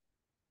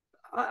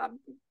I,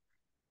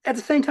 at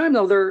the same time,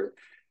 though,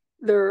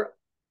 they're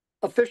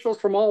officials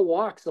from all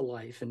walks of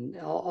life and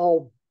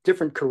all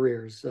different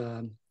careers.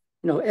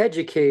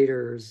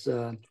 Educators,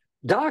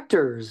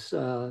 doctors,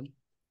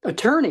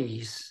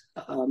 attorneys.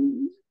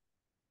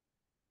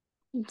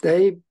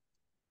 They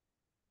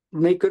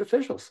make good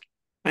officials.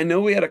 I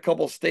know we had a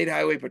couple state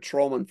highway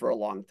patrolmen for a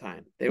long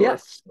time. They were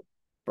Yes.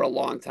 for a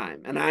long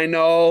time. And I don't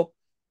know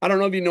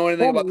if you know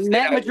anything Well, about the state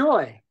Matt highway.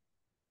 Majoy.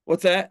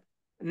 What's that?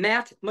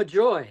 Matt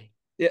Majoy.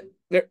 Yeah,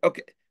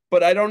 okay.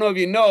 But I don't know if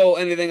you know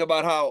anything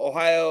about how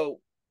Ohio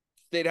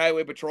State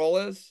Highway Patrol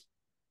is.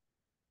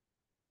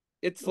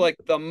 It's like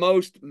the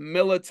most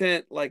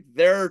militant, like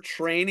their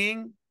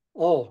training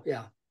Oh,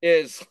 yeah.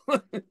 is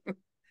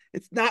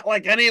it's not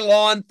like any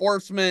law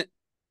enforcement.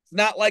 It's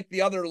not like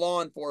the other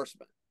law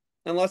enforcement,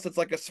 unless it's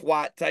like a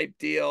SWAT type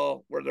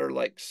deal where they're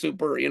like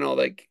super,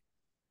 like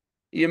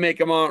you make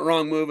a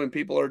wrong move and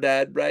people are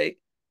dead, right?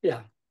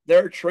 Yeah.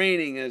 Their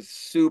training is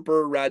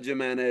super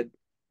regimented,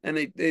 and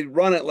they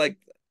run it like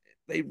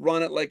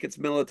it's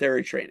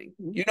military training.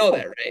 You know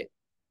that, Oh, right?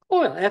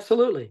 oh, yeah,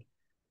 absolutely.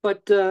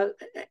 But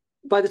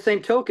by the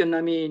same token,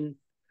 I mean,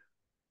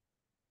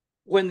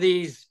 when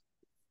these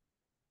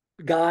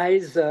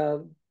guys,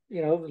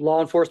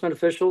 law enforcement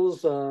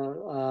officials,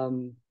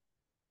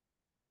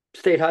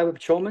 state highway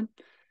patrolmen,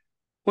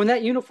 when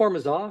that uniform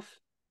is off,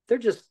 they're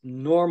just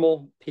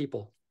normal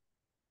people.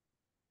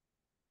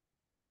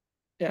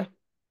 Yeah,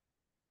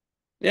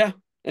 yeah.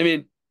 I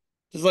mean,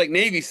 just like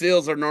Navy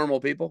SEALs are normal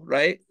people,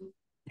 right?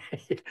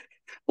 A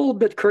little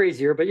bit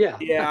crazier, but yeah.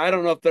 Yeah, I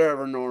don't know if they're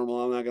ever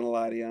normal. I'm not gonna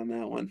lie to you on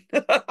that one.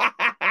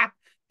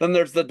 Then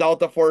there's the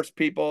Delta Force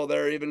people.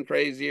 They're even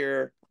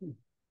crazier. And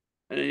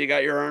then you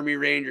got your Army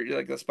Ranger,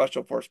 like the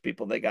Special Force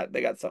people. They got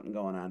something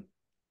going on.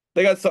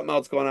 They got something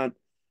else going on.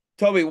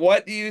 Toby,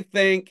 what do you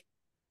think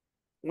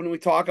when we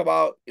talk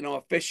about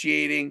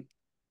officiating?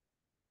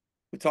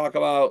 We talk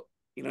about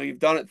you've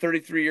done it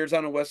 33 years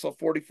on a whistle,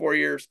 44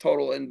 years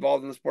total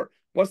involved in the sport.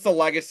 What's the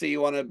legacy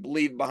you want to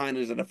leave behind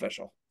as an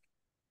official?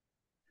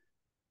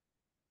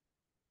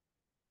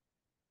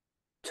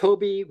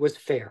 Toby was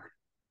fair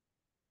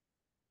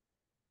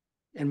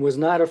and was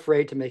not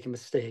afraid to make a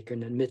mistake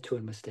and admit to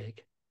a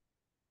mistake.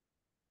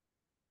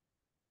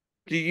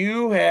 Do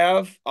you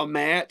have a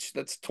match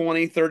that's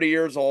 20, 30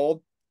 years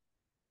old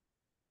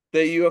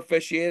that you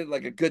officiated,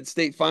 like a good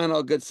state final,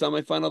 a good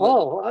semifinal that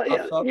Oh, yeah,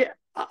 pops up? yeah.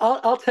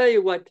 I'll tell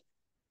you what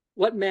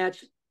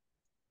match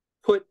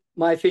put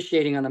my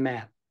officiating on the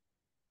map.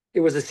 It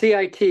was a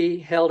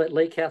CIT held at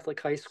Lake Catholic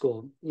High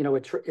School.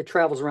 It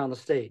travels around the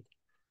state.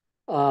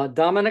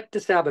 Dominic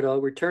DeSabato,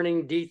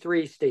 returning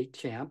D3 state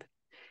champ,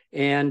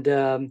 and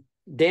Dan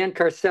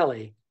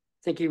Carselli, I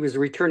think he was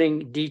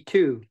returning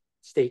D2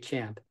 state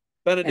champ.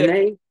 And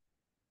Benedict, I'm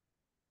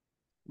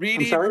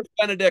Reedy sorry? versus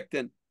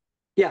Benedictine.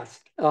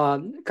 Yes.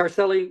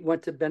 Carselli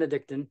went to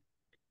Benedictine,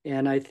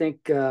 and I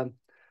think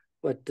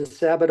what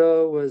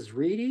DeSabato was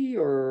Reedy He's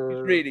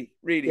or Reedy.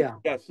 yeah.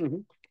 Yes.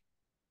 Mhm.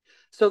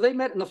 So they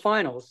met in the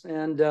finals,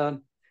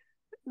 and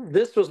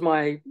this was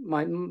my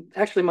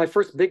actually my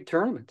first big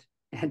tournament,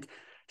 and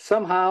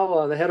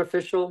somehow the head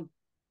official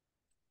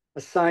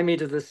assigned me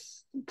to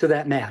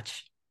that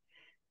match,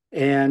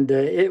 and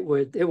it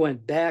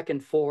went back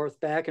and forth,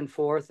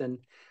 and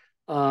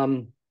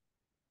um,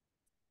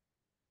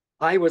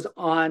 I was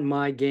on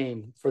my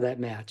game for that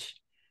match,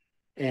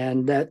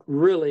 and that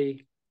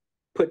really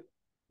put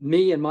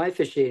me and my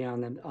officiating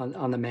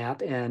on the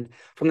map. And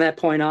from that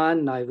point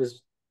on, I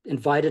was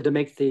invited to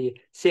make the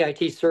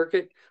CIT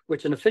circuit,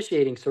 which in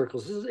officiating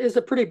circles is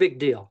a pretty big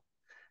deal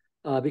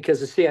because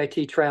the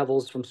CIT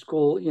travels from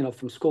school,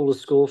 from school to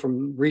school,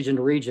 from region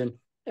to region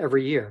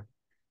every year.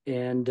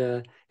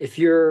 And if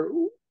you're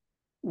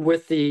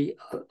with the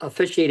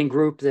officiating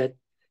group that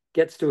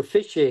gets to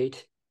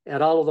officiate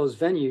at all of those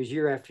venues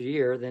year after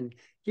year, then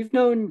you've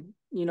known,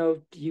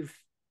 you've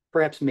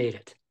perhaps made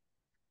it.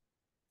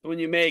 When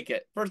you make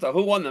it, first off,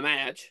 who won the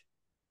match?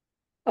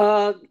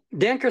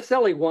 Dan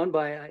Carselli won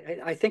by,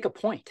 I think, a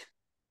point.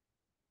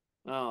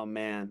 Oh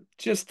man,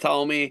 just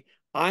tell me.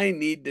 I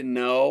need to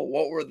know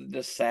what were the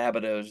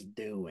DeSabatos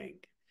doing?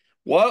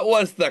 What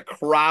was the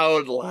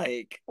crowd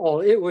like?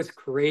 Oh, it was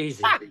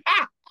crazy.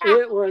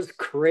 It was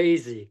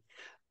crazy.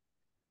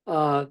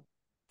 Uh,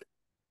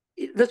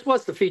 this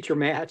was the feature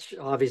match,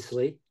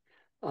 obviously.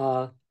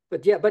 Uh,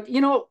 but yeah, but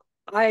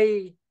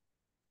I,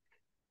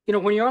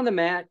 when you're on the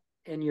mat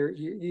and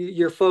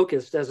you're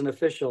focused as an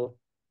official,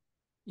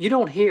 you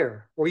don't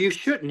hear, or you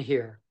shouldn't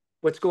hear,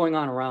 what's going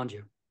on around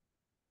you.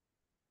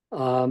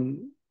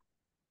 Um,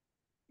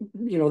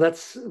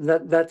 that's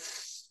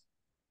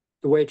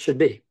the way it should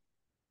be.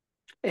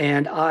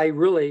 And I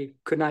really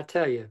could not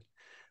tell you,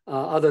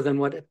 other than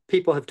what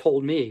people have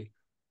told me,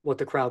 what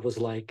the crowd was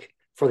like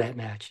for that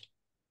match.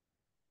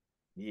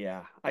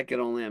 Yeah, I can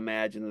only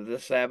imagine that the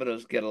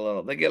Sabatos get a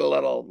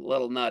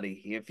little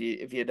nutty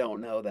if you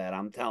don't know that.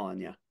 I'm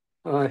telling you.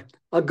 Uh,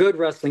 a good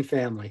wrestling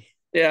family.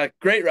 Yeah,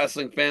 great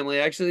wrestling family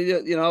actually,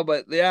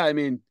 but yeah, I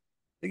mean,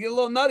 they get a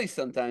little nutty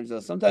sometimes though.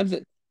 Sometimes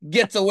it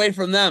gets away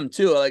from them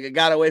too. Like it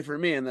got away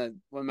from me and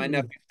then when my Mm.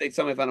 nephew takes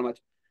something fun of much.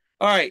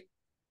 All right,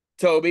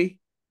 Toby,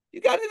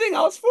 you got anything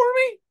else for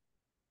me?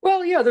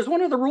 Well, yeah, there's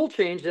one other rule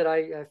change that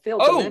I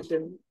failed to Oh,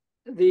 mention.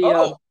 The uh,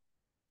 oh,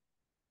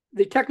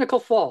 the technical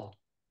fall.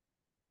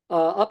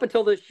 Up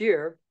until this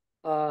year,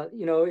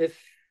 if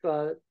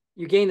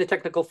you gain the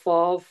technical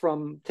fall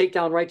from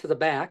takedown right to the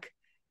back,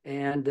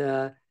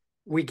 and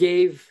we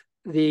gave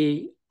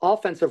the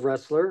offensive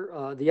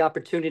wrestler the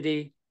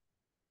opportunity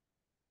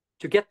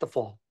to get the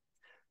fall.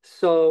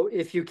 So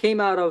if you came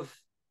out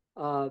of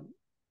uh,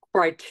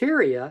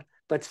 criteria,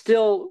 but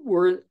still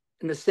were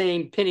in the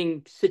same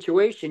pinning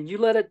situation, you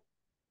let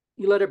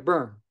it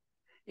burn,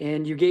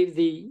 and you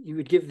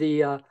would give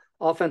the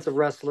offensive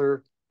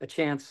wrestler a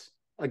chance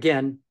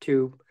again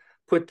to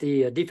put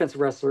the defensive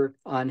wrestler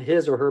on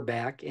his or her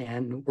back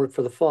and work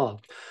for the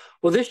fall.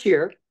 Well, this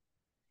year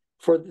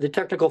for the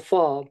technical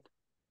fall,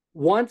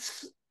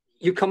 once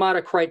you come out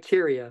of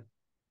criteria,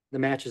 the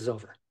match is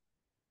over.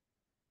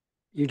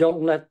 You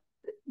don't let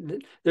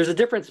there's a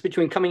difference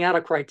between coming out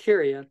of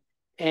criteria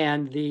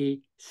and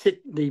the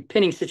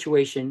pinning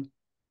situation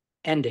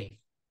ending.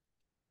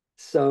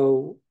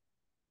 So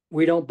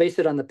we don't base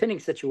it on the pinning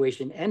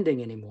situation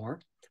ending anymore.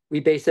 We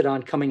base it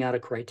on coming out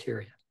of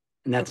criteria.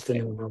 And that's the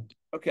okay. new rule.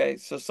 Okay,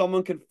 so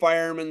someone can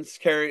fireman's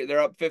carry. They're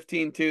up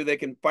 15-2. They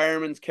can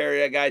fireman's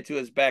carry a guy to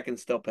his back and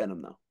still pin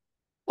him though.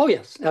 Oh,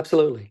 yes,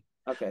 absolutely.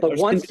 Okay, But there's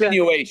once that,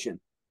 continuation.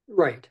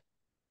 right.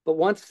 But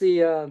once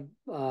the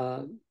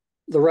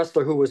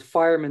wrestler who was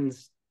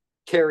fireman's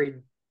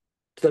carried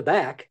to the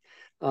back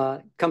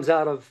comes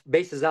out of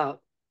bases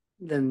out,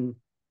 then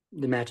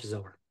the match is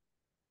over.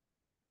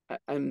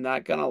 I'm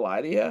not gonna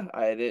lie to you.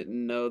 I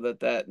didn't know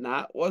that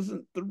not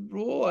wasn't the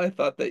rule. I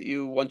thought that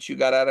once you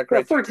got out of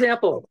Yeah, for criteria.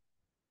 example,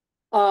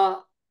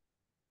 uh,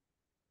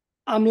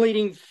 I'm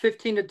leading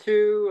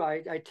 15-2.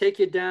 I take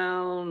you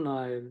down.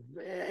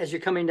 As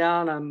you're coming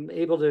down, I'm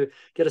able to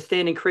get a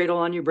standing cradle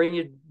on you, bring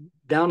you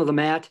down to the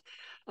mat.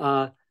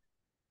 Uh,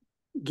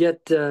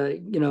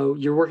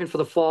 you're working for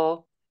the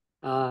fall.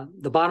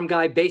 The bottom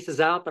guy bases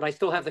out, but I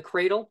still have the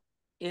cradle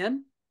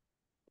in.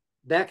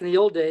 Back in the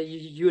old day,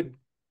 you would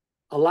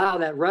allow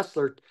that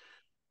wrestler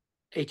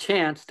a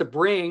chance to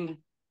bring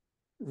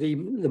the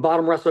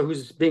bottom wrestler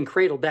who's being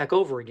cradled back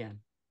over again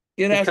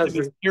It has to because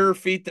be pure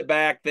feet to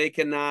back. They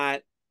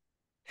cannot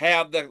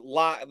have the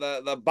lock,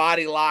 the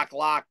body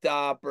locked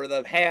up or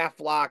the half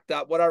locked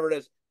up, whatever it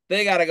is.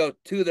 They got to go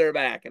to their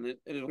back, and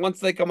once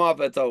they come off,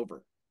 it's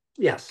over.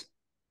 yes,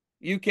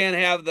 You can't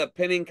have the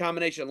pinning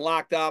combination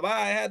locked up.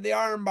 I had the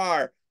arm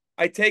bar.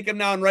 I take him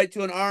down right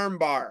to an arm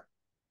bar,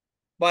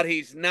 but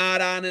he's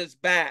not on his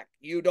back.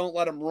 You don't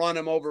let him run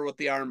him over with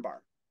the arm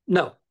bar.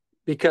 no,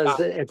 because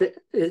Ah,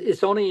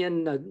 it's only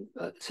in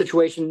a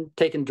situation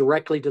taken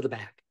directly to the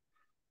back.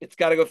 it's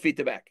got to go feet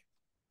to back.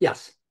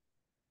 Yes.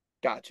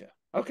 Gotcha.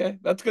 Okay,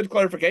 that's good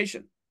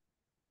clarification.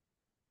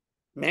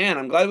 Man,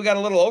 I'm glad we got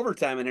a little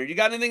overtime in here. You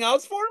got anything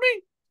else for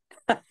me?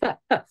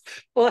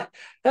 Well,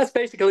 that's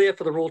basically it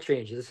for the rule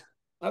changes.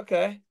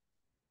 Okay.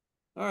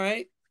 All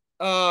right.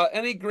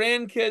 Any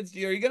grandkids?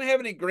 Are you gonna have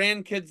any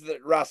grandkids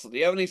that wrestle? Do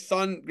you have any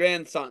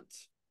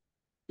grandsons?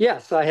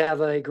 Yes, I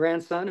have a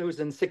grandson who's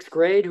in sixth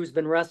grade who's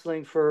been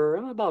wrestling for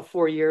about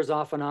 4 years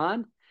off and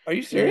on. Are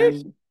you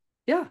serious? And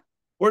yeah,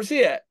 Where's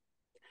he at?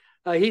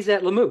 he's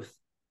at Lamuth.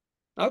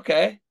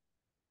 Okay.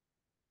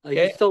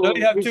 Okay. He's I know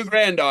you still have two he's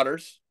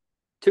granddaughters.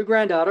 two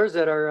granddaughters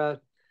that are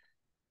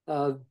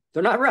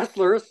they're not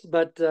wrestlers,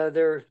 but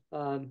they're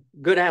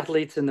good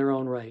athletes in their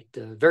own right.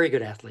 Very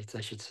good athletes,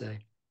 I should say.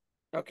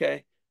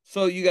 Okay.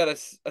 So you got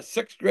a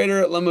sixth grader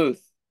at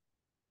Lamuth.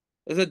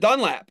 Is it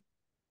Dunlap?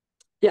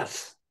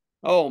 Yes,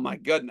 Oh my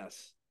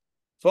goodness.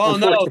 So I'll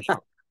know unfortunately,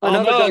 now. I'll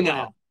another know Dunlap.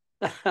 now.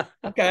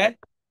 Okay.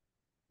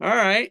 All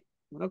right.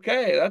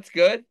 Okay, that's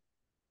good.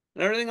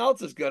 And everything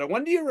else is good. And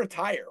when do you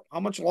retire? How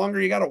much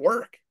longer you got to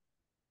work?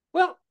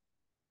 Well,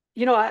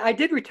 I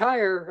did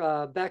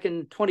retire back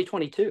in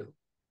 2022.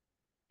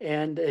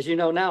 And as you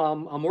know now,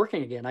 I'm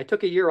working again. I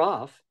took a year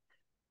off.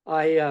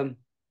 I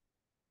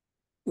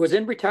was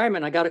in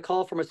retirement. I got a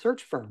call from a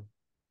search firm,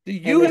 Do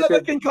and you they have a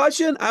said,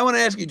 concussion? I want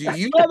to ask you, do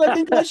you have a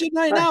concussion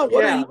right now?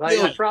 What are "Yeah, you I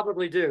doing?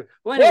 probably do."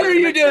 Well, What anyway,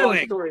 are you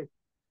doing?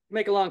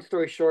 make a long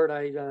story short,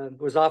 I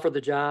was offered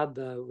the job.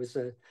 It was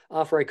an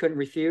offer I couldn't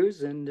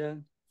refuse, and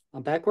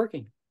I'm back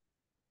working.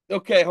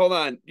 Okay, hold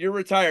on. You're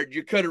retired.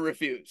 You could have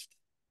refused.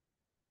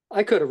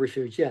 I could have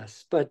refused,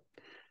 yes, but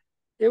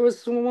it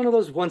was one of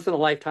those once in a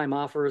lifetime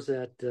offers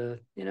that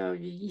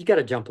you got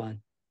to jump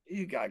on.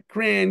 You got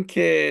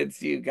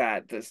grandkids. You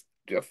got this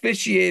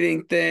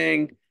officiating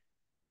thing.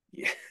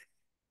 Yeah.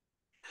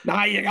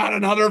 Now you got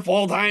another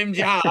full-time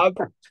job.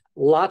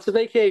 Lots of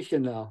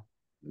vacation though.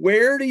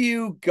 Where do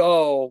you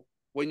go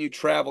when you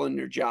travel in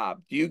your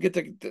job? Do you get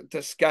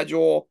to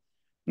schedule?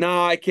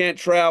 No, I can't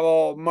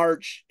travel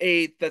March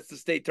 8th. That's the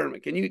state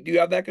tournament. Do you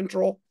have that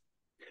control?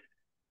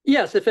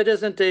 Yes, if it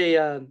isn't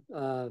a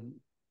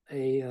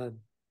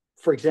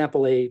for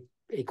example, a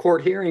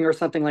court hearing or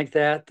something like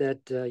that,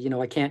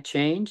 I can't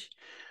change.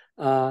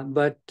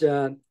 But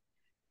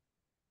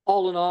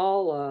all in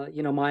all,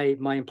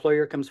 my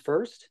employer comes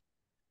first.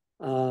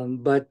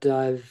 But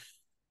I've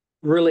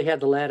really had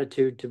the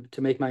latitude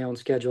to make my own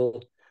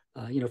schedule,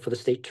 for the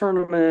state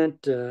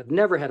tournament.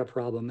 Never had a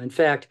problem. In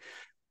fact,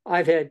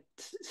 I've had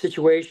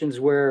situations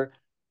where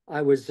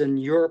I was in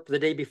Europe the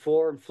day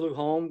before and flew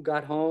home,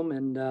 got home,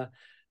 and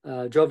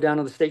drove down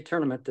to the state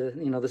tournament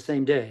the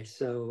same day.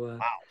 So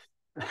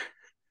Wow.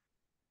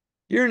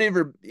 You're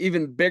an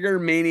even bigger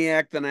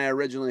maniac than I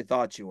originally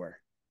thought you were.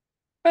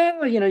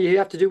 well, you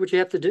have to do what you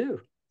have to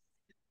do.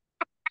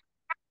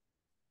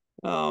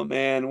 Oh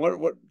man, what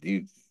do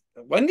you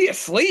when do you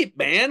sleep,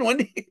 man? When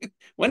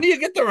do you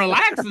get to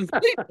relax and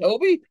sleep,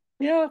 Toby?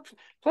 Yeah.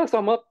 Plus,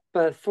 I'm up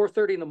at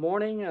 4:30 in the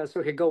morning,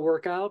 so I could go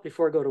work out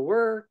before I go to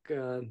work.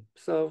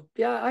 So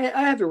yeah, I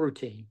have a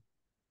routine.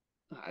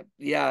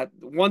 Yeah,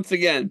 once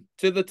again,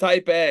 to the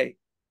type A,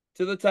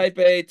 to the type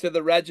A, to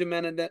the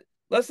regimented.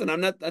 Listen,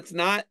 I'm not, that's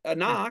not a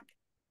knock,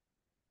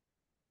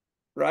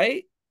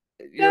 right?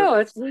 You're, No,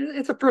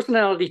 it's a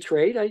personality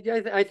trait.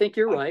 I think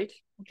you're right.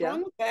 what's Yeah.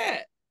 wrong with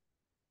that?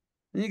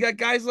 And you got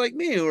guys like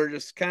me who are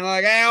just kind of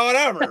like, ah,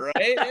 whatever,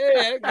 right?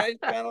 Yeah, okay,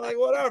 kind of like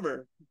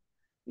whatever.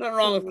 Nothing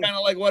wrong with kind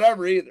of like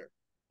whatever either.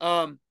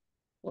 Um,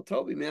 well,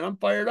 Toby, man, I'm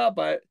fired up.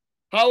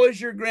 How is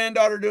your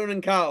granddaughter doing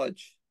in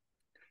college?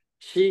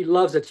 She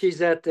loves it.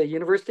 She's at the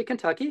University of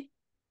Kentucky.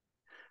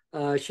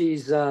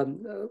 She's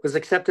was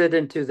accepted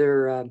into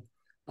their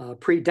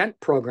pre-dent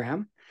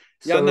program.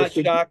 Yeah, I'm So not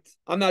shocked.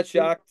 I'm not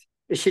shocked.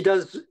 if she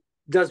does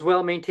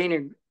well,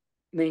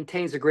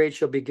 maintains a grade,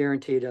 she'll be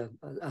guaranteed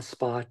a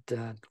spot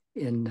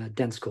in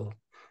dent school.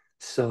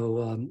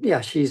 So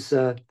yeah, she's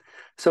so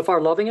far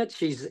loving it.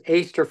 She's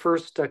aced her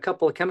first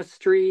couple of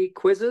chemistry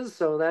quizzes,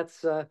 so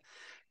that's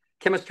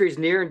chemistry is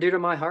near and dear to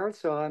my heart.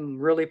 So I'm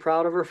really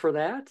proud of her for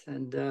that.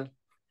 And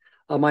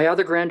my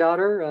other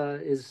granddaughter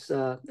is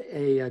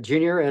a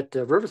junior at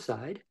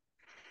Riverside,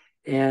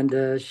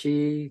 and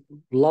she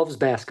loves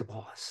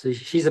basketball. So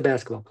she's a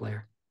basketball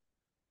player.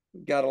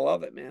 Gotta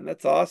love it, man.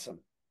 That's awesome.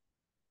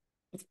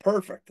 That's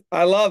perfect.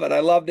 I love it. I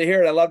love to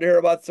hear it. I love to hear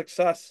about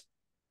success.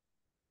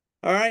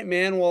 All right,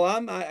 man. Well,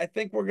 I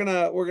think we're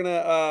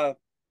gonna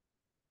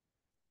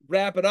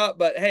wrap it up.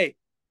 But hey,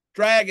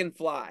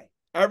 Dragonfly.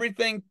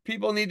 Everything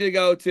people need to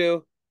go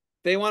to.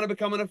 They want to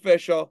become an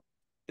official.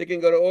 They can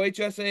go to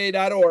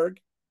ohsaa.org.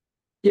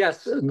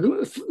 Yes,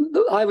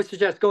 I would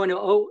suggest going to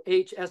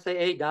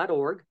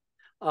ohsaa.org.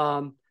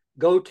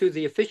 Go to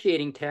the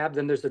officiating tab,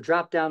 then there's a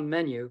drop-down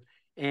menu,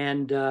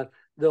 and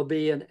there'll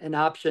be an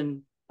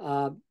option,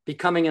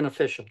 becoming an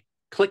official.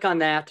 Click on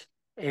that,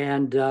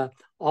 and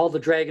all the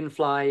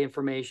Dragonfly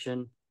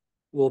information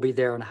will be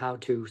there on how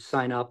to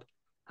sign up,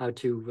 how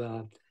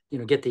to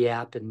get the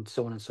app, and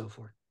so on and so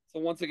forth. So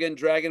once again,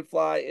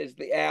 Dragonfly is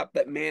the app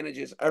that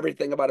manages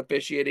everything about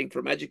officiating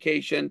from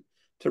education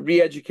to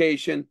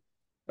re-education,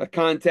 a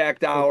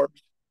contact hours,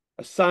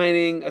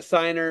 assigning,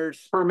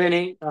 assigners, whatever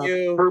Permitting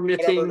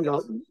it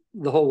is.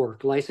 the whole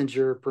work,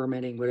 licensure,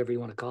 permitting, whatever you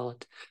want to call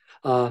it,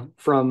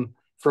 from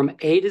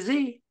A to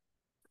Z.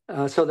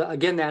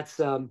 Again, that's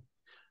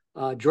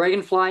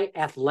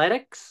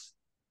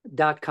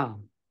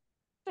dragonflyathletics.com.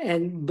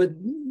 But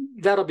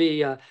that'll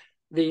be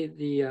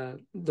the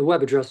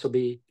web address will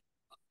be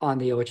on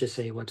the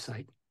OHSA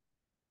website.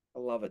 I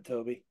love it,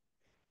 Toby.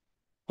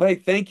 Hey,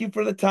 thank you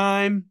for the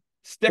time.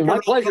 Stick Well, my around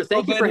a pleasure. little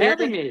Thank you bit for here.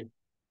 having me.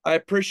 I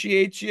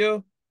appreciate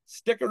you.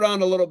 Stick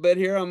around a little bit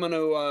here. I'm going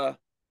to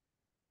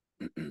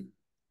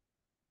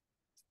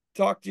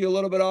talk to you a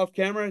little bit off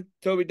camera.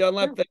 Toby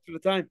Dunlap, Sure. thanks for the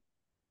time.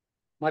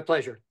 My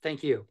pleasure.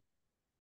 Thank you.